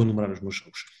como é que eu vou numerar os meus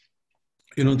jogos.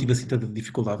 Eu não tive assim tanta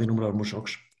dificuldade em numerar os meus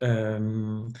jogos.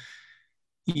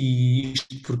 E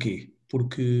isto porquê?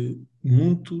 Porque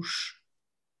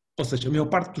ou seja, a maior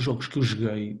parte dos jogos que eu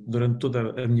joguei durante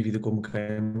toda a minha vida como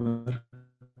gamer,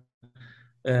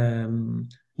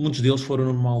 muitos deles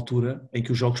foram numa altura em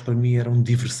que os jogos para mim eram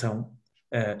diversão,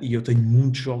 e eu tenho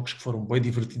muitos jogos que foram bem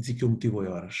divertidos e que eu meti bem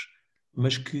horas,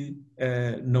 mas que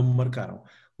não me marcaram.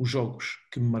 Os jogos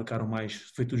que me marcaram mais,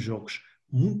 feitos jogos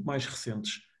muito mais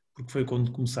recentes, porque foi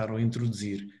quando começaram a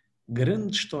introduzir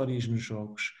grandes histórias nos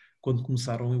jogos, quando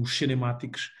começaram os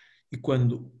cinemáticos e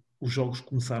quando os jogos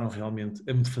começaram realmente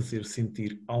a me fazer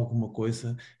sentir alguma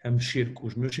coisa, a mexer com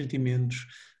os meus sentimentos,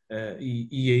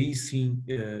 e aí sim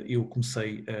eu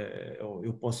comecei,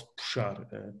 eu posso puxar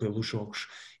pelos jogos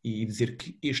e dizer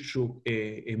que este jogo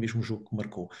é mesmo um jogo que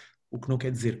marcou. O que não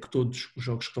quer dizer que todos os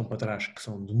jogos que estão para trás, que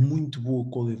são de muito boa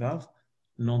qualidade,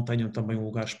 não tenham também um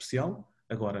lugar especial.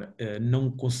 Agora, não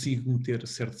consigo meter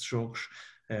certos jogos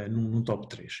num top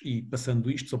 3. E passando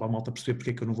isto, só para a malta perceber porque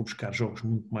é que eu não vou buscar jogos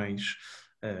muito mais...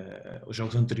 os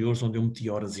jogos anteriores onde eu meti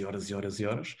horas e horas e horas e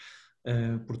horas.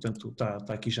 Portanto,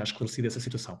 está aqui já esclarecida essa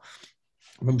situação.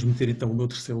 Vamos meter então o meu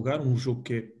terceiro lugar, um jogo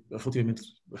que é relativamente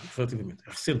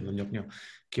recente, na minha opinião,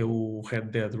 que é o Red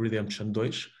Dead Redemption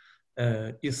 2.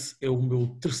 Esse é o meu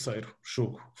terceiro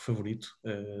jogo favorito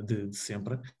de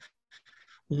sempre.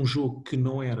 Um jogo que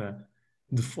não era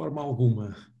de forma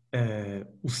alguma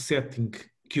o setting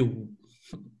que eu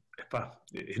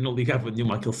não ligava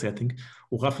nenhuma àquele setting.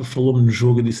 O Rafa falou-me no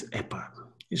jogo e disse,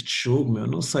 este jogo,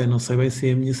 não sei bem se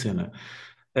é a minha cena.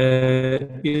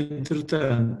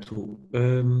 Entretanto,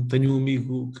 tenho um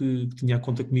amigo que tinha a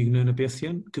conta comigo na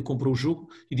PSN, que comprou o jogo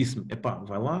e disse-me,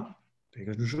 vai lá,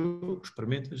 pegas no jogo,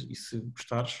 experimentas e se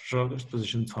gostares, jogas, depois a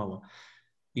gente fala.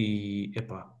 E,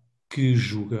 que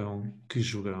jogão,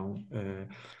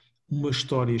 uma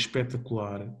história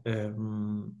espetacular,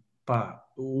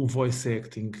 o voice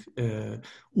acting,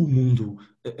 o mundo,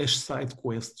 as side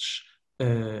quests,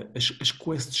 as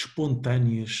quests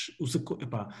espontâneas,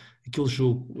 aquele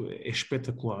jogo é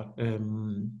espetacular.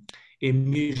 É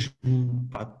mesmo,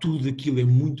 tudo aquilo é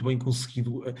muito bem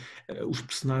conseguido. Os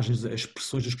personagens, as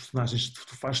expressões dos personagens,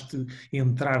 faz-te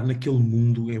entrar naquele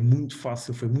mundo. É muito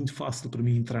fácil, foi muito fácil para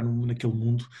mim entrar naquele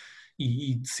mundo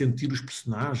e sentir os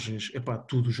personagens.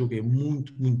 Tudo o jogo é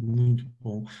muito, muito, muito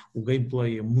bom. O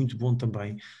gameplay é muito bom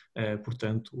também.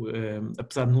 Portanto,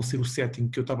 apesar de não ser o setting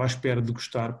que eu estava à espera de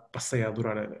gostar, passei a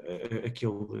adorar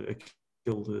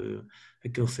aquele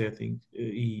setting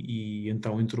e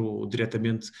então entrou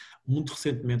diretamente, muito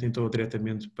recentemente entrou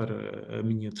diretamente para a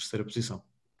minha terceira posição.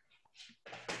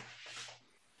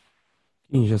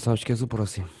 E já sabes que és o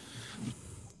próximo.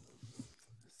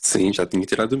 Sim, já tinha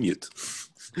tirado o mute.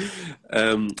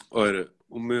 Ora,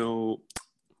 o meu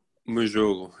O meu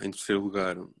jogo, em terceiro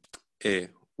lugar, é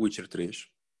Witcher 3.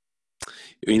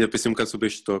 Eu ainda pensei um bocado sobre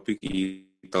este tópico e,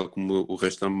 tal como o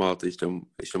resto da malta, isto é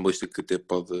uma lista que até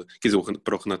pode... Quer dizer,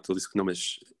 para o Renato ele disse que não,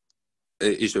 mas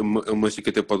isto é uma lista que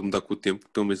até pode mudar com o tempo,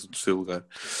 pelo menos o terceiro lugar.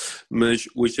 Mas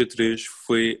o Witcher 3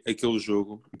 foi aquele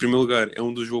jogo... Em primeiro lugar, é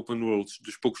um dos open worlds,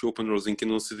 dos poucos open worlds em que eu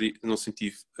não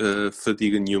senti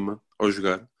fadiga nenhuma ao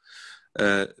jogar.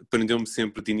 Prendeu-me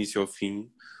sempre de início ao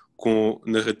fim, com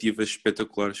narrativas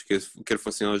espetaculares, quer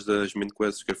fossem elas das main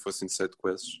quests, quer fossem de side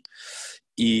quests.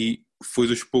 E foi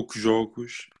dos poucos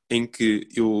jogos em que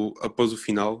eu, após o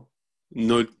final,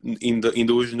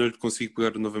 ainda hoje não lhe consigo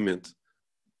pegar novamente.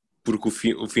 Porque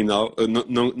o final,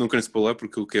 não quero spoiler,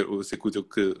 porque eu sei que o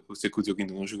Diogo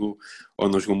ainda não jogou, ou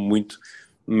não jogou muito,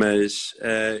 mas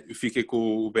eu fiquei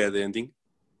com o bad ending,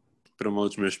 para mal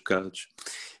dos meus pecados.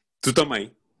 Tu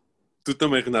também,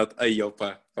 Renato. Aí,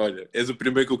 opa, olha, és o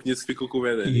primeiro que eu conheço que ficou com o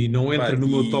bad ending. E não entra no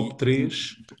meu top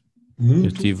 3 Eu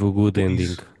muito tive o good por ending.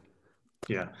 isso.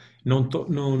 Yeah. Não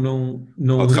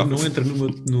Rafa. entra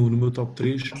no meu top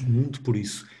 3 muito por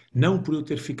isso. Não por eu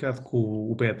ter ficado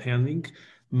com o bad ending,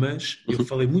 mas eu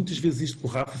falei muitas vezes isto com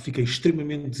o Rafa, fiquei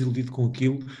extremamente desiludido com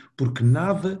aquilo, porque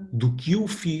nada do que eu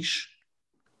fiz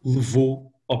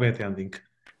levou ao bad ending.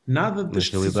 Nada Na das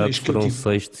realidade decisões que eu foram tive.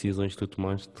 6 decisões que tu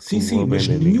tomaste que Sim, levou sim, ao mas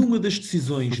bad ending. nenhuma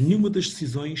das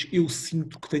decisões eu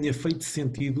sinto que tenha feito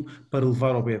sentido para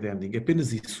levar ao bad ending.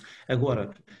 Apenas isso.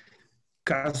 Agora,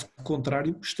 caso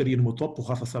contrário, estaria no meu top, o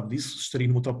Rafa sabe disso, estaria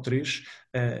no meu top 3.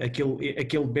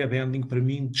 Aquele bad ending para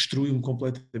mim destruiu-me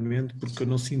completamente, porque eu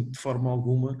não sinto de forma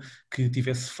alguma que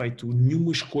tivesse feito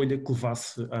nenhuma escolha que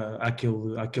levasse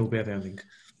àquele bad ending.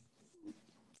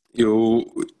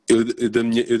 Da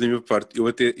minha parte, eu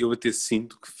até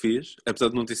sinto que fez, apesar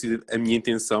de não ter sido a minha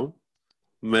intenção,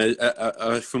 mas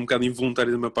acho que foi um bocado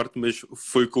involuntário da minha parte, mas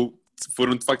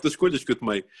foram de facto as escolhas que eu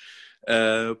tomei.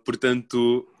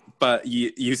 Portanto, pá,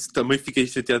 e isso também fiquei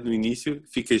chateado no início,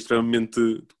 fiquei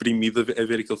extremamente deprimido a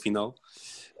ver aquele final,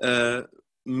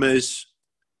 mas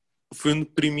foi um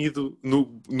deprimido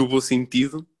no bom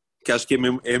sentido, que acho que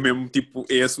é mesmo tipo,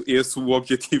 esse o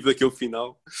objetivo daquele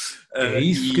final. É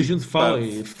isso que a gente fala,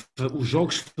 Pá, os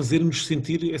jogos fazermos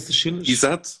sentir essas cenas.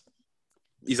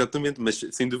 Exatamente, mas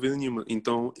sem dúvida nenhuma.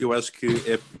 Então eu acho que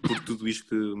é por tudo isto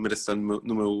que merece estar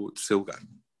no meu terceiro lugar.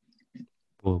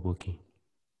 Boa aqui.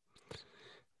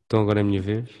 Então agora é a minha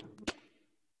vez.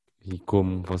 E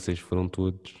como vocês foram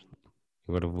todos,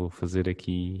 agora vou fazer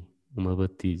aqui uma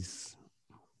batize.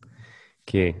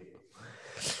 Que é...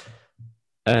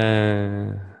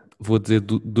 vou dizer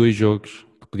dois jogos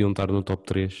que podiam estar no top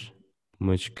 3,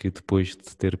 mas que depois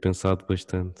de ter pensado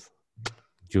bastante,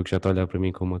 o Diogo já está a olhar para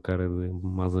mim com uma cara de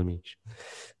maus amigos.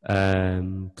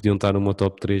 Podiam estar no meu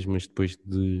top 3, mas depois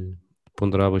de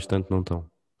ponderar bastante não estão,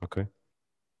 ok?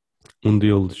 Um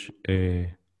deles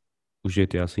é o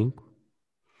GTA V.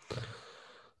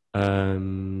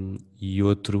 E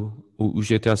outro, o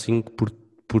GTA V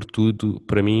por tudo,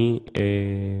 para mim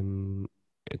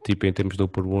tipo em termos de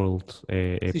open world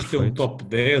é Se isto é um perfeito. top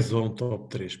 10 ou um top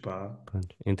 3, pá.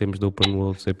 Pronto, em termos de open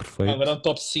worlds é perfeito. Agora é um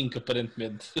top 5,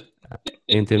 aparentemente.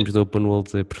 Em termos de open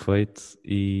worlds é perfeito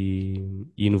e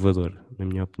inovador, na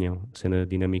minha opinião. A cena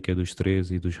dinâmica dos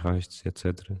três e dos rastros,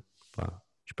 etc. Pá,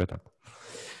 espetáculo.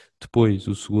 Depois,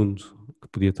 o segundo que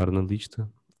podia estar na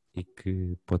lista e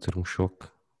que pode ser um choque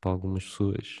para algumas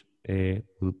pessoas é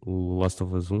o Last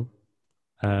of Us 1.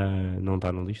 Não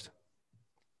está na lista.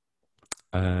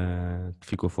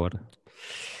 Ficou fora.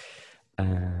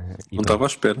 Não estava à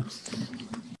espera.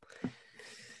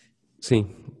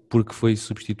 Sim, porque foi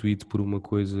substituído por uma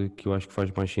coisa que eu acho que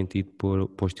faz mais sentido para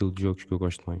o estilo de jogos que eu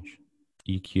gosto mais,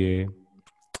 e que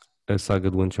é a saga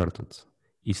do Uncharted.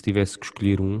 E se tivesse que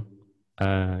escolher um,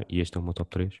 e este é o meu top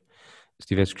 3, se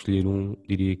tivesse que escolher um,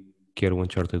 diria que era o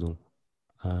Uncharted 1,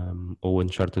 ou o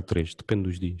Uncharted 3, depende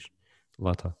dos dias.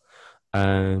 Lá está.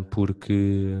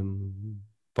 Porque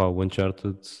pá, o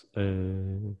Uncharted,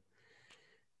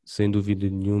 sem dúvida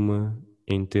nenhuma,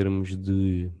 em termos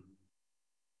de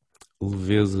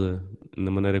leveza na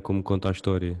maneira como conta a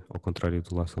história, ao contrário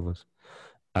do Last of Us,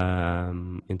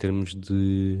 em termos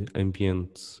de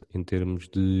ambiente, em termos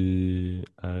de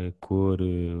cor,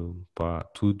 pá,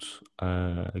 tudo,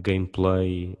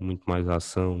 gameplay, muito mais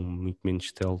ação, muito menos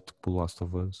stealth que o Last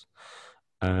of Us.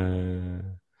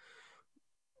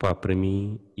 Pá, para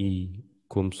mim, e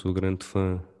como sou grande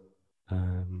fã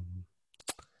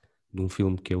de um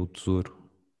filme que é O Tesouro,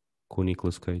 com o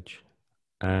Nicolas Cage,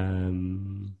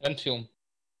 Grande filme.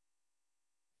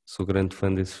 sou grande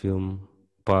fã desse filme.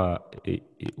 Pá,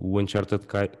 o Uncharted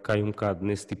cai um bocado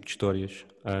nesse tipo de histórias,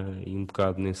 e um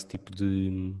bocado nesse tipo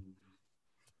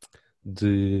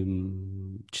de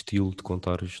estilo de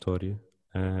contar a história,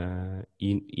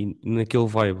 e naquele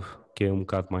vibe que é um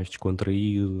bocado mais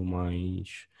descontraído,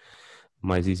 mais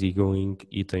easygoing,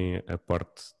 e tem a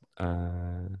parte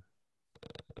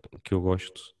que eu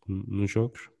gosto nos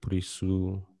jogos. Por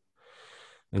isso,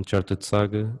 Uncharted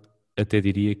Saga, até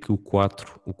diria que o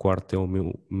quarto é o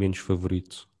meu menos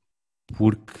favorito,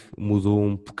 porque mudou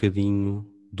um bocadinho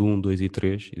do 1, 2 e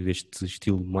 3, e deste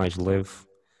estilo mais leve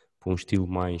para um estilo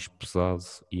mais pesado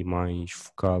e mais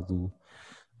focado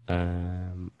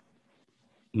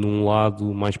num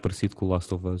lado mais parecido com o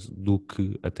Last of Us do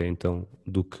que até então,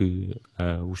 do que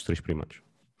os 3 primeiros.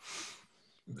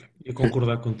 Eu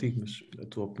concordar contigo, mas a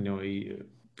tua opinião aí,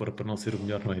 para não ser o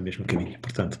melhor, não é mesmo caminho.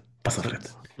 Portanto, passa à frente.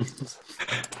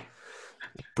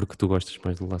 Porque tu gostas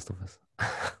mais do Last of Us.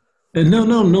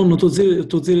 Não estou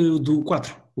a dizer do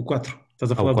 4. O 4.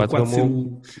 Estás a falar o 4 do 4 é o ser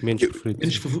meu menos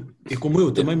preferido. É como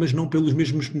eu também, mas não pelos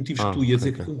mesmos motivos que tu. Ia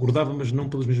dizer okay. que concordava, mas não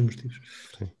pelos mesmos motivos.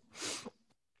 Sim.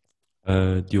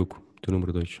 Diogo, teu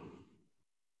número 2.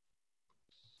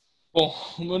 Bom,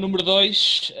 o meu número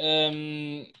 2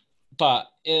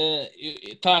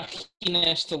 está aqui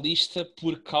nesta lista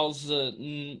por causa...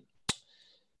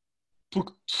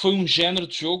 porque foi um género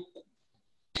de jogo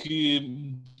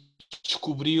que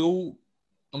descobriu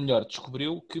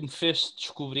que me fez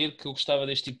descobrir que eu gostava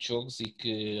deste tipo de jogos e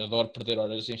que adoro perder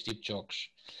horas neste tipo de jogos.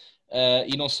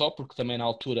 E não só, porque também na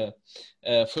altura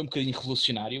foi um bocadinho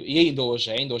revolucionário, e ainda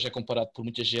hoje é comparado por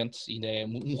muita gente, ainda é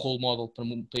um role model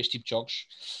para este tipo de jogos,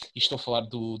 e estou a falar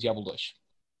do Diablo 2.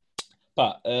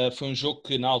 Foi um jogo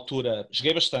que na altura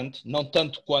joguei bastante, não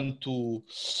tanto quanto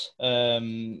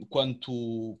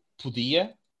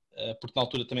podia, porque na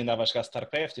altura também dava a jogar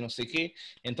StarCraft e não sei o quê,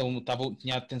 então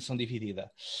tinha a atenção dividida.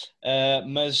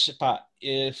 Mas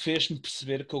fez-me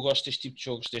perceber que eu gosto deste tipo de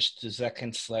jogos, destes hack and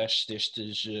slash,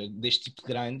 deste tipo de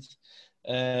grind,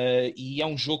 e é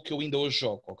um jogo que eu ainda hoje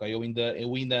jogo, ok? Eu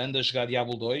ainda ando a jogar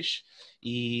Diablo 2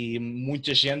 e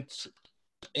muita gente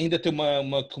ainda tem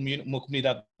uma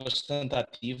comunidade bastante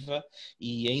ativa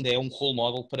e ainda é um role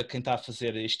model para quem está a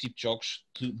fazer este tipo de jogos,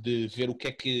 de ver o que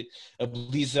é que a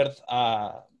Blizzard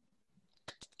há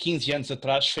 15 anos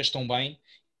atrás fez tão bem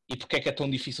e porque é que é tão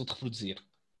difícil de reproduzir.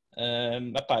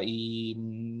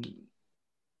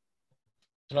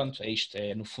 Pronto, é isto.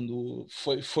 No fundo,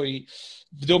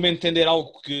 deu-me a entender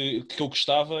algo que eu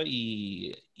gostava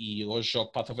e hoje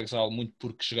jogo Path of Exile muito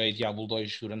porque joguei Diablo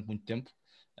 2 durante muito tempo.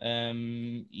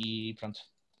 E pronto,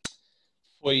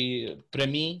 foi para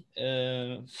mim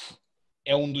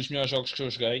é um dos melhores jogos que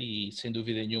eu joguei e sem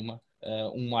dúvida nenhuma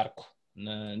um marco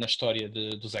na história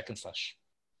do Hack and Slash.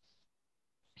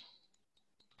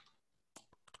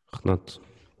 Renato.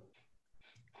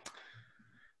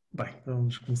 Bem,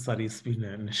 vamos começar a subir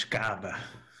na escada.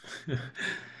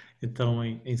 Então,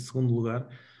 em segundo lugar,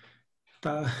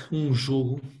 está um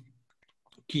jogo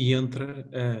que entra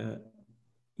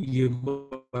e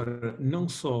agora não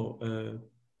só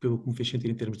pelo que me fez sentir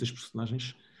em termos das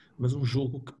personagens, mas um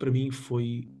jogo que para mim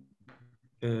foi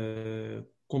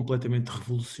completamente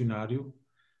revolucionário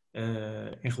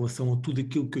em relação a tudo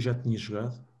aquilo que eu já tinha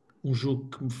jogado. Um jogo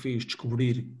que me fez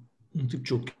descobrir um tipo de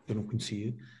jogo que eu não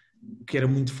conhecia, que era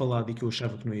muito falado e que eu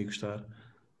achava que não ia gostar,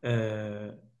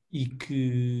 e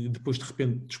que depois de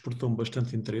repente despertou-me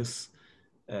bastante interesse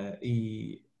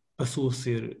e passou a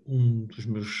ser um dos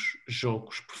meus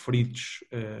jogos preferidos,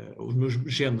 os meus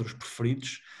géneros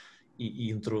preferidos,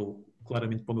 e entrou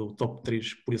claramente para o meu top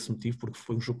 3 por esse motivo, porque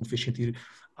foi um jogo que me fez sentir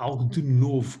algo de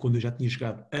novo quando eu já tinha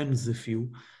jogado anos a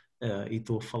fio, e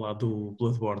estou a falar do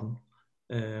Bloodborne.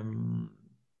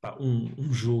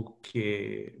 Um jogo que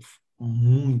é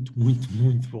muito, muito,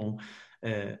 muito bom.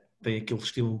 Tem aquele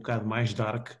estilo um bocado mais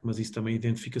dark, mas isso também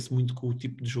identifica-se muito com o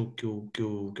tipo de jogo que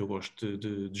eu gosto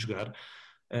de jogar.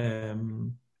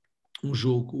 Um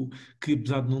jogo que,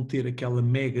 apesar de não ter aquela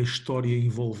mega história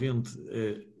envolvente,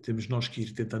 temos nós que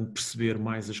ir tentando perceber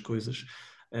mais as coisas.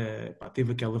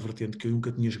 Teve aquela vertente que eu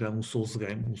nunca tinha jogado um Souls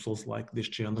game, um Souls-like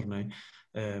deste género, não é?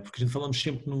 Porque a gente falamos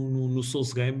sempre no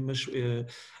Souls game, mas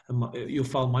eu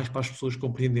falo mais para as pessoas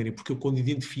compreenderem, porque eu quando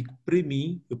identifico para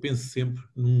mim, eu penso sempre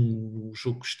num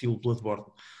jogo estilo Bloodborne,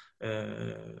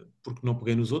 porque não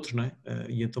peguei nos outros, não é?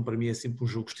 E então para mim é sempre um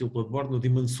jogo estilo Bloodborne. O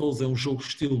Demon's Souls é um jogo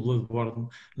estilo Bloodborne,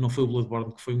 não foi o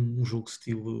Bloodborne que foi um jogo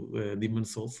estilo Demon's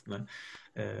Souls, não é?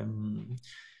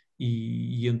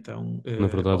 E então... Na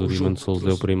verdade o Demon's Souls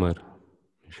é o primeiro.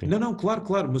 Enfim. Não,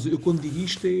 claro, mas eu quando digo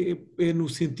isto é no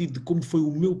sentido de como foi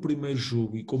o meu primeiro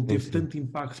jogo e como teve tanto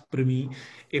impacto para mim,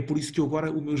 é por isso que agora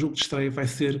o meu jogo de estreia vai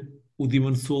ser o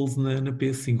Demon's Souls na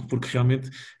PS5, porque realmente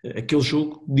aquele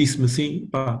jogo disse-me assim,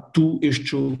 este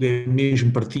jogo é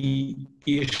mesmo para ti,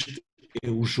 este é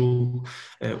o jogo,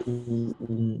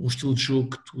 um estilo de jogo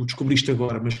que tu descobriste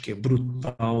agora, mas que é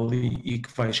brutal e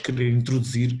que vais querer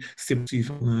introduzir, se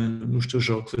possível, nos teus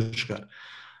jogos a jogar.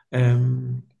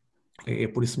 É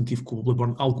por esse motivo que o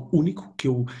Bloodborne é algo único, que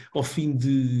eu, ao fim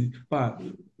de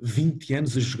 20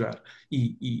 anos a jogar,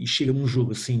 e chega-me um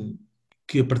jogo assim,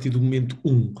 que a partir do momento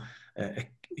 1,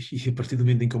 e a partir do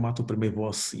momento em que eu mato o primeiro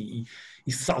boss e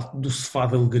salto do sofá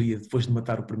de alegria depois de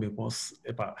matar o primeiro boss,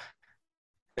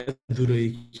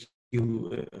 adorei aquilo,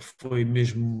 foi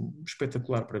mesmo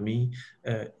espetacular para mim.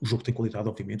 O jogo tem qualidade,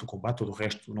 obviamente, o combate, todo o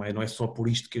resto, não é só por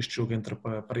isto que este jogo entra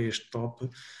para este top.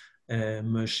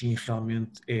 Mas sim,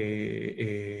 realmente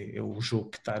é o jogo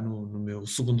que está no meu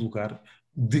segundo lugar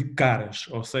de caras,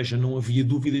 ou seja, não havia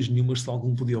dúvidas nenhumas se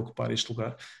algum podia ocupar este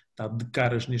lugar. Está de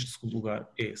caras neste segundo lugar,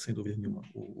 é sem dúvida nenhuma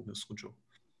o meu segundo jogo.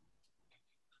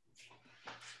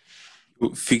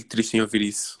 Eu fico triste em ouvir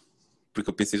isso, porque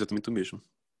eu pensei exatamente o mesmo.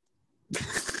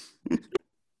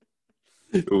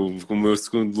 O meu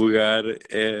segundo lugar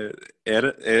é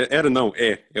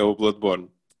o Bloodborne.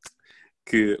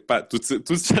 Que, pá, tu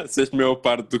já disseste a maior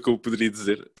parte do que eu poderia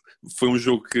dizer. Foi um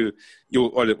jogo que,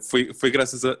 foi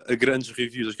graças a grandes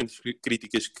reviews, as grandes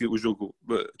críticas que o jogo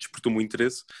despertou muito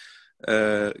interesse.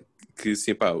 Que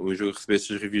sim, pá, o jogo receber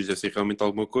estas reviews deve ser realmente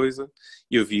alguma coisa.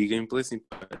 E eu vi gameplay, assim,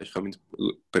 pá, realmente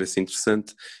parece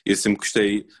interessante. Eu sempre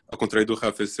gostei, ao contrário do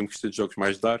Rafa, eu sempre gostei de jogos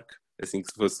mais dark, assim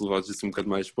que se fosse levados assim um bocado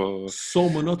mais para o... Só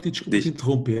uma nota e desculpa te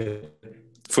interromper.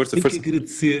 Força. Tenho que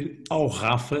agradecer ao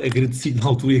Rafa, agradeci na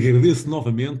altura e agradeço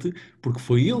novamente, porque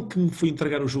foi ele que me foi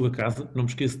entregar o jogo a casa, não me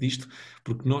esqueço disto,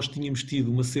 porque nós tínhamos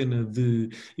tido uma cena de...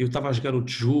 Eu estava a jogar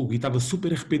outro jogo e estava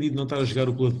super arrependido de não estar a jogar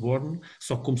o Bloodborne,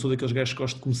 só que como sou daqueles gajos que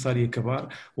gostam de começar e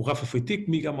acabar, o Rafa foi ter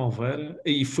comigo à Malveira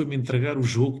e foi-me entregar o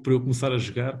jogo para eu começar a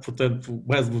jogar, portanto,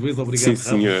 mais uma vez, obrigado, Sim, Rafa,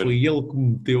 senhor. foi ele que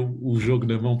me meteu o jogo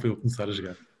na mão para eu começar a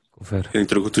jogar. Eu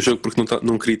entregou-te o jogo porque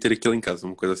não queria ter aquilo em casa,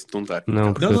 uma coisa assim tão dark.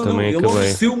 Não, porque eu também ele acabei.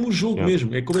 ofereceu-me o jogo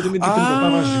mesmo, é completamente diferente, ele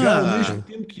estava a jogar ao mesmo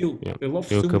tempo que eu. Ele Eu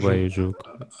ofereceu-me acabei o o jogo.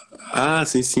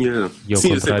 Sim, senhor. E ao Sim,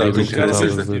 contrário do que tu jogar ao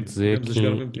estavas mesmo a tempo. dizer, Estivemos a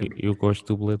jogar ao mesmo tempo. eu gosto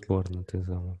do Bloodborne,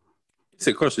 atenção.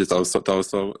 Você gosta, estava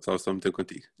só a meter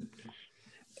contigo.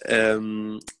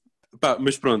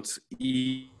 Mas pronto,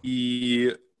 e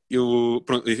eu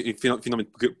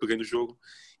finalmente peguei no jogo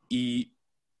e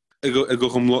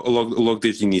agarrou-me logo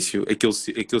desde o início.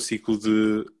 Aquele ciclo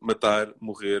de matar,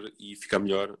 morrer e ficar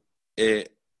melhor é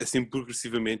assim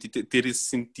progressivamente, e ter esse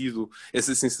sentido,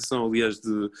 essa sensação, aliás,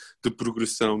 de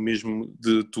progressão mesmo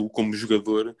de tu como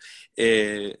jogador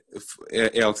é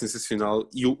algo sensacional.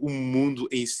 E o mundo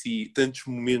em si, tantos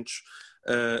momentos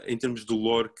em termos de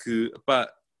lore que, pá,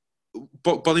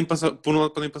 podem passar, por um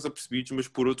lado podem passar percebidos, mas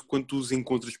por outro, quando tu os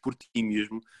encontras por ti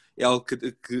mesmo, é algo que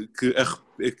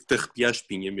te arrepia a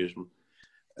espinha mesmo.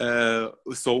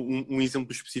 Só um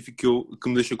exemplo específico que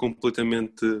me deixa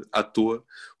completamente à toa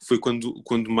foi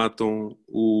quando matam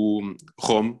o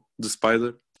Rom de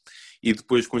Spider, e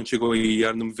depois quando chegou a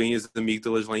Yarnum vêm as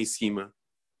amígdalas lá em cima.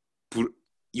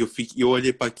 Eu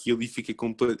olhei para aquilo e fiquei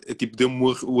tipo, deu-me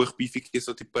o arrepio e fiquei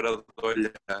só tipo parado a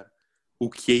olhar. O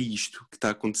que é isto que está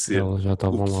a acontecer? Elas já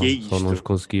estavam lá, só não os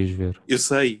conseguias ver. Eu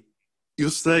sei.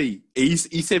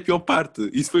 Isso é a pior parte.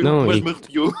 Isso foi o Não, que mais me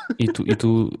arrepiou. E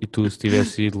tu, se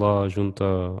tivesse ido lá junto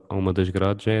a uma das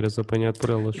grades, já eras apanhado por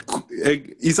elas.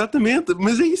 Exatamente,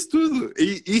 mas é isso tudo.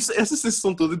 Essa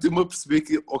sensação toda de me a perceber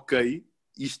que, ok,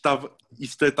 isto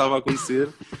estava a acontecer,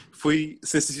 foi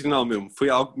sensacional mesmo. Foi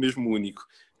algo mesmo único.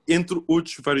 Entre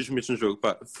outros vários momentos no jogo,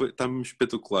 está mesmo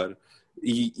espetacular.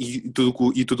 E tudo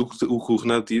o que o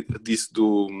Renato disse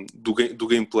do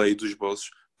gameplay dos bosses,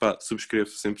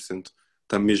 subscrevo 100%.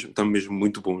 Está mesmo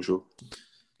muito bom o jogo.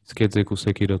 Isso quer dizer que o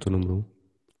Sekiro é o teu número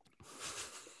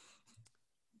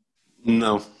 1?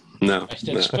 Não. Vais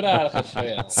ter de esperar,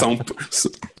 Rafael. Só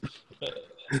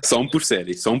um por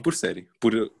série.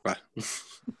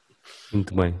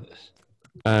 Muito bem.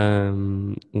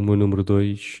 O meu número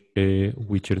 2 é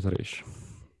Witcher 3.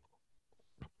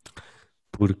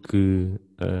 Porque,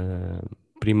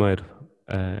 primeiro,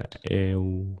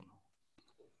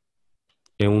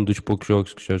 é um dos poucos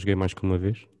jogos que já joguei mais que uma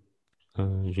vez.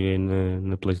 Joguei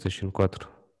na PlayStation 4,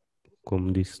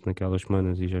 como disse naquelas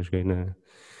semanas, e já joguei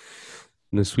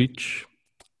na Switch.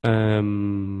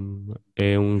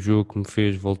 É um jogo que me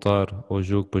fez voltar ao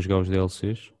jogo para jogar os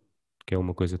DLCs, que é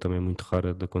uma coisa também muito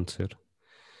rara de acontecer.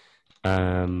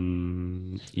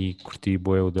 E curti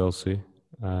bué o DLC,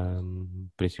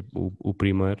 o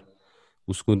primeiro.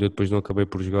 O segundo eu depois não acabei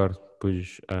por jogar,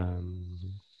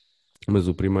 mas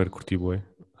o primeiro curti bué.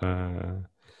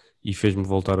 E fez-me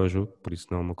voltar ao jogo, por isso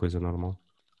não é uma coisa normal.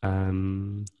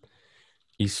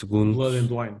 E segundo... Blood and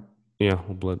Wine. Yeah,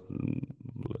 o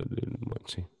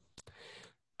sim.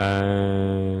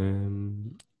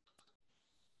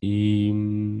 E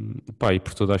pá, e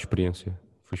por toda a experiência.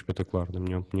 Foi espetacular, na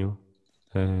minha opinião.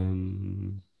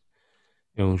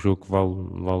 É um jogo que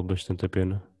vale bastante a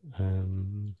pena.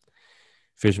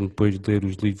 Fez-me depois de ler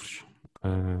os livros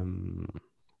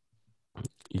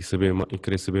e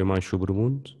querer saber mais sobre o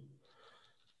mundo.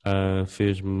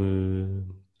 Fez-me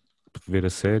ver a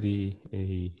série,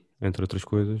 entre outras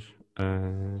coisas.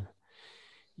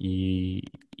 E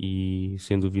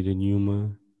sem dúvida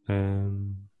nenhuma,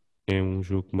 é um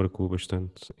jogo que marcou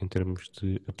bastante em termos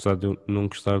de, apesar de eu não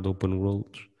gostar de open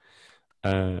world,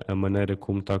 a maneira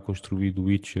como está construído o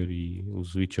Witcher e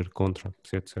os Witcher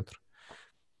Contracts, etc.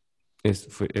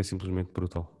 É simplesmente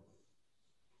brutal.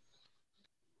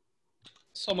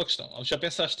 Só uma questão. Já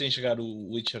pensaste em jogar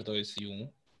o Witcher 2 e o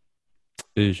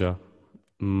 1? Já,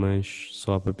 mas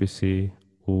só para PC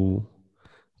ou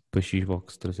para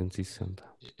Xbox 360.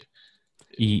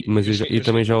 Mas eu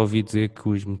também já ouvi dizer que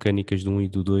as mecânicas do 1 e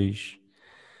do 2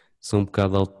 são um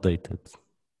bocado outdated.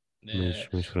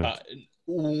 Mas pronto.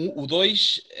 O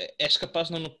 2 és capaz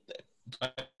de não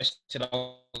vais ter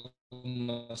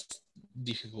alguma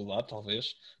dificuldade,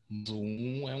 talvez, mas o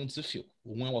 1 é um desafio.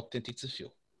 O 1 é um autêntico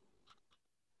desafio.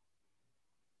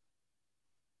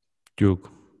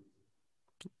 Diogo,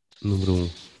 número 1.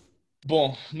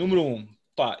 Bom, número 1.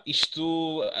 Pá,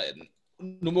 isto,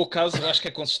 no meu caso, eu acho que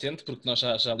é consistente, porque nós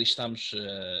já listámos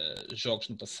jogos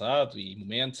no passado e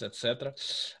momentos, etc.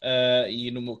 E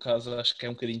no meu caso, acho que é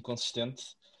um bocadinho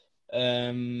consistente.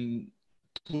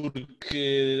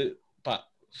 Porque, pá,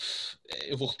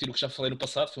 eu vou repetir o que já falei no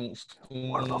passado. Foi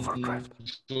um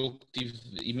jogo que tive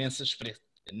imensas experiências.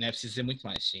 Não é preciso dizer muito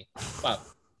mais, sim. Pá,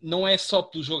 não é só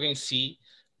pelo jogo em si,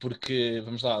 porque,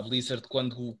 vamos lá, a Blizzard,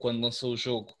 quando lançou o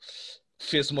jogo,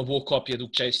 fez uma boa cópia do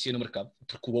que já existia no mercado,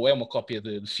 porque o WoW é uma cópia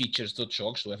de features de outros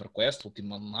jogos, do EverQuest, do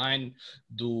Ultima Online,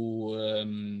 do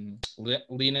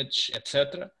Lineage,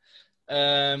 etc.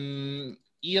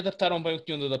 E adaptaram bem o que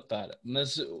tinham de adaptar,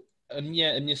 mas a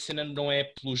minha cena não é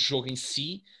pelo jogo em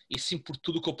si, e sim por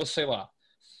tudo o que eu passei lá.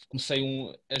 Comecei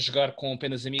a jogar com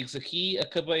apenas amigos aqui,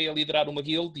 acabei a liderar uma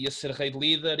guild, ia ser raid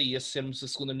leader, ia sermos a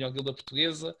segunda melhor guilda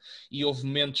portuguesa, e houve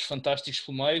momentos fantásticos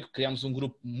pelo meio, criámos um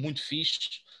grupo muito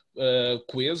fixe,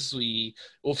 coeso, e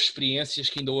houve experiências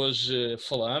que ainda hoje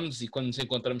falamos, e quando nos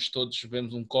encontramos todos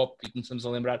bebemos um copo e começamos a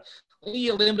lembrar.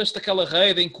 E lembras-te daquela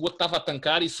raid em que o outro estava a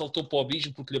tancar e saltou para o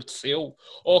abismo porque lhe apeteceu?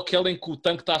 Ou aquela em que o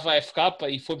tanque estava a FK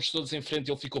e fomos todos em frente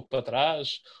e ele ficou para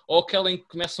trás? Ou aquela em que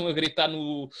começam a gritar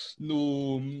no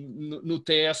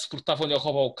TS porque estavam-lhe a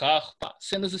roubar o carro? Pá,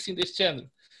 cenas assim deste género.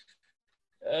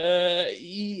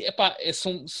 E epá,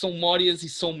 são memórias e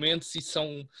são momentos e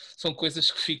são coisas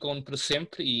que ficam para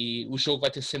sempre, e o jogo vai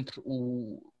ter sempre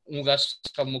um lugar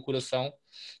especial no meu coração.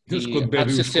 Eles quando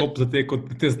bebem os copos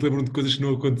até se lembram de coisas que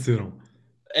não aconteceram.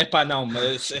 Epá, não,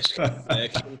 mas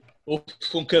houve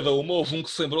com cada uma. Houve um que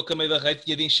se lembrou que a meio da rede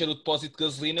tinha de encher o depósito de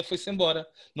gasolina, foi-se embora,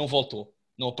 não voltou,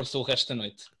 não apareceu o resto da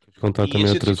noite. Contar também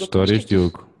outras histórias,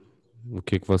 Diogo. O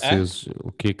que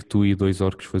é que tu e 2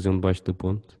 orcos faziam debaixo da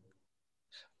ponte?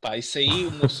 Pá, isso aí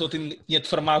uma pessoa tinha de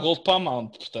farmar gold para a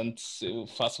mount, portanto eu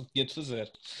faço o que tinha de fazer.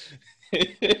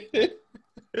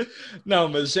 Não,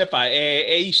 mas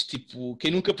é isto, tipo, quem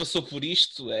nunca passou por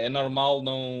isto é normal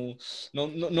não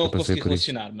conseguir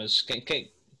relacionar, mas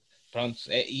quem pronto,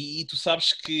 e tu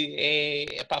sabes que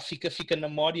fica na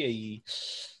memória, e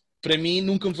para mim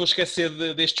nunca me vou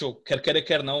esquecer deste jogo, quer queira,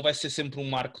 quer não, vai ser sempre um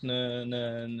marco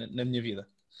na minha vida.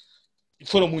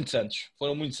 Foram muitos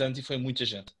anos e foi muita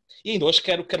gente. E ainda hoje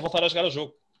quero voltar a jogar o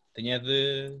jogo. Tenho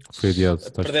de foi adiado,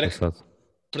 estás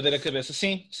perder a cabeça.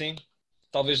 Sim,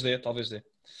 talvez dê.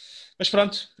 Mas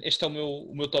pronto, este é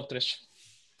o meu top 3.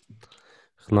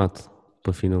 Renato,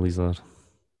 para finalizar.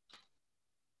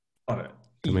 Ora,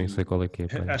 também sei qual é que é.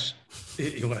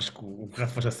 Eu acho que o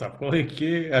Rafa já sabe qual é que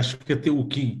é. Acho que até o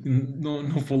Kim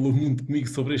não falou muito comigo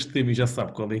sobre este tema e já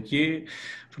sabe qual é que é.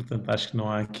 Portanto, acho que não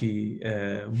há aqui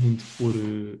muito por...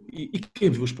 E quem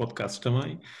viu os podcasts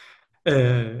também.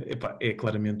 É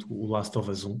claramente o Last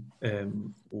of Us 1.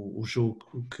 O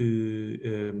jogo que...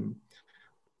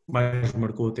 mais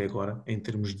marcou até agora, em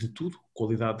termos de tudo,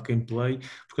 qualidade de gameplay,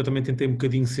 porque eu também tentei um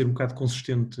bocadinho ser um bocado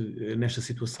consistente nesta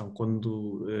situação.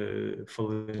 Quando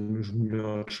falei nos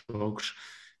melhores jogos,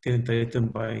 tentei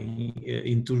também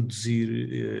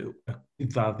introduzir a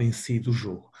qualidade em si do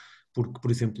jogo. Porque,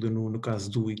 por exemplo, no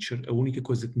caso do Witcher, a única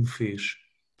coisa que me fez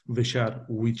deixar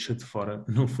o Witcher de fora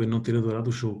não foi não ter adorado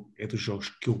o jogo, é dos jogos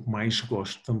que eu mais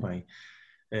gosto também.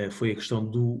 foi a questão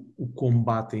do o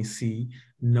combate em si.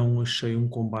 Não achei um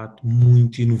combate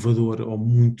muito inovador ou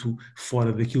muito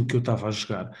fora daquilo que eu estava a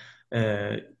jogar.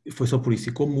 Foi só por isso.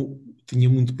 E como tinha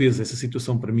muito peso essa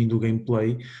situação para mim do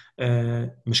gameplay,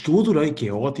 mas que eu adorei, que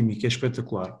é ótimo e que é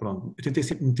espetacular. Pronto, eu tentei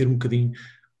sempre meter um bocadinho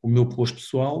o meu gosto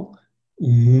pessoal,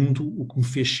 o mundo, o que me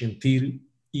fez sentir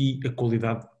e a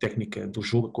qualidade técnica do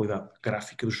jogo, a qualidade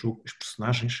gráfica do jogo, os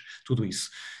personagens, tudo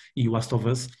isso. E o Last of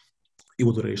Us, eu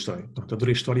adorei a história. Pronto,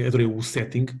 adorei a história, adorei o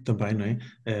setting também, não é?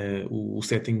 O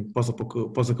setting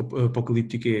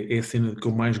pós-apocalíptico é a cena que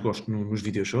eu mais gosto nos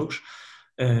videojogos.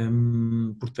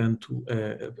 Portanto,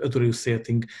 adorei o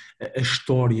setting, a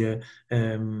história.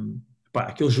 Pá,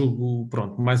 aquele jogo,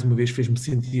 pronto, mais uma vez fez-me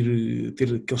sentir,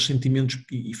 ter aqueles sentimentos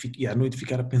e à noite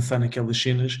ficar a pensar naquelas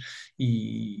cenas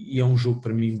e é um jogo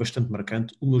para mim bastante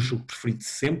marcante, o meu jogo preferido de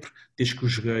sempre, desde que o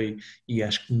joguei, e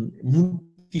acho que é muito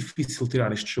difícil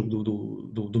tirar este jogo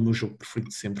do meu jogo preferido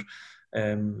de sempre.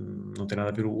 Não tem nada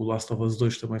a ver, o Last of Us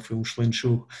 2 também foi um excelente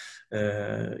jogo,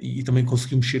 e também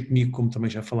conseguiu mexer comigo, como também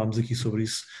já falámos aqui sobre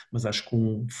isso, mas acho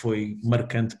que foi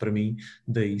marcante para mim,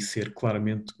 daí ser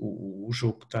claramente o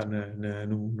jogo que está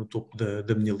no topo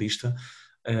da minha lista.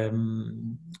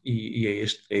 E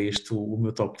é este o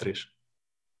meu top 3.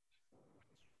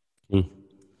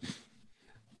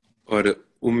 Ora,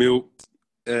 o meu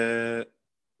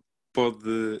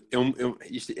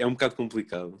isto é um bocado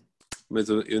complicado, mas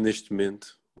eu neste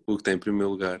momento o que tem em primeiro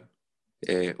lugar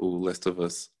é o Last of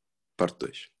Us Parte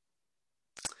 2.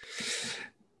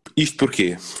 Isto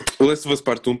porquê? O Last of Us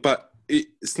Parte 1, pá,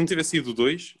 se não tivesse sido o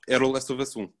 2, era o Last of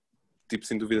Us 1. Tipo,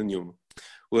 sem dúvida nenhuma.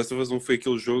 O Last of Us 1 foi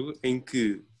aquele jogo em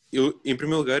que eu, em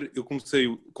primeiro lugar, eu comecei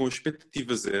com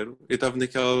expectativa zero. Eu estava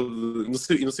naquela de...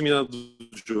 Não sabia nada do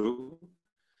jogo.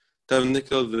 Estava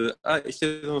naquela de... isto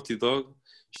é da Naughty Dog.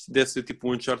 Isto deve ser tipo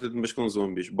um Uncharted, mas com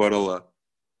zombies. Bora lá.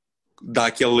 Dá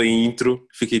aquela intro.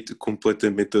 Fiquei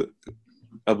completamente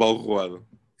abalroado.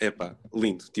 Epá,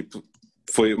 lindo. Tipo,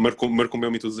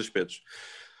 marcou-me em todos os aspectos.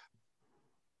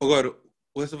 Agora,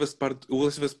 o Last of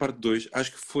Us Part 2,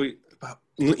 acho que foi...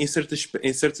 Em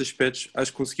certos aspectos,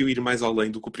 acho que conseguiu ir mais além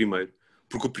do que o primeiro.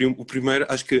 Porque o primeiro,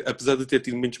 acho que, apesar de ter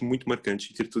tido momentos muito marcantes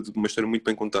e ter tido uma história muito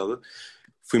bem contada,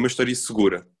 foi uma história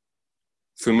segura.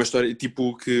 Foi uma história,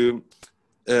 tipo, que,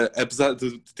 apesar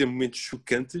de ter momentos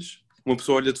chocantes, uma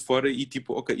pessoa olha de fora e,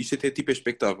 tipo, ok, isto até tipo, é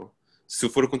expectável. Se eu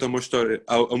for contar uma história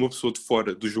a uma pessoa de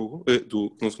fora do jogo,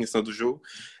 que não se conhece nada do jogo,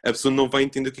 a pessoa não vai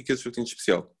entender o que é esse jogo tem de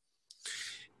especial.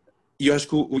 E eu acho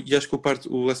que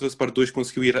o Last of Us Part 2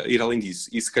 conseguiu ir além disso.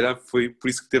 E se calhar foi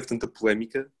por isso que teve tanta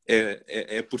polémica.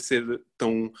 É por ser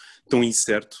tão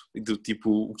incerto. Do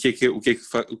tipo,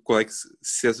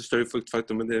 se essa história foi de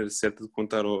facto a maneira certa de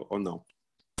contar ou não.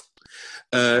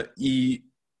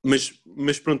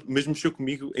 Mas pronto, mas mexeu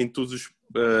comigo em todos os...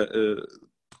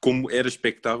 como era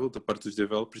expectável da parte dos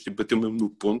developers, tipo, bateu mesmo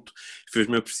no ponto,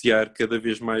 fez-me apreciar cada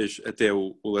vez mais até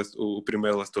o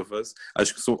primeiro Last of Us.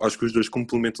 Acho que os dois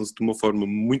complementam-se de uma forma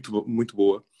muito, muito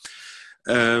boa.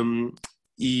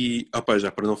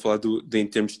 Já para não falar em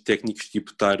termos técnicos, tipo,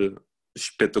 estar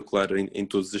espetacular em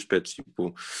todos os aspectos,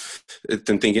 tipo,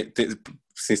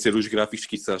 sem ser os gráficos,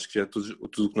 que isso acho que já é tudo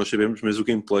o que nós sabemos, mas o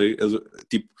gameplay,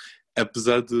 tipo,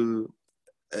 apesar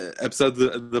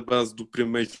da base do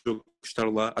primeiro jogo estar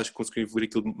lá, acho que conseguiu evoluir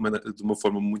aquilo de uma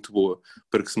forma muito boa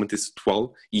para que se mantesse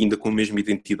atual e ainda com a mesma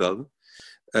identidade.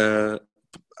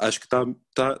 Acho que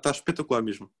está espetacular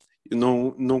mesmo. Eu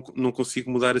não consigo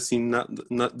mudar assim,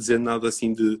 dizer nada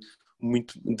assim de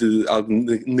algo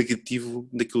negativo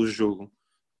daquele jogo,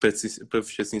 para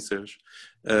ser sinceros.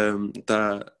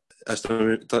 Acho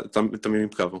que está mesmo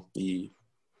impecável e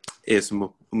é esse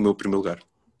o meu primeiro lugar.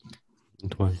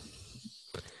 Muito bem.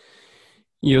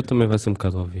 E eu também vai ser um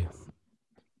bocado óbvio.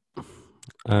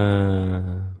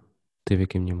 Teve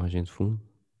aqui a minha imagem de fundo.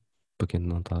 Para quem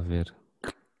não está a ver,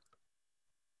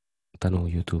 está no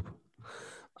YouTube.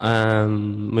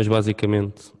 Mas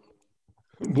basicamente...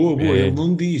 Boa, ele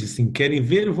não diz assim, querem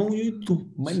ver, vão ao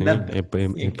YouTube. Mais sim, nada. é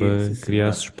para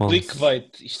criar suspense.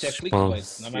 Clickbait, isto é clickbait.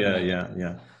 Não é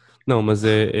nada. Não, mas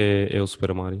é o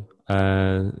Super Mario.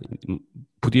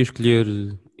 Podia escolher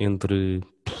entre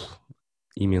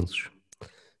imensos.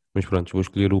 Mas pronto, vou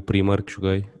escolher o primeiro que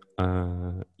joguei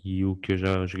e o que eu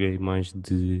já joguei mais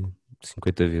de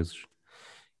 50 vezes,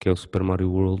 que é o Super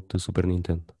Mario World da Super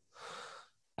Nintendo.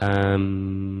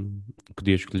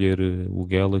 Podia escolher o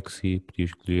Galaxy, podia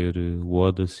escolher o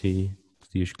Odyssey,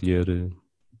 podia escolher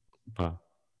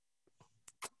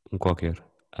um qualquer.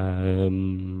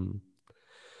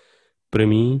 Para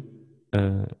mim,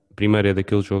 primeiro é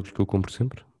daqueles jogos que eu compro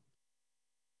sempre.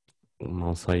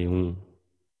 Mal sai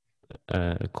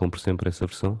compro sempre essa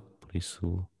versão. por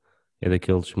isso é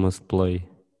daqueles must play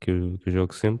que eu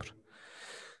jogo sempre.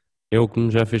 É o que me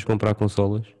já fez comprar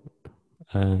consolas,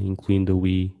 incluindo a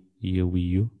Wii e a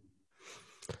Wii U.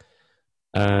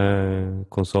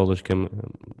 Consolas que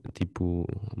tipo,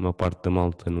 a maior parte da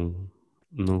malta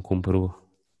não comprou.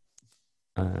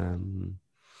 É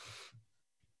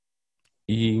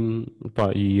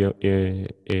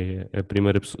a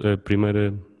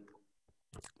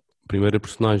primeira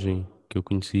personagem que eu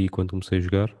conheci quando comecei a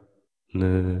jogar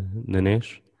na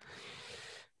NES.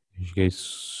 Joguei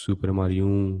Super Mario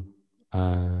 1,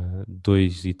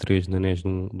 2 e 3 na NES de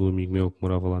um amigo meu que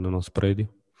morava lá no nosso prédio.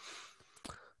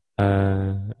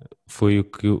 Foi o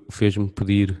que fez-me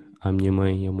pedir à minha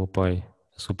mãe e ao meu pai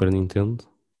a Super Nintendo.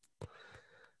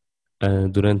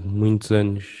 Durante muitos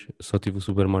anos só tive o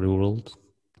Super Mario World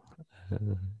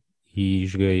e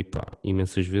joguei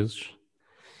imensas vezes.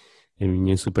 A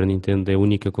minha Super Nintendo é a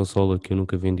única consola que eu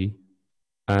nunca vendi.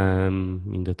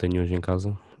 Ainda tenho hoje em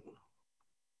casa.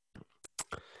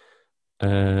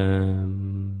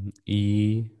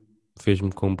 E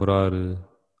fez-me comprar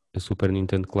a Super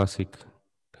Nintendo Classic,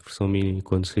 a versão mini,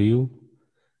 quando saiu.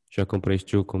 Já comprei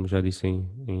este jogo, como já disse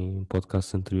em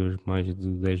podcasts anteriores, mais de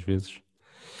 10 vezes.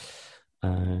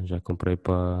 Já comprei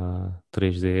para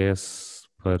 3DS,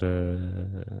 para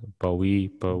a Wii,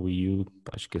 para a Wii U,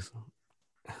 esqueço.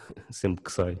 Sempre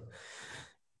que sai.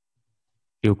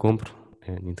 Eu compro.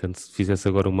 Nintendo, se fizesse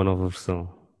agora uma nova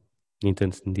versão,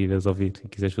 Nintendo, se me tiveres a ouvir e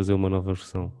quiseres fazer uma nova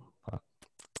versão,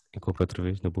 eu compro outra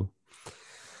vez, na boa.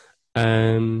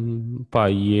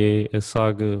 E é a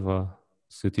saga,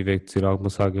 se eu tiver que dizer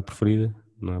alguma saga preferida,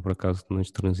 não é por acaso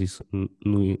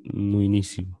no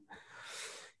início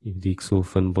eu digo que sou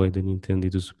fanboy da Nintendo e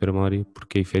do Super Mario,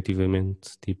 porque é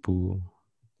efetivamente tipo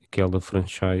aquela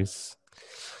franchise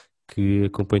que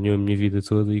acompanhou a minha vida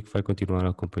toda e que vai continuar a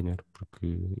acompanhar,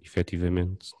 porque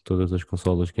efetivamente todas as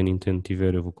consolas que a Nintendo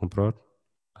tiver eu vou comprar.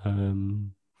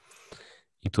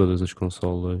 E todas as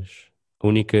consolas. A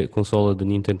única consola da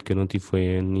Nintendo que eu não tive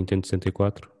foi a Nintendo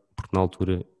 64, porque na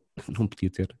altura não podia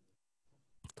ter.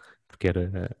 Porque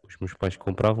era os meus pais que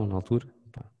compravam na altura,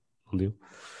 não deu.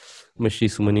 Mas se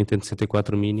isso uma Nintendo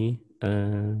 64 Mini,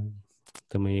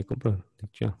 também ia comprar,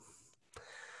 digo já.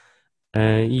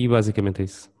 E basicamente é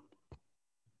isso.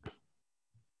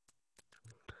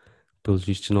 Pelos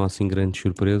vistos não há assim grandes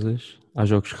surpresas. Há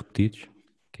jogos repetidos,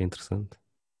 que é interessante.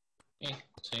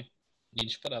 Sim, e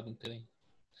disparado um bocadinho.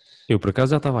 Eu por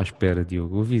acaso já estava à espera,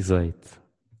 Diogo, eu avisei-te.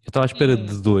 Eu estava à espera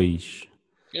de 2.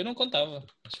 Eu não contava,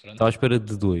 mas pronto. Estava à espera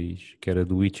de 2, que era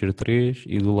do Witcher 3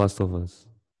 e do Last of Us.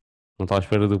 Não estava à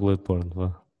espera do Bloodborne,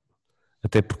 vá.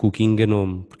 Até porque o King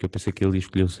enganou-me, porque eu pensei que ele ia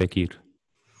escolher o Sekiro.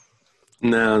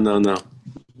 Não.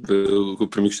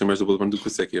 Para mim gostei mais do Bloodborne do que o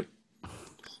Sekiro.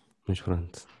 Mas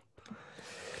pronto.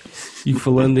 E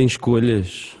falando em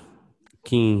escolhas,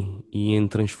 Kim, e em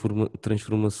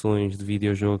transformações de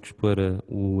videojogos para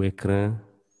o ecrã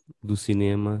do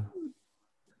cinema,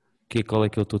 qual é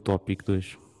que é o teu tópico de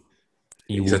hoje?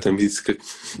 Exatamente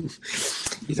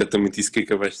isso que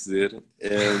acabaste de dizer.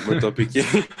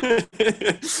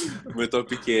 O meu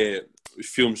tópico é os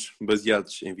filmes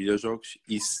baseados em videojogos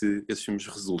e se esses filmes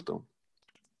resultam.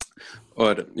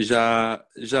 Ora, já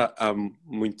há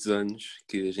muitos anos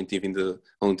que a gente tem vindo,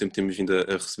 há algum tempo temos vindo a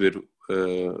receber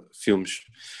filmes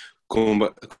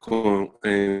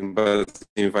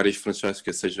em várias franchises,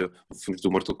 que seja filmes do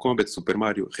Mortal Kombat, Super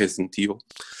Mario, Resident Evil,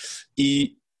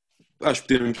 e acho que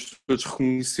podemos todos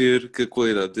reconhecer que a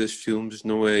qualidade destes filmes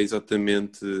não é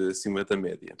exatamente acima da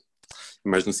média,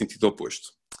 mas no sentido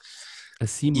oposto.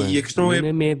 Acima, e a questão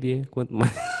na média, quanto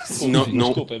mais...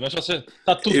 Desculpa, mas você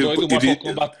está tudo doido. O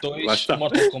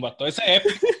Mortal Kombat 2 é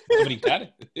épico. Estou a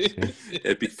brincar?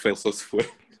 Épico fail só se for.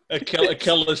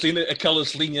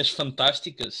 Aquelas linhas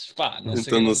fantásticas, não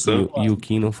então sei. E o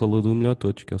Kim não falou do melhor de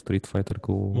todos, que é o Street Fighter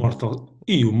com o Mortal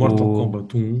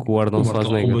Kombat 1. Com o Arnold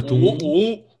Schwarzenegger.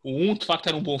 O 1 de facto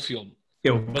era um bom filme.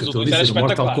 É o que eu estou a dizer.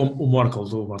 O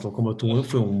Mortal Kombat 1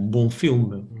 foi um bom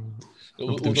filme.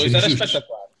 O 2 era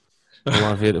espetacular.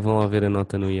 Vão lá ver a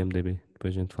nota no IMDb,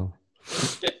 depois a gente fala.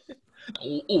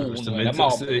 O não era mau.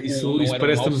 Isso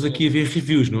parece que estamos aqui a ver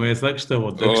reviews, não é essa a questão.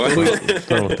 A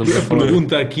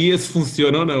pergunta aqui é se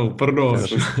funciona ou não, para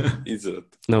nós. Exato.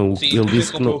 Não, ele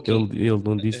disse que não, ele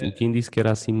não disse, o Kim disse que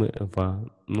era acima,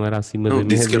 não era acima da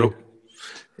média.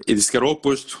 Ele disse que era o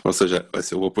oposto, ou seja, vai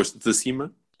ser o oposto de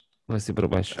acima. Vai ser para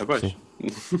baixo. Abaixo.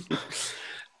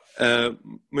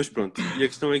 Mas pronto, e a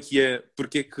questão aqui é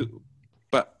porquê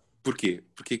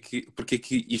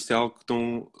que isto é algo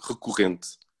tão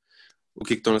recorrente? O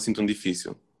que é que torna assim tão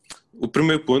difícil? O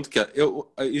primeiro ponto,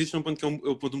 existe um ponto que é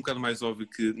o ponto um bocado mais óbvio,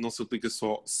 que não se aplica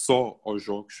só aos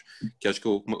jogos, que acho que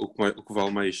é o que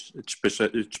vale mais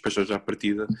despachar já à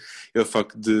partida, é o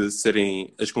facto de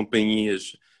serem as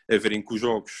companhias a verem que os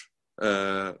jogos,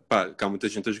 que há muita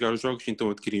gente a jogar os jogos, então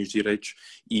adquirem os direitos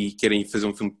e querem fazer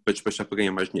um filme para despachar para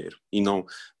ganhar mais dinheiro,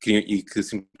 e que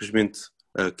simplesmente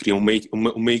criam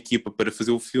uma equipa para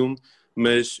fazer o filme,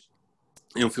 mas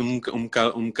é um filme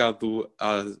um bocado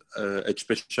a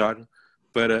despachar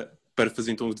para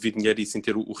fazer então o devido dinheiro e sem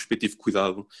ter o respectivo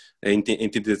cuidado a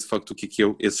entender de facto o que é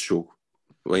esse jogo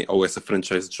ou essa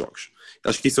franchise de jogos.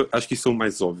 Acho que isso é o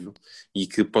mais óbvio e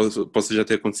que possa já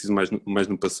ter acontecido mais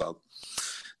no passado.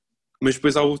 Mas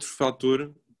depois há outro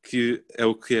fator que é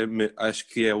o que acho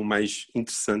que é o mais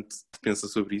interessante de pensar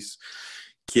sobre isso,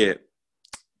 que é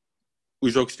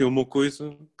os jogos têm uma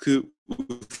coisa que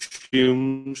os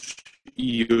filmes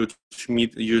e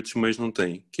outros meios não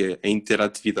têm, que é a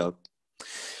interatividade.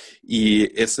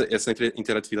 E essa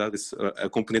interatividade, a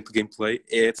componente de gameplay,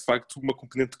 é de facto uma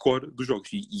componente core dos jogos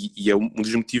e é um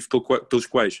dos motivos pelos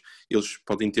quais eles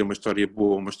podem ter uma história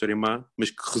boa ou uma história má,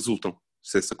 mas que resultam,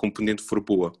 se essa componente for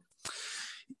boa.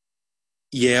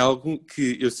 E é algo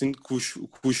que eu sinto que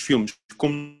os filmes,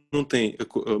 como não têm,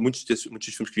 muitos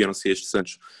filmes que vieram a ser estes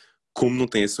anos, como não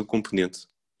têm essa componente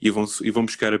e vão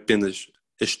buscar apenas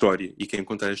a história, e quem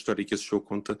contar a história que esse jogo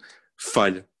conta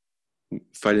falha,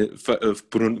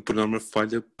 por norma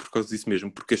falha por causa disso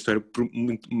mesmo, porque a história,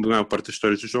 a maior parte das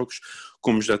histórias dos jogos,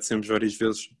 como já dissemos várias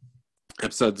vezes,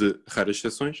 apesar de raras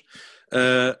exceções,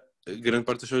 a grande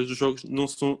parte das histórias dos jogos não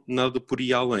são nada por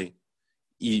ir além.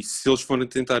 E se eles forem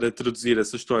tentar a traduzir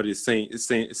essa história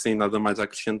sem nada mais a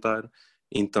acrescentar,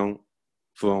 então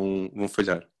vão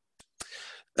falhar.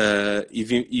 E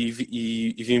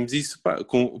vimos isso,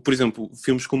 por exemplo,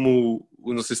 filmes como,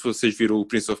 não sei se vocês viram o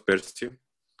Prince of Persia,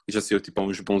 já saiu há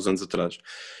uns bons anos atrás.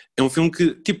 É um filme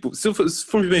que, se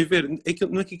formos bem ver,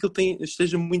 não é que aquilo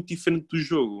esteja muito diferente do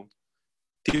jogo.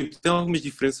 Tem algumas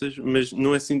diferenças, mas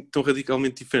não é assim tão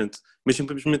radicalmente diferente. Mas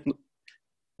simplesmente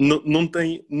não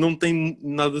tem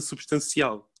nada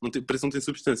substancial. Parece que não tem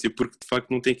substância, porque de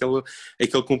facto não tem aquela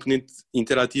componente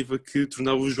interativa que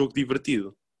tornava o jogo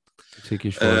divertido. Sei que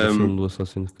isto falar do filme do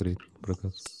Assassin's Creed, por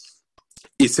acaso.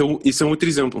 Isso é um outro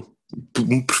exemplo.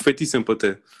 Um perfeito exemplo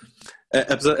até.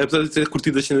 Apesar de ter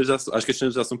curtido as cenas de ação, acho que as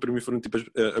cenas de ação para mim foram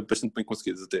bastante bem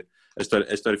conseguidas até.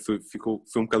 A história foi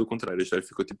um bocado o contrário. A história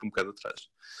ficou um bocado atrás.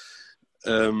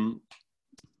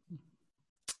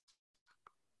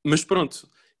 Mas pronto.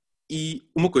 E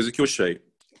uma coisa que eu achei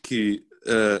que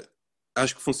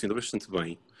acho que funciona bastante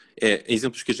bem é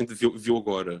exemplos que a gente viu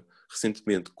agora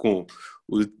recentemente com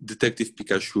o Detective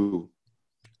Pikachu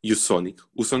e o Sonic.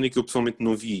 O Sonic eu pessoalmente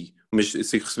não vi, mas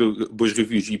sei que recebeu boas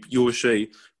reviews e eu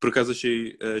por acaso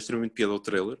achei extremamente piada ao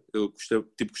trailer. Eu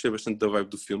gostei bastante da vibe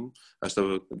do filme. Acho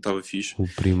que estava fixe. O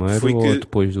primeiro ou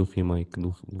depois do remake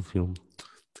do filme?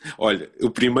 Olha,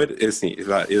 o primeiro, é assim,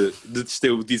 eu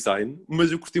detestei o design,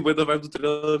 mas eu curti bem da vibe do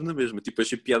trailer na mesma.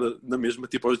 Achei piada na mesma,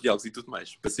 aos diálogos e tudo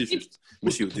mais, para ser justo.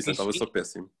 Mas sim, o design estava só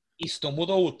péssimo. Isso não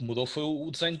mudou, o que mudou foi o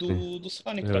design do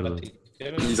Sonic.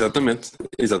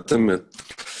 Exatamente.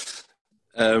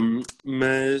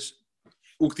 Mas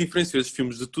o que diferenciou esses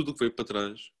filmes de tudo o que veio para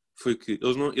trás foi que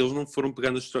eles não foram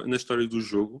pegar na história do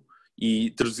jogo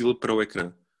e traduzi-la para o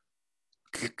ecrã.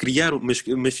 Que criaram,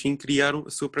 mas sim criaram a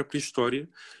sua própria história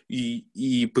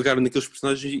e pegaram naqueles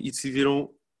personagens e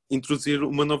decidiram introduzir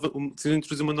uma nova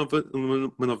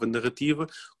narrativa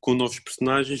com novos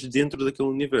personagens dentro daquele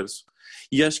universo.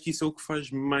 E acho que isso é o que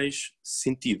faz mais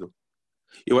sentido.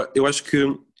 Eu acho que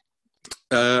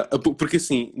porque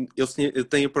assim, eles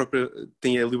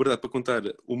têm a liberdade para contar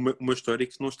uma história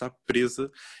que não está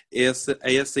presa a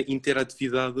essa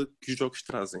interatividade que os jogos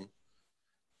trazem.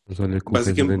 Mas olha que o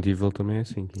Resident Evil também é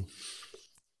assim.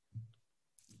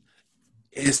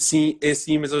 É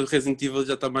sim, mas o Resident Evil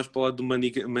já está mais para o lado do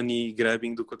money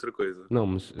grabbing do que outra coisa. Não,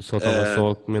 mas só estava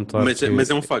só a comentar mas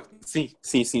é um facto. Sim.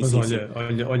 Mas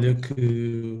olha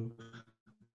que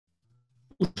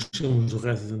os filmes do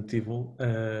Resident Evil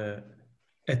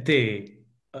até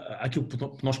aquilo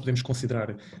que nós podemos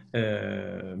considerar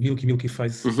Milky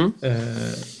Phase,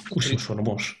 os filmes foram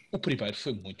bons. O primeiro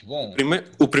foi muito bom.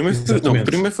 O primeiro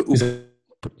foi...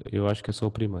 Eu acho que é só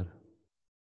o primeiro.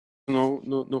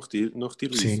 Não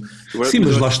retiro sim. isso. Sim,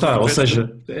 mas lá está. Ou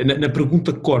seja, na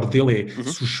pergunta core dele é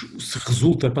se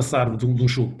resulta passar de um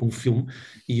jogo para um filme,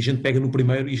 e a gente pega no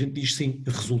primeiro e a gente diz sim,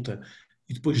 resulta.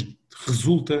 E depois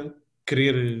resulta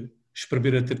querer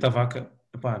espremer a teta vaca.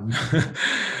 Epá,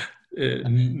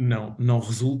 não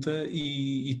resulta,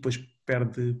 e depois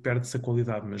perde-se a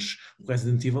qualidade, mas o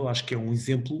Resident Evil acho que é um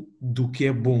exemplo do que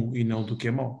é bom e não do que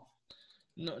é mau.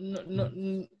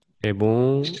 É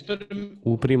bom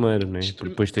o primeiro, né? Porque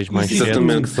depois tens mais sete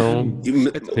Exatamente. que são...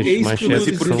 É Tens isso mais que eu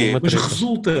sete estou que a são dizer, uma mas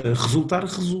treta. resultar.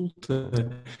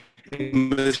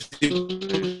 Mas tipo,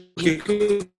 porquê O que é que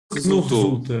não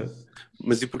resultou? resulta?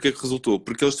 Mas e porquê que resultou?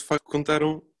 Porque eles de facto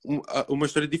contaram uma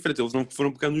história diferente. Eles não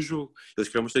foram pegar no jogo. Eles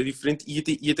criaram uma história diferente e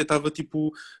até estava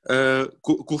tipo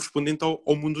correspondente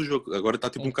ao mundo do jogo. Agora está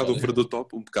tipo um bocado over the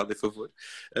top, um bocado a favor.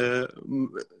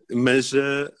 Mas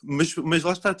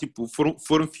lá está, tipo,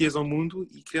 foram fiéis ao mundo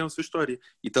e criaram a sua história.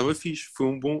 E estava fixe, foi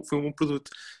um bom produto.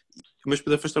 Mas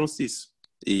depois afastaram-se disso.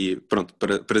 E pronto,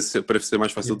 para ser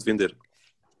mais fácil de vender.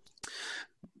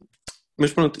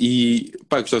 Mas pronto, e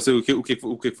pá, gostava de saber o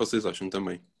que é que vocês acham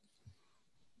também.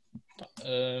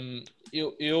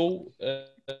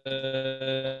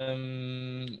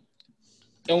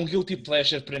 É um guilty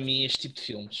pleasure para mim este tipo de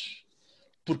filmes.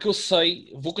 Porque eu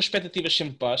sei, vou com as expectativas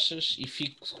sempre baixas e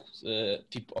fico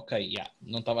tipo, ok,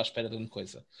 não estava à espera de alguma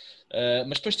coisa.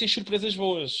 Mas depois tens surpresas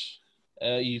boas.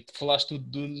 E falaste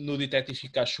no Detective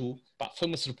Pikachu, pá, foi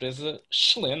uma surpresa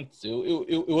excelente.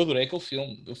 Eu adorei aquele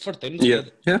filme, eu fartei-me de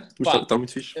rir. Está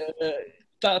muito fixe.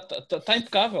 Está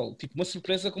impecável, tipo, uma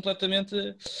surpresa completamente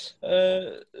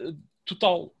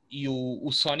total. E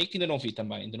o Sonic ainda não vi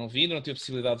também, ainda não tive a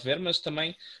possibilidade de ver, mas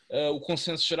também o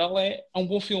consenso geral é um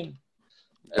bom filme.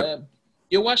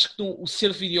 Eu acho que o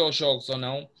ser videojogos ou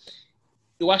não,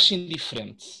 eu acho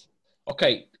indiferente.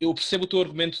 Ok, eu percebo o teu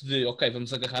argumento de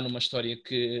vamos agarrar numa história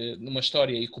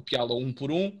e copiá-la um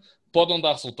por um, pode não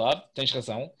dar resultado, tens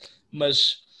razão,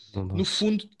 mas no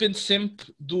fundo depende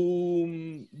sempre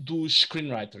dos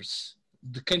screenwriters,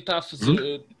 de quem está a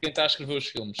fazer, quem está a escrever os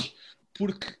filmes,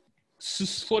 porque se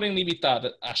forem limitar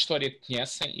à história que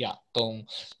conhecem, então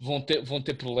vão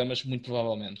ter problemas muito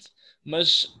provavelmente,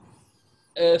 mas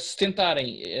se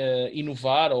tentarem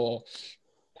inovar ou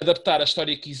adaptar a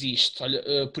história que existe, olha,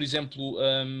 por exemplo,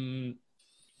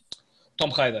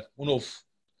 Tomb Raider, o novo.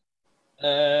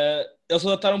 Eles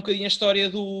adaptaram um bocadinho a história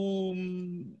do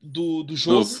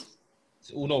jogo. Novo.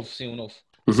 O novo.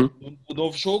 Uhum. O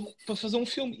novo jogo para fazer um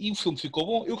filme. E o filme ficou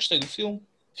bom. Eu gostei do filme.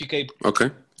 Fiquei Ok.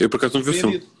 Eu por acaso não vi o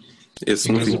filme. Fiquei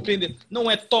surpreendido.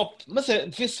 Não é top, mas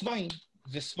vê-se bem.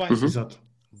 Uhum. Exato.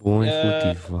 Bom é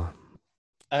relativo.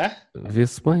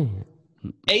 Vê-se bem.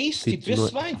 É isso, tipo,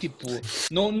 vê-se bem. Tipo,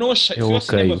 não achei. É fui ao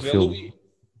ok cinema o vê-lo. filme.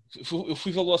 Eu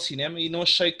fui vê-lo ao cinema e não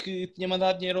achei que tinha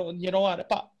mandado dinheiro ao ar.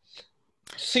 Pá,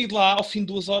 saí de lá ao fim de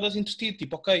 2 horas entretido.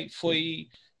 Tipo, ok, foi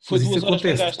Mas 2 isso horas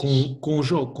bem acontece gastas. com o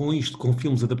jogo, com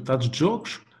filmes adaptados de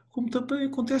jogos, como também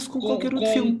acontece com qualquer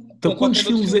outro filme. Então, com qualquer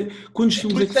outro filme. quantos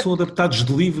filmes é que são adaptados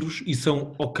de livros e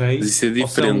são ok? Mas isso é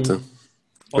diferente.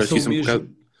 Ou são isso mesmo...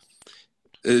 bocado...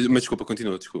 Mas desculpa,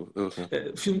 continua.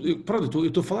 Pronto, eu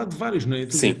estou a falar de vários, não é?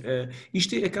 Sim.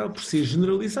 Isto acaba por ser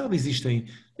generalizado. Existem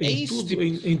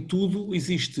em tudo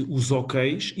existe os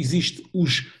oks, existe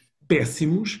os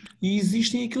péssimos e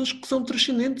existem aqueles que são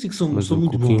transcendentes e que são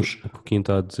muito bons. O que o Kim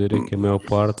está a dizer é que a maior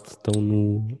parte estão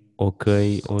no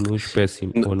ok ou no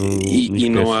péssimo. Ou no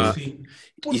não há... Sim.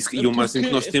 E o máximo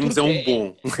que nós temos é um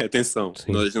bom. Atenção,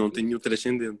 Sim. nós não temos o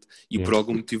transcendente. E por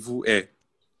algum motivo é.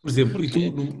 Por exemplo,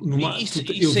 eu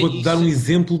vou-te isso, dar um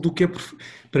exemplo do que é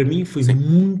para mim foi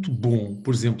muito bom.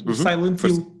 Por exemplo, o Silent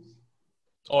Hill.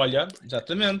 Olha,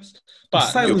 exatamente. O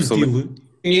Silent Hill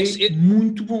é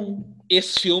muito bom.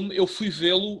 Esse filme eu fui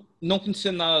vê-lo não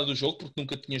conhecendo nada do jogo, porque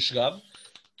nunca tinha jogado,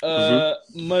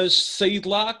 mas saí de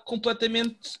lá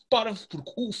completamente parvo,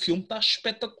 porque o filme está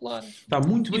espetacular. Está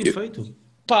muito bem feito.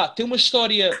 Pá, tem uma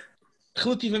história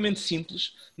relativamente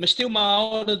simples, mas tem uma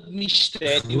aura de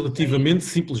mistério. Relativamente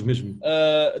simples mesmo.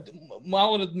 Uma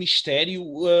aura de mistério,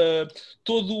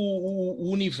 todo o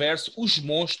universo, os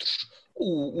monstros,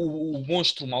 o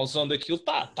monstro mauzão daquilo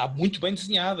está muito bem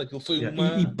desenhado. Aquilo foi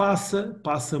E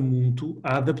passa muito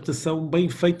a adaptação bem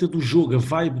feita do jogo, a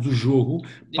vibe do jogo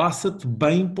passa-te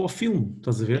bem para o filme,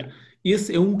 estás a ver?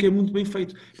 Esse é um que é muito bem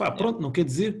feito. Pronto, não quer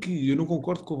dizer que eu não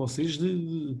concordo com vocês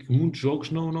de que muitos jogos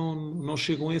não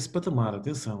chegam a esse patamar,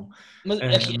 atenção. Mas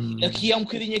aqui é um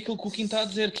bocadinho aquilo que o Kim está a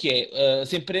dizer, que é,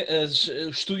 os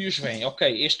estúdios vêm,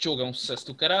 ok, este jogo é um sucesso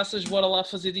do caraças, bora lá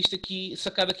fazer disto aqui,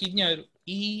 sacar daqui dinheiro.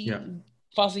 E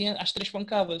fazem às 3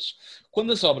 pancadas.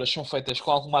 Quando as obras são feitas com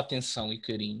alguma atenção e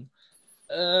carinho,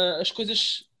 as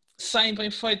coisas saem bem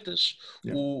feitas.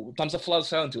 Estamos a falar do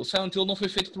Silent Hill. O Silent Hill não foi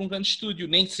feito por um grande estúdio,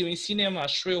 nem saiu em cinema,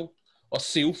 acho eu. Ou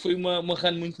saiu, foi uma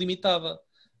run muito limitada.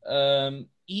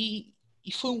 E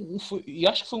e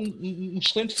acho que foi um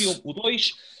excelente filme. O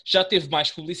 2 já teve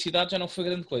mais publicidade, já não foi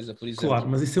grande coisa, por exemplo. Claro,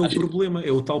 mas esse é o problema,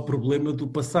 é o tal problema do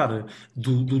passar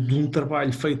de um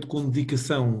trabalho feito com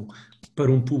dedicação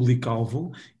para um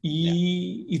público-alvo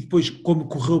e depois, como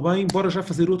correu bem, bora já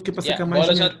fazer outro que é para sacar mais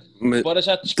dinheiro. Bora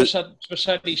já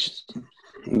despachar isto.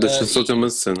 Deixa só ter uma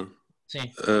cena. Sim.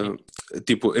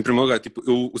 Tipo, em primeiro lugar, tipo,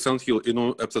 o Silent Hill, eu não,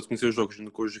 apesar de conhecer os jogos,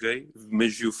 nunca os joguei,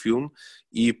 mas vi o filme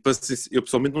e eu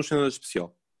pessoalmente não achei nada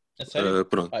especial. É sério?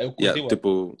 Pronto. Eu curti,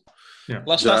 tipo,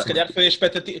 lá está, se calhar foi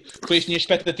as minhas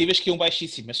expectativas que iam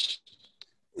baixíssimas.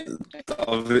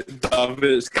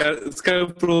 Talvez, se calhar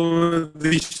o problema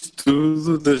disto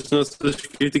tudo, das nossas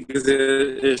críticas,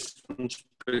 é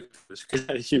se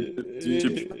calhar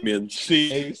menos.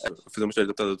 Sim, é isso. Fazer uma história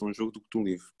adaptada de um jogo do que de um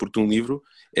livro, porque um livro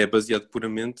é baseado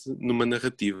puramente numa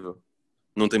narrativa,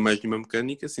 não tem mais nenhuma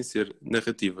mecânica sem ser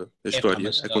narrativa, a história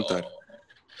a contar.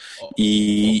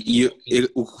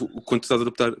 Quando tu estás a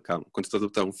adaptar, quando tu estás a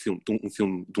adaptar um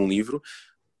filme de um livro,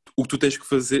 o que tu tens que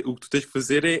fazer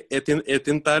é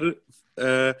tentar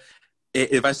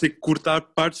vais ter que cortar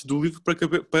partes do livro para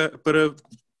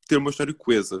ter uma história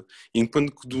coesa,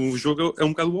 enquanto que do jogo é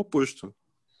um bocado o oposto.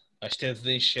 Vais ter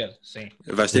de encher, sim.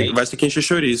 Vais ter que encher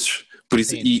chouriços. Por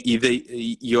isso, e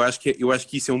eu acho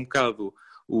que isso é um bocado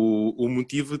o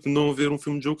motivo de não haver um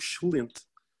filme de jogo excelente.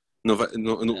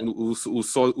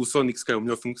 O Sonic, se calhar, é o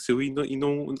melhor filme que saiu e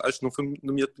não, acho que não foi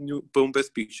nomeado para um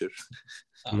Best Picture.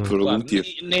 Por algum motivo.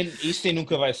 Isso nem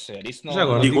nunca vai ser. Isso não... Já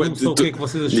agora, digam-me só o que é que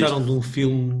vocês acharam de um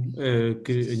filme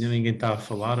que ainda ninguém está a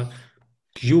falar,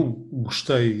 que eu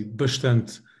gostei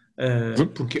bastante,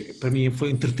 porque para mim foi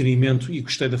entretenimento e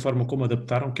gostei da forma como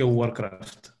adaptaram, que é o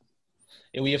Warcraft.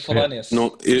 Eu ia falar nesse.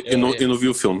 Eu não vi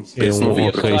o filme. É um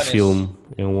ok filme.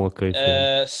 É um ok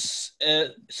filme.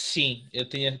 Sim, eu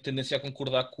tenho a tendência a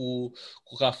concordar com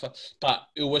o Rafa. Pá,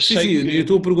 eu achei Sim, eu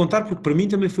estou a perguntar porque para mim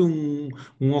também foi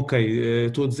um ok.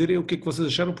 Estou a dizer o que é que vocês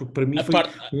acharam, porque para mim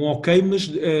um ok, mas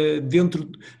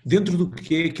dentro do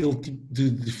que é aquele tipo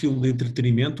de filme de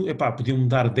entretenimento, podiam-me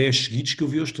dar 10 seguidos que eu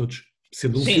vi-os todos.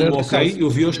 Sendo um filme ok, eu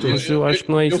vi-os todos. Mas eu acho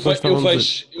que não é isso que nós estávamos a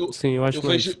dizer. Sim, eu acho que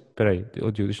não é isso. Espera aí,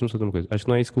 Diogo, deixa-me só dizer uma coisa. Acho que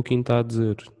não é isso que o Kim está a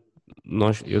dizer.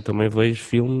 Eu também vejo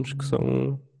filmes que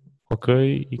são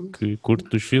ok e que curto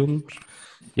dos filmes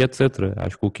e etc.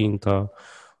 Acho que o Kim está...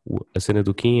 A cena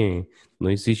do Kim é...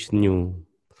 Não existe nenhum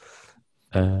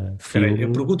filme... Peraí, a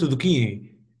pergunta do Kim é...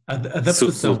 A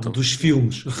adaptação dos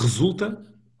filmes resulta...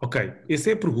 Ok, essa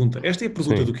é a pergunta. Esta é a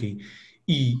pergunta do Kim.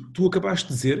 E tu acabaste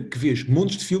de dizer que vês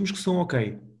montes de filmes que são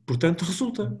ok. Portanto,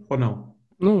 resulta, ou não?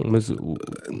 Não, mas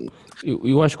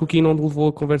eu acho que o Kim não levou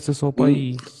a conversa só para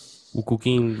aí. O que o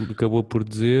Kim acabou por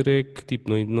dizer é que tipo,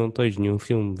 não tens nenhum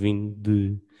filme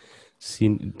vindo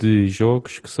de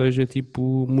jogos que seja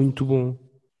tipo muito bom.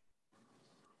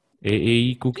 É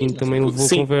aí que o Kim também levou a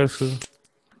conversa.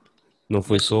 Não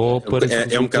foi só para se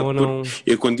resultam ou não.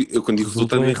 Eu quando digo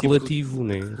resultado é relativo,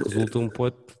 né? Resultam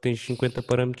tens 50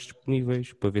 parâmetros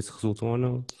disponíveis para ver se resultam ou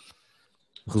não.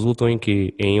 Resultam em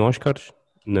quê? Em Oscars?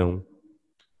 Não.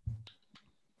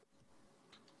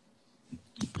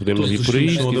 Podemos ir por aí,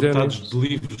 se quiserem. Adaptados de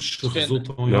livros que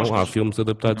resultam em Oscars? Não, há filmes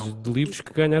adaptados de livros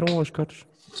que ganharam Oscars.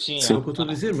 Sim, é o que eu estou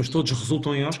a dizer, mas todos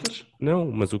resultam em Oscars? Não,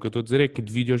 mas o que eu estou a dizer é que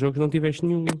de videojogos não tiveste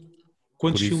nenhum.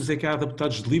 Quantos filmes é que há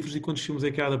adaptados de livros e quantos filmes é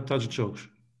que há adaptados de jogos?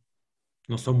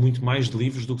 Não são muito mais de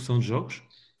livros do que são de jogos?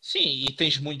 Sim, e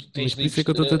tens livros... Por isso é que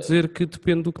eu estou a dizer que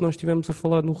depende do que nós estivemos a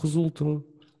falar no resultado.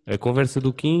 A conversa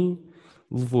do Kim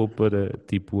levou para,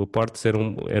 tipo, a parte se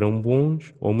eram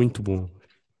bons ou muito bons.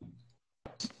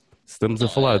 Se estamos a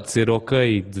falar de ser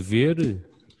ok de ver,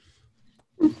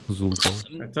 resultam.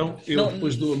 Então, eu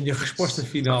depois dou a minha resposta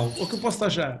final. O que eu posso dar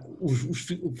já? Os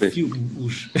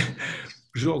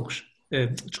jogos...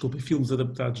 filmes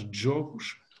adaptados de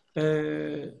jogos,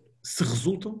 se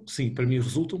resultam, sim, para mim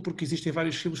resultam, porque existem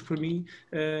vários filmes que para mim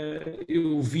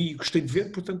eu vi e gostei de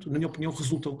ver, portanto, na minha opinião,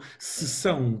 resultam. Se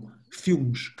são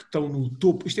filmes que estão no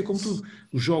topo, isto é como tudo,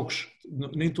 os jogos,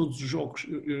 nem todos os jogos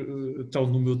estão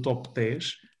no meu top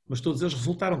 10, mas todos eles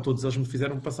resultaram, todos eles me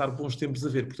fizeram passar bons tempos a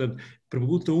ver. Portanto,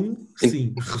 pergunta 1,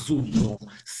 sim, resultam.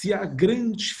 Se há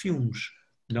grandes filmes,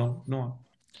 não há.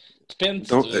 Depende.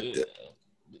 Então,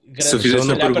 se eu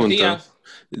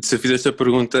fizer esta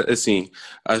pergunta assim,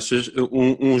 achas que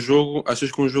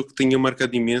um jogo que tenha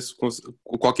marcado imenso,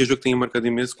 qualquer jogo que tenha marcado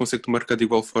imenso, consegue-te marcar de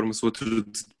igual forma se outro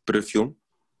para filme?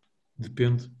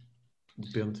 Depende.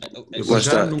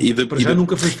 Já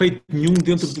nunca foi feito nenhum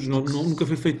dentro dos... Nunca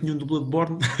foi feito nenhum do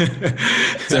Bloodborne.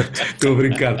 Estou a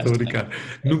brincar.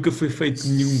 Nunca foi feito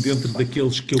nenhum dentro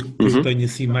daqueles que eu tenho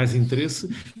assim mais interesse.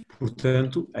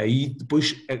 Portanto, aí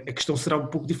depois a questão será um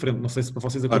pouco diferente. Não sei se para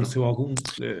vocês aconteceu algum.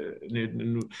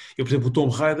 Eu, por exemplo, o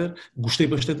Tomb Raider, gostei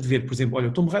bastante de ver. Por exemplo, olha,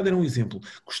 o Tomb Raider é um exemplo.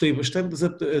 Gostei bastante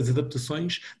das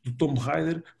adaptações do Tomb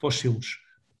Raider para os filmes.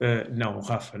 Não,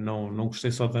 Rafa, não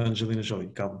gostei só da Angelina Jolie,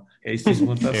 calma. É isso que tens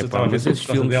vontade. É pá, mas esses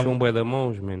filmes são bué da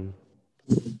mãos, mano.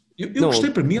 Eu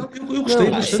gostei, para mim, eu gostei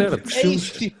bastante dos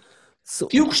filmes.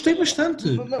 Eu gostei bastante.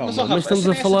 Mas estamos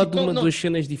a falar de duas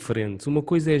cenas diferentes. Uma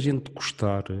coisa é a gente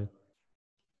gostar,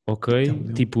 ok?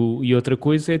 Então, tipo, e outra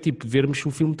coisa é tipo vermos se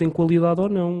o filme tem qualidade ou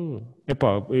não.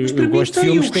 Epá, eu mim gosto de tem,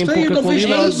 filmes eu que têm gostei, eu pouca não vejo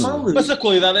qualidade. isso mal. Mas a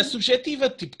qualidade é subjetiva.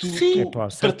 Tipo, Epá,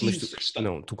 certo, mas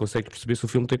não, tu consegues perceber se o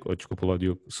filme tem. Oh, desculpa lá,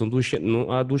 Diogo. São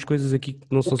há duas coisas aqui que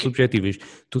não são subjetivas.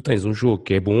 Tu tens um jogo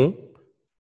que é bom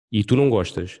e tu não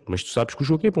gostas, mas tu sabes que o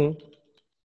jogo é bom.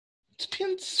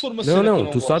 Depende se for uma cena Não, que eu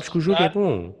não tu sabes que o jogo é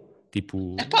bom.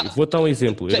 Tipo, eu vou dar um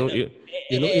exemplo.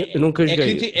 Eu nunca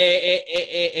joguei.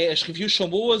 As reviews são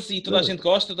boas e toda a gente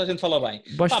gosta, toda a gente fala bem.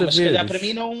 Basta mas se calhar para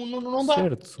mim não dá.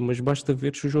 Certo, mas basta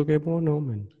ver se o jogo é bom ou não,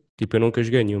 mano. Tipo, eu nunca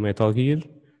joguei nenhum Metal Gear,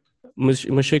 mas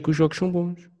sei que os jogos são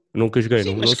bons. Eu nunca joguei,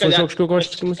 Sim, não são jogos que eu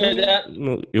gosto, mas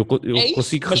eu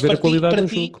consigo rever a qualidade do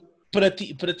jogo. Para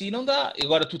ti não dá.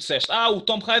 Agora tu disseste, o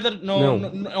Tomb Raider não é um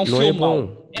não filme é bom.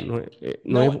 mau.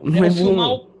 Não é um filme bom.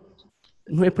 mau.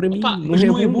 Não é para mim. Mas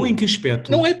não é bom em que aspecto?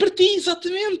 Não é para ti,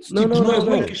 exatamente. Não é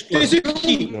bom em que aspecto? Tens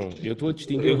aqui. Não, eu estou a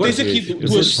distinguir. Tens aqui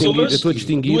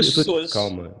duas pessoas.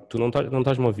 Calma, tu não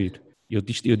estás-me a ouvir. Eu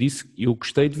disse, eu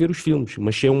gostei de ver os filmes,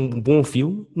 mas se é um bom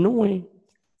filme, não é.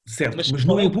 Certo, mas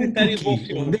não é bom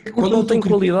porque não tem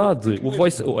qualidade.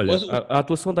 Olha, a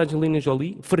atuação da Angelina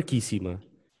Jolie, fraquíssima.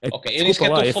 Ok, eu nem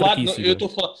sequer estou a falar,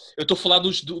 eu estou a falar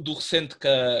do recente que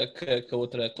a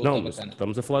outra não, mas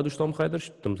estamos a falar dos Tomb Raiders,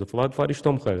 estamos a falar de vários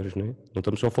Tomb Raiders, não é? Não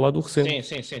estamos só a falar do recente.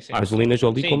 Sim. A Angelina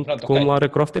Jolie, como Lara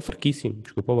Croft, é fraquíssimo,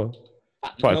 desculpa lá.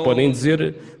 Podem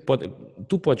dizer,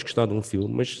 tu podes gostar de um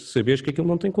filme, mas sabes que aquilo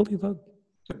não tem qualidade.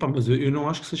 Mas eu não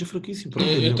acho que seja fraquíssimo.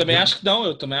 Eu também acho que não,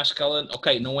 eu também acho que ela,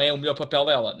 não é o melhor papel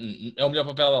dela, é o melhor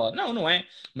papel dela, não é,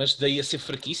 mas daí a ser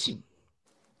fraquíssimo,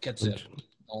 quer dizer,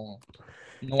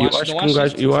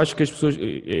 eu acho que as pessoas,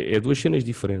 é duas cenas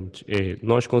diferentes,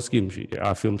 nós conseguimos,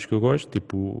 há filmes que eu gosto,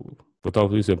 tipo, vou dar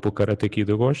o exemplo, o Karate Kid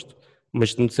eu gosto,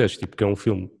 mas se me disseste tipo, que é um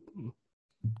filme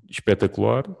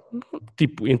espetacular,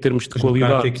 tipo, em termos de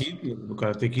qualidade. No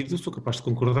Karate Kid eu sou capaz de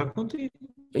concordar contigo.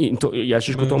 Então, e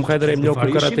achas que o Tomb Raider é melhor que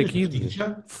o Karate Kid?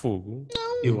 Fogo.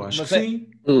 Eu acho que sim.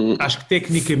 Acho que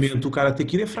tecnicamente o Karate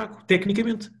Kid é fraco.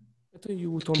 Tecnicamente. E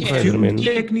o Tomb Raider, man?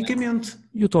 Tecnicamente.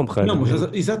 E o Tomb Raider? Não,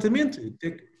 mas exatamente.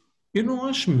 Eu não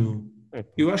acho, meu.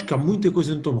 Eu acho que há muita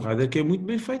coisa no Tomb Raider que é muito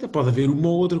bem feita. Pode haver uma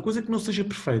ou outra coisa que não seja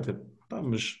perfeita.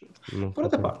 Mas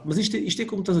isto é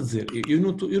como estás a dizer. Eu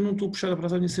não estou a puxar a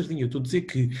brasa à minha sardinha. Eu estou a dizer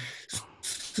que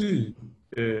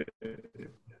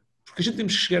porque a gente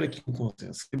temos que chegar aqui a um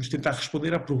consenso. Temos de tentar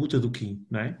responder à pergunta do Kim,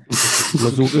 não é? Mas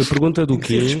a pergunta do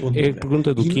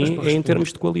Kim é em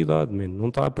termos de qualidade, man. Não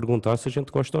está a perguntar se a gente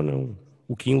gosta ou não.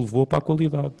 O Kim levou para a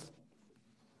qualidade.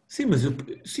 Sim, mas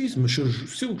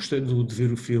se eu gostei de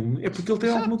ver o filme, é porque ele tem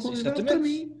alguma qualidade para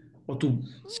mim. Ou tu...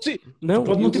 Sim. Não,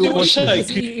 pode não ter é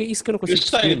isso que eu não consigo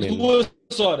perceber. Eu gastei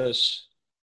 2 horas.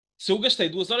 Se eu gastei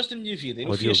 2 horas da minha vida e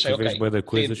no fim achei, tu vês bué de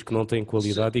coisas que não têm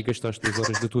qualidade e gastaste 2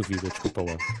 horas da tua vida, desculpa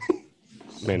lá.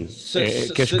 Man,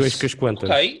 queres quantas?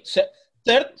 Ok,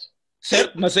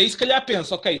 certo, mas aí se calhar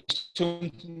penso, isto é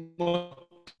uma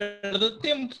perda de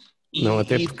tempo. Não,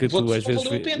 até porque tu às vezes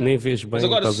nem vês bem. Mas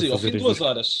agora se ao fim de 2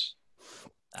 horas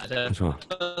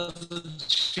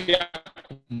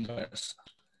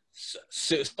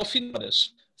se ao fim de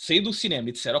horas sair do cinema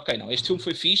e disser, este filme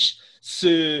foi fixe,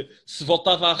 se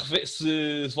voltava a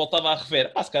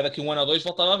rever, se calhar daqui a 1 ano ou 2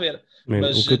 voltava a ver.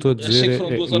 Mas o que eu estou a dizer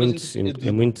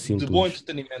é muito simples. De bom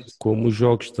entretenimento. Como os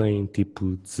jogos têm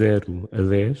tipo de 0 a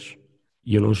 10,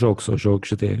 e eu não jogo só jogos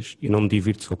de 10, e não me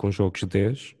divirto só com jogos de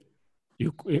 10,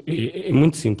 é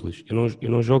muito simples. Eu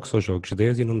não jogo só jogos de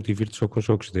 10 e não me divirto só com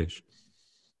jogos de 10.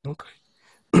 Ok.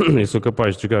 Eu sou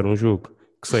capaz de jogar um jogo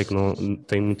que sei que não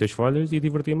tem muitas falhas e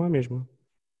divertir-me à mesma.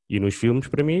 E nos filmes,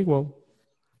 para mim, é igual.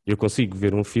 Eu consigo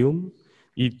ver um filme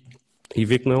e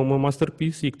ver que não é uma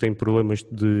masterpiece e que tem problemas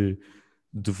de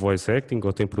voice acting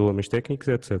ou tem problemas técnicos,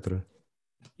 etc.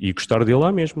 E gostar dele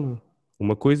à mesma.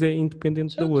 Uma coisa é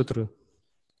independente da outra.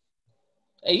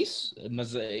 É isso,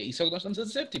 mas isso é o que nós estamos a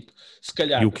dizer. Tipo, se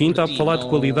calhar, e o Kim está a falar de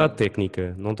qualidade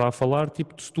técnica, não está a falar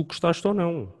tipo, de se tu gostaste ou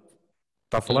não.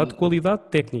 Está a falar de qualidade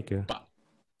técnica.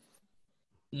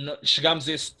 Chegámos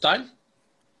a esse detalhe?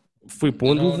 Foi para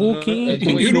onde levou o Kim.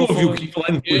 Eu não ouvi o Kim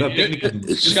falar em qualidade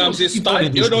técnica. Chegámos a esse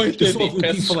detalhe, eu não entendi. Eu só ouvi o Kim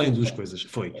Peço falar em duas desculpa. coisas.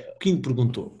 Foi, o Kim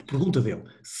pergunta dele,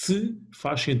 se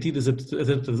faz sentido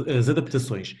as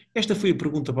adaptações. Esta foi a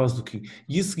pergunta base do Kim.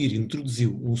 E a seguir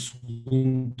introduziu um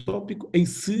segundo tópico em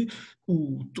se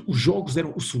os jogos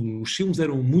eram, se os filmes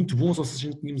eram muito bons ou se a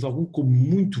gente tínhamos algum como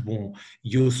muito bom.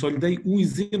 E eu só lhe dei um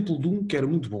exemplo de um que era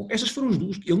muito bom. Estas foram as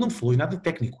duas. Ele não falou em nada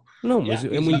técnico. Não, mas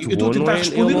é muito Eu estou bom, a tentar não é?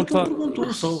 responder Ele não o que ele está.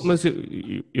 perguntou só. Mas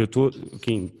eu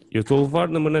estou a levar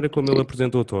na maneira como ele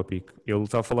apresentou o tópico. Ele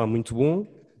está a falar muito bom,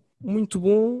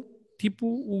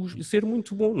 tipo, ser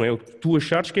muito bom, não é? O que tu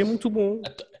achares que é muito bom.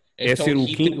 É Então, ser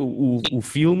aqui o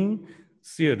filme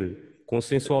ser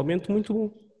consensualmente muito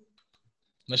bom.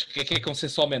 Mas o que é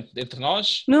consensualmente? Entre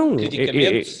nós? Não,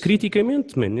 Criticamente?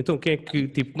 criticamente, mano. Então quem é que,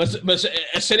 tipo... Mas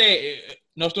a série é...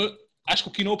 Acho que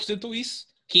o Kim não apresentou isso.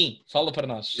 Kim, fala para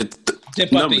nós.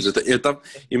 Não, mas eu estava...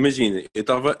 Imagina, eu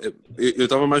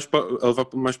estava mais a levar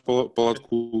mais para o lado que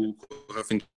o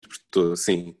Rafa interpretou,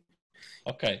 assim.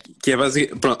 Ok. Que é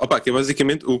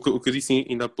basicamente o que eu disse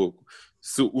ainda há pouco.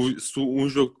 Se um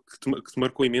jogo que te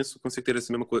marcou imenso consegue ter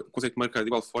essa mesma coisa, consegue te marcar de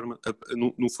igual forma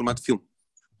no formato de filme.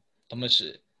 Então, mas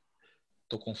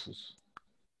estou confuso.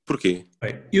 Porquê?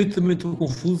 Bem, eu também estou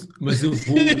confuso, mas eu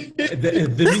vou,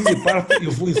 da minha parte,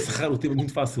 eu vou encerrar o tema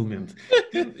muito facilmente.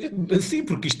 Sim,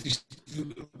 porque isto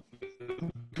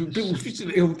pelo visto,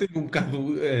 eu tenho um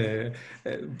bocado,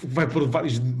 vai por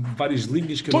várias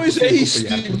linhas que eu não Pois consigo é isso.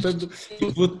 acompanhar. Portanto,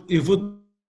 eu vou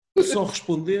só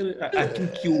responder àquilo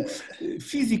que eu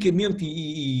fisicamente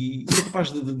e sou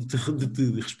capaz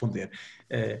de responder.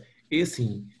 É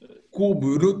assim,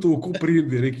 como eu não estou a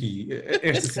compreender aqui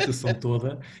esta situação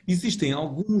toda, existem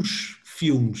alguns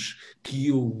filmes que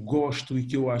eu gosto e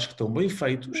que eu acho que estão bem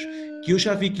feitos, que eu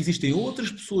já vi que existem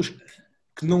outras pessoas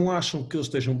que não acham que eles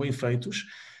estejam bem feitos,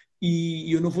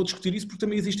 e eu não vou discutir isso porque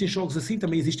também existem jogos assim,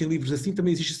 também existem livros assim,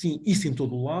 também existe assim, isso em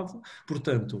todo o lado.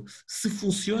 Portanto, se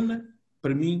funciona,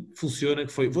 para mim funciona,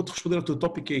 que foi, vou-te responder ao teu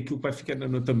tópico, que é aquilo que vai ficar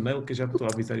no thumbnail, que eu já estou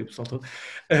a avisar aí o pessoal todo,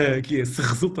 que é se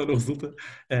resulta ou não resulta.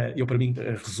 Eu, para mim,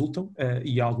 resultam,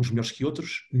 e há alguns melhores que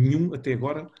outros. Nenhum até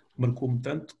agora marcou-me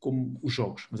tanto como os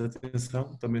jogos, mas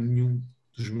atenção, também nenhum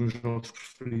dos meus jogos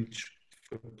preferidos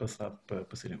foi passado para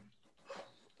cinema.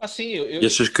 Sim, E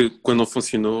achas que quando não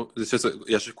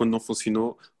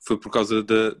funcionou foi por causa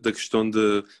da questão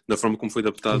da forma como foi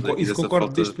adaptada? Isso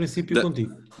concordo desde o princípio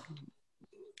contigo.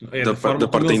 É da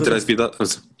parte da interatividade.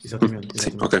 Exatamente.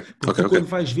 Sim, ok. Quando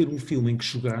vais ver um filme em que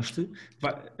jogaste,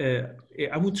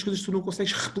 há muitas coisas que tu não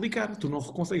consegues replicar. Tu não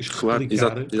consegues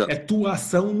replicar a tua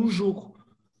ação no jogo.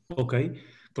 Ok?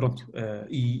 Pronto.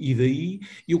 E daí,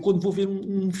 eu quando vou ver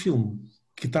um filme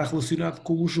que está relacionado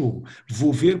com o jogo,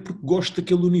 vou ver porque gosto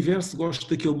daquele universo, gosto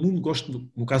daquele mundo, gosto,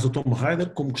 no caso do Tomb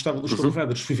Raider, como gostava dos Tomb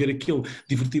Raiders, fui ver aquele,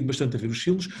 diverti-me bastante a ver os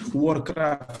filmes. O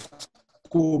Warcraft,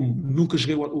 como nunca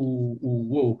joguei o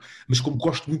WoW, mas como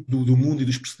gosto muito do mundo e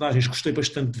dos personagens, gostei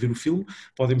bastante de ver o filme.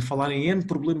 Podem-me falar em N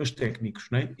problemas técnicos,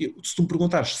 não é? Se tu me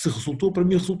perguntares se resultou, para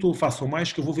mim resultou, façam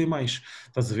mais que eu vou ver mais.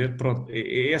 Estás a ver? Pronto,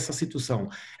 é essa a situação.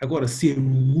 Agora, se é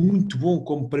muito bom,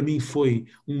 como para mim foi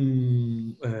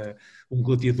um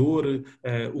Gladiador,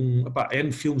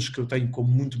 N filmes que eu tenho como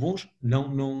muito bons,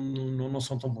 não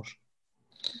são tão bons.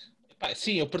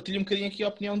 Sim, eu partilho um bocadinho aqui a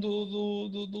opinião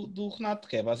do Renato,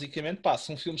 que é basicamente,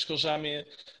 são filmes que já me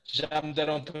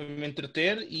deram para me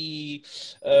entreter e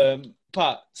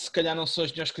se calhar não são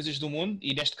as melhores coisas do mundo,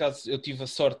 e neste caso eu tive a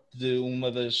sorte de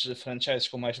uma das franchises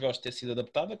que eu mais gosto ter sido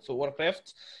adaptada, que foi o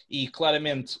Warcraft, e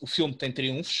claramente o filme tem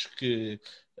triunfos, que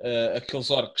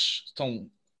aqueles orcs estão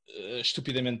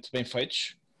estupidamente bem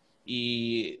feitos.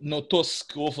 E notou-se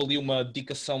que houve ali uma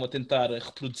dedicação a tentar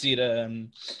reproduzir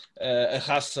a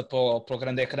raça para o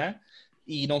grande ecrã,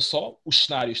 e não só, os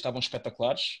cenários estavam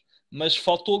espetaculares, mas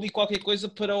faltou ali qualquer coisa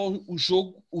para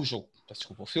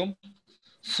o filme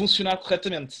funcionar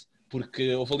corretamente,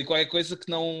 porque houve ali qualquer coisa que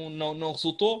não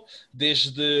resultou,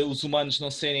 desde os humanos não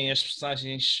serem as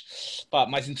personagens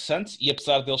mais interessantes, e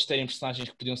apesar deles terem personagens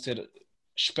que podiam ser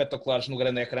espetaculares no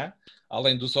grande ecrã,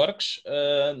 além dos orcs,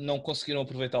 não conseguiram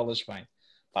aproveitá-las bem.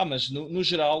 Mas no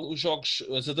geral, os jogos,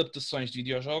 as adaptações de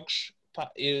videojogos,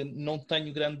 eu não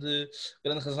tenho grande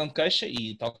razão de queixa,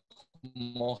 e tal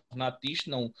como o Renato diz,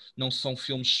 não são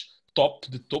filmes top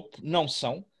de topo, não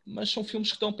são, mas são filmes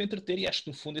que estão para entreter, e acho que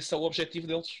no fundo esse é o objetivo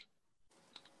deles.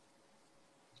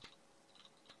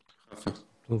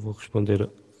 Eu vou responder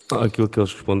àquilo que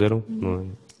eles responderam, não é?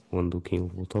 Onde o Kim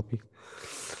levou o tópico.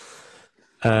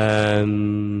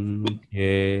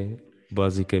 É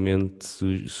basicamente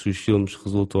se os filmes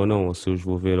resultam ou não, ou se eu os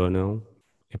vou ver ou não,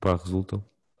 resultam.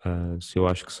 Se eu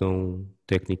acho que são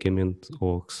tecnicamente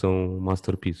ou que são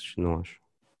masterpieces, não acho.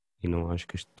 E não acho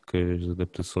que as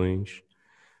adaptações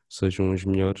sejam as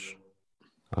melhores.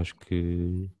 Acho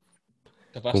que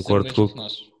Capaz de ser o concordo mesmo com que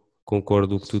nós. concordo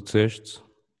com o que tu disseste,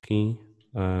 Kim,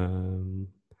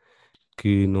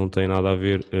 que não tem nada a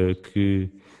ver, que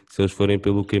se eles forem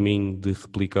pelo caminho de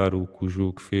replicar o que o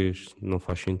jogo fez, não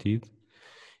faz sentido.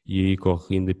 E aí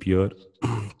corre ainda pior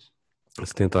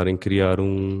se tentarem criar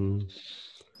um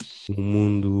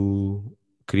mundo,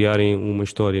 criarem uma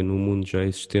história num mundo já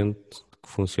existente que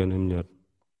funcione melhor.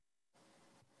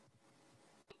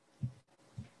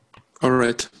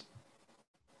 Alright.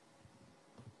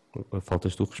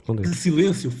 Faltas tu responder. De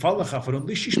silêncio, fala, Rafa, não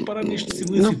deixes parar neste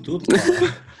silêncio todo, pá.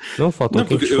 Não, falta Não,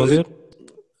 quem porque responder.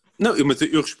 Mas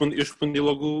eu respondi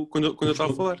logo quando eu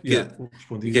estava a falar. Yeah,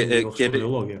 respondi, que é- ele que era- respondeu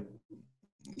logo. Yeah.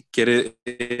 que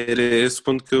era esse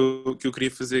ponto que eu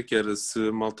queria fazer, que era se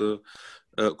a malta,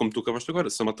 como tu acabaste agora,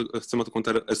 se a malta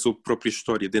contar a sua própria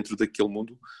história dentro daquele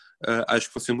mundo, acho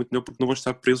que funciona muito melhor porque não vão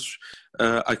estar presos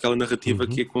àquela narrativa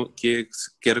que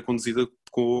era conduzida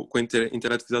com a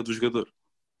interatividade do jogador.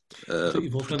 E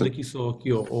voltando aqui só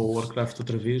aqui ao Warcraft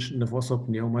outra vez, na vossa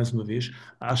opinião, mais uma vez,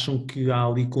 acham que há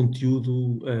ali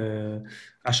conteúdo,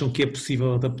 acham que é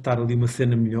possível adaptar ali uma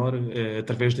cena melhor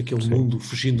através daquele mundo,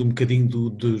 fugindo um bocadinho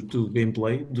do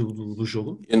gameplay do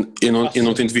jogo? Eu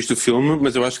não tenho visto o filme,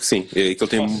 mas eu acho que sim. É que ele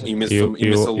tem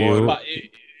imensa lore. Pá,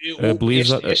 A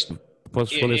Blizzard,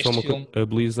 posso responder só este uma coisa? A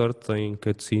Blizzard tem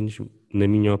cutscenes, na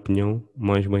minha opinião,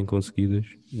 mais bem conseguidas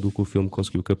do que o filme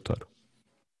conseguiu captar.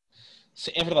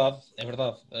 Sim, é verdade, é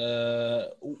verdade.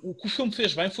 O que o filme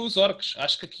fez bem foi os orcs.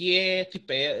 Acho que aqui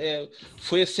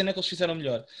foi a cena que eles fizeram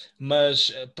melhor. Mas,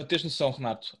 para teres noção,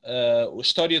 Renato, a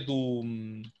história do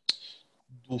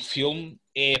filme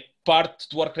é parte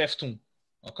do Warcraft 1,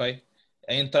 ok?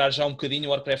 A entrar já um bocadinho no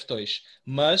Warcraft 2.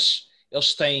 Mas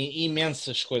eles têm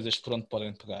imensas coisas por onde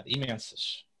podem pegar.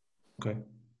 Imensas.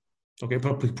 Ok,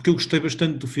 porque eu gostei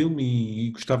bastante do filme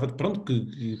e gostava de, pronto,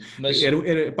 Mas,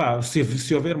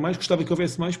 se houver mais, gostava que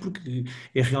houvesse mais, porque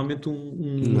é realmente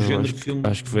um género de filme.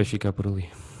 Acho que vai ficar por ali.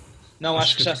 não,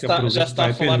 acho que já se por ali. está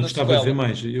a falar na gostava de sequela. ver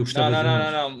mais. Eu gostava de ver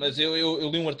mais. Não, mas eu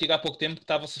li um artigo há pouco tempo que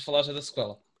estava-se a falar já da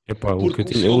sequela. Epá, Porque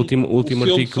o último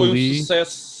artigo que eu li... O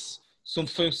filme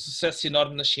foi um sucesso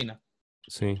enorme na China.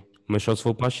 Sim, mas só se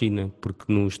for para a China,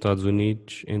 porque nos Estados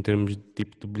Unidos, em termos de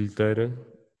tipo de bilheteira,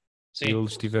 Sim,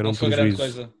 eles tiveram não foi prejuízo.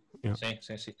 grande coisa.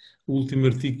 Yeah. Sim. O último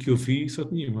artigo que eu vi só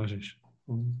tinha imagens.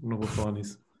 Não vou falar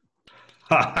nisso.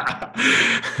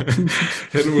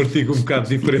 Era um artigo um bocado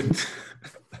diferente.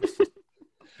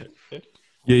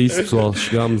 E é isso, pessoal.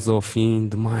 Chegámos ao fim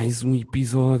de mais um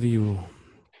episódio.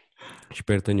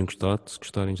 Espero que tenham gostado. Se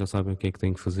gostarem, já sabem o que é que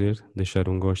têm que fazer. Deixar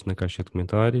um gosto na caixa de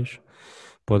comentários.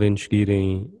 Podem nos seguir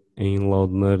em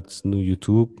Loud Nerds no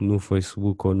YouTube, no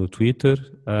Facebook ou no Twitter.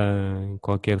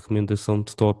 Qualquer recomendação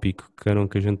de tópico que queiram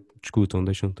que a gente discutam,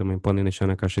 podem deixar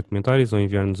na caixa de comentários ou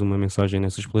enviar-nos uma mensagem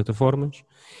nessas plataformas.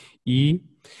 E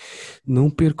não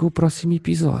percam o próximo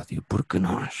episódio, porque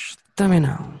nós também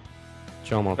não.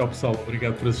 Tchau, malta. Tchau, pessoal.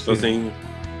 Obrigado por assistir. Sozinho.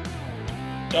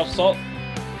 Tchau, pessoal.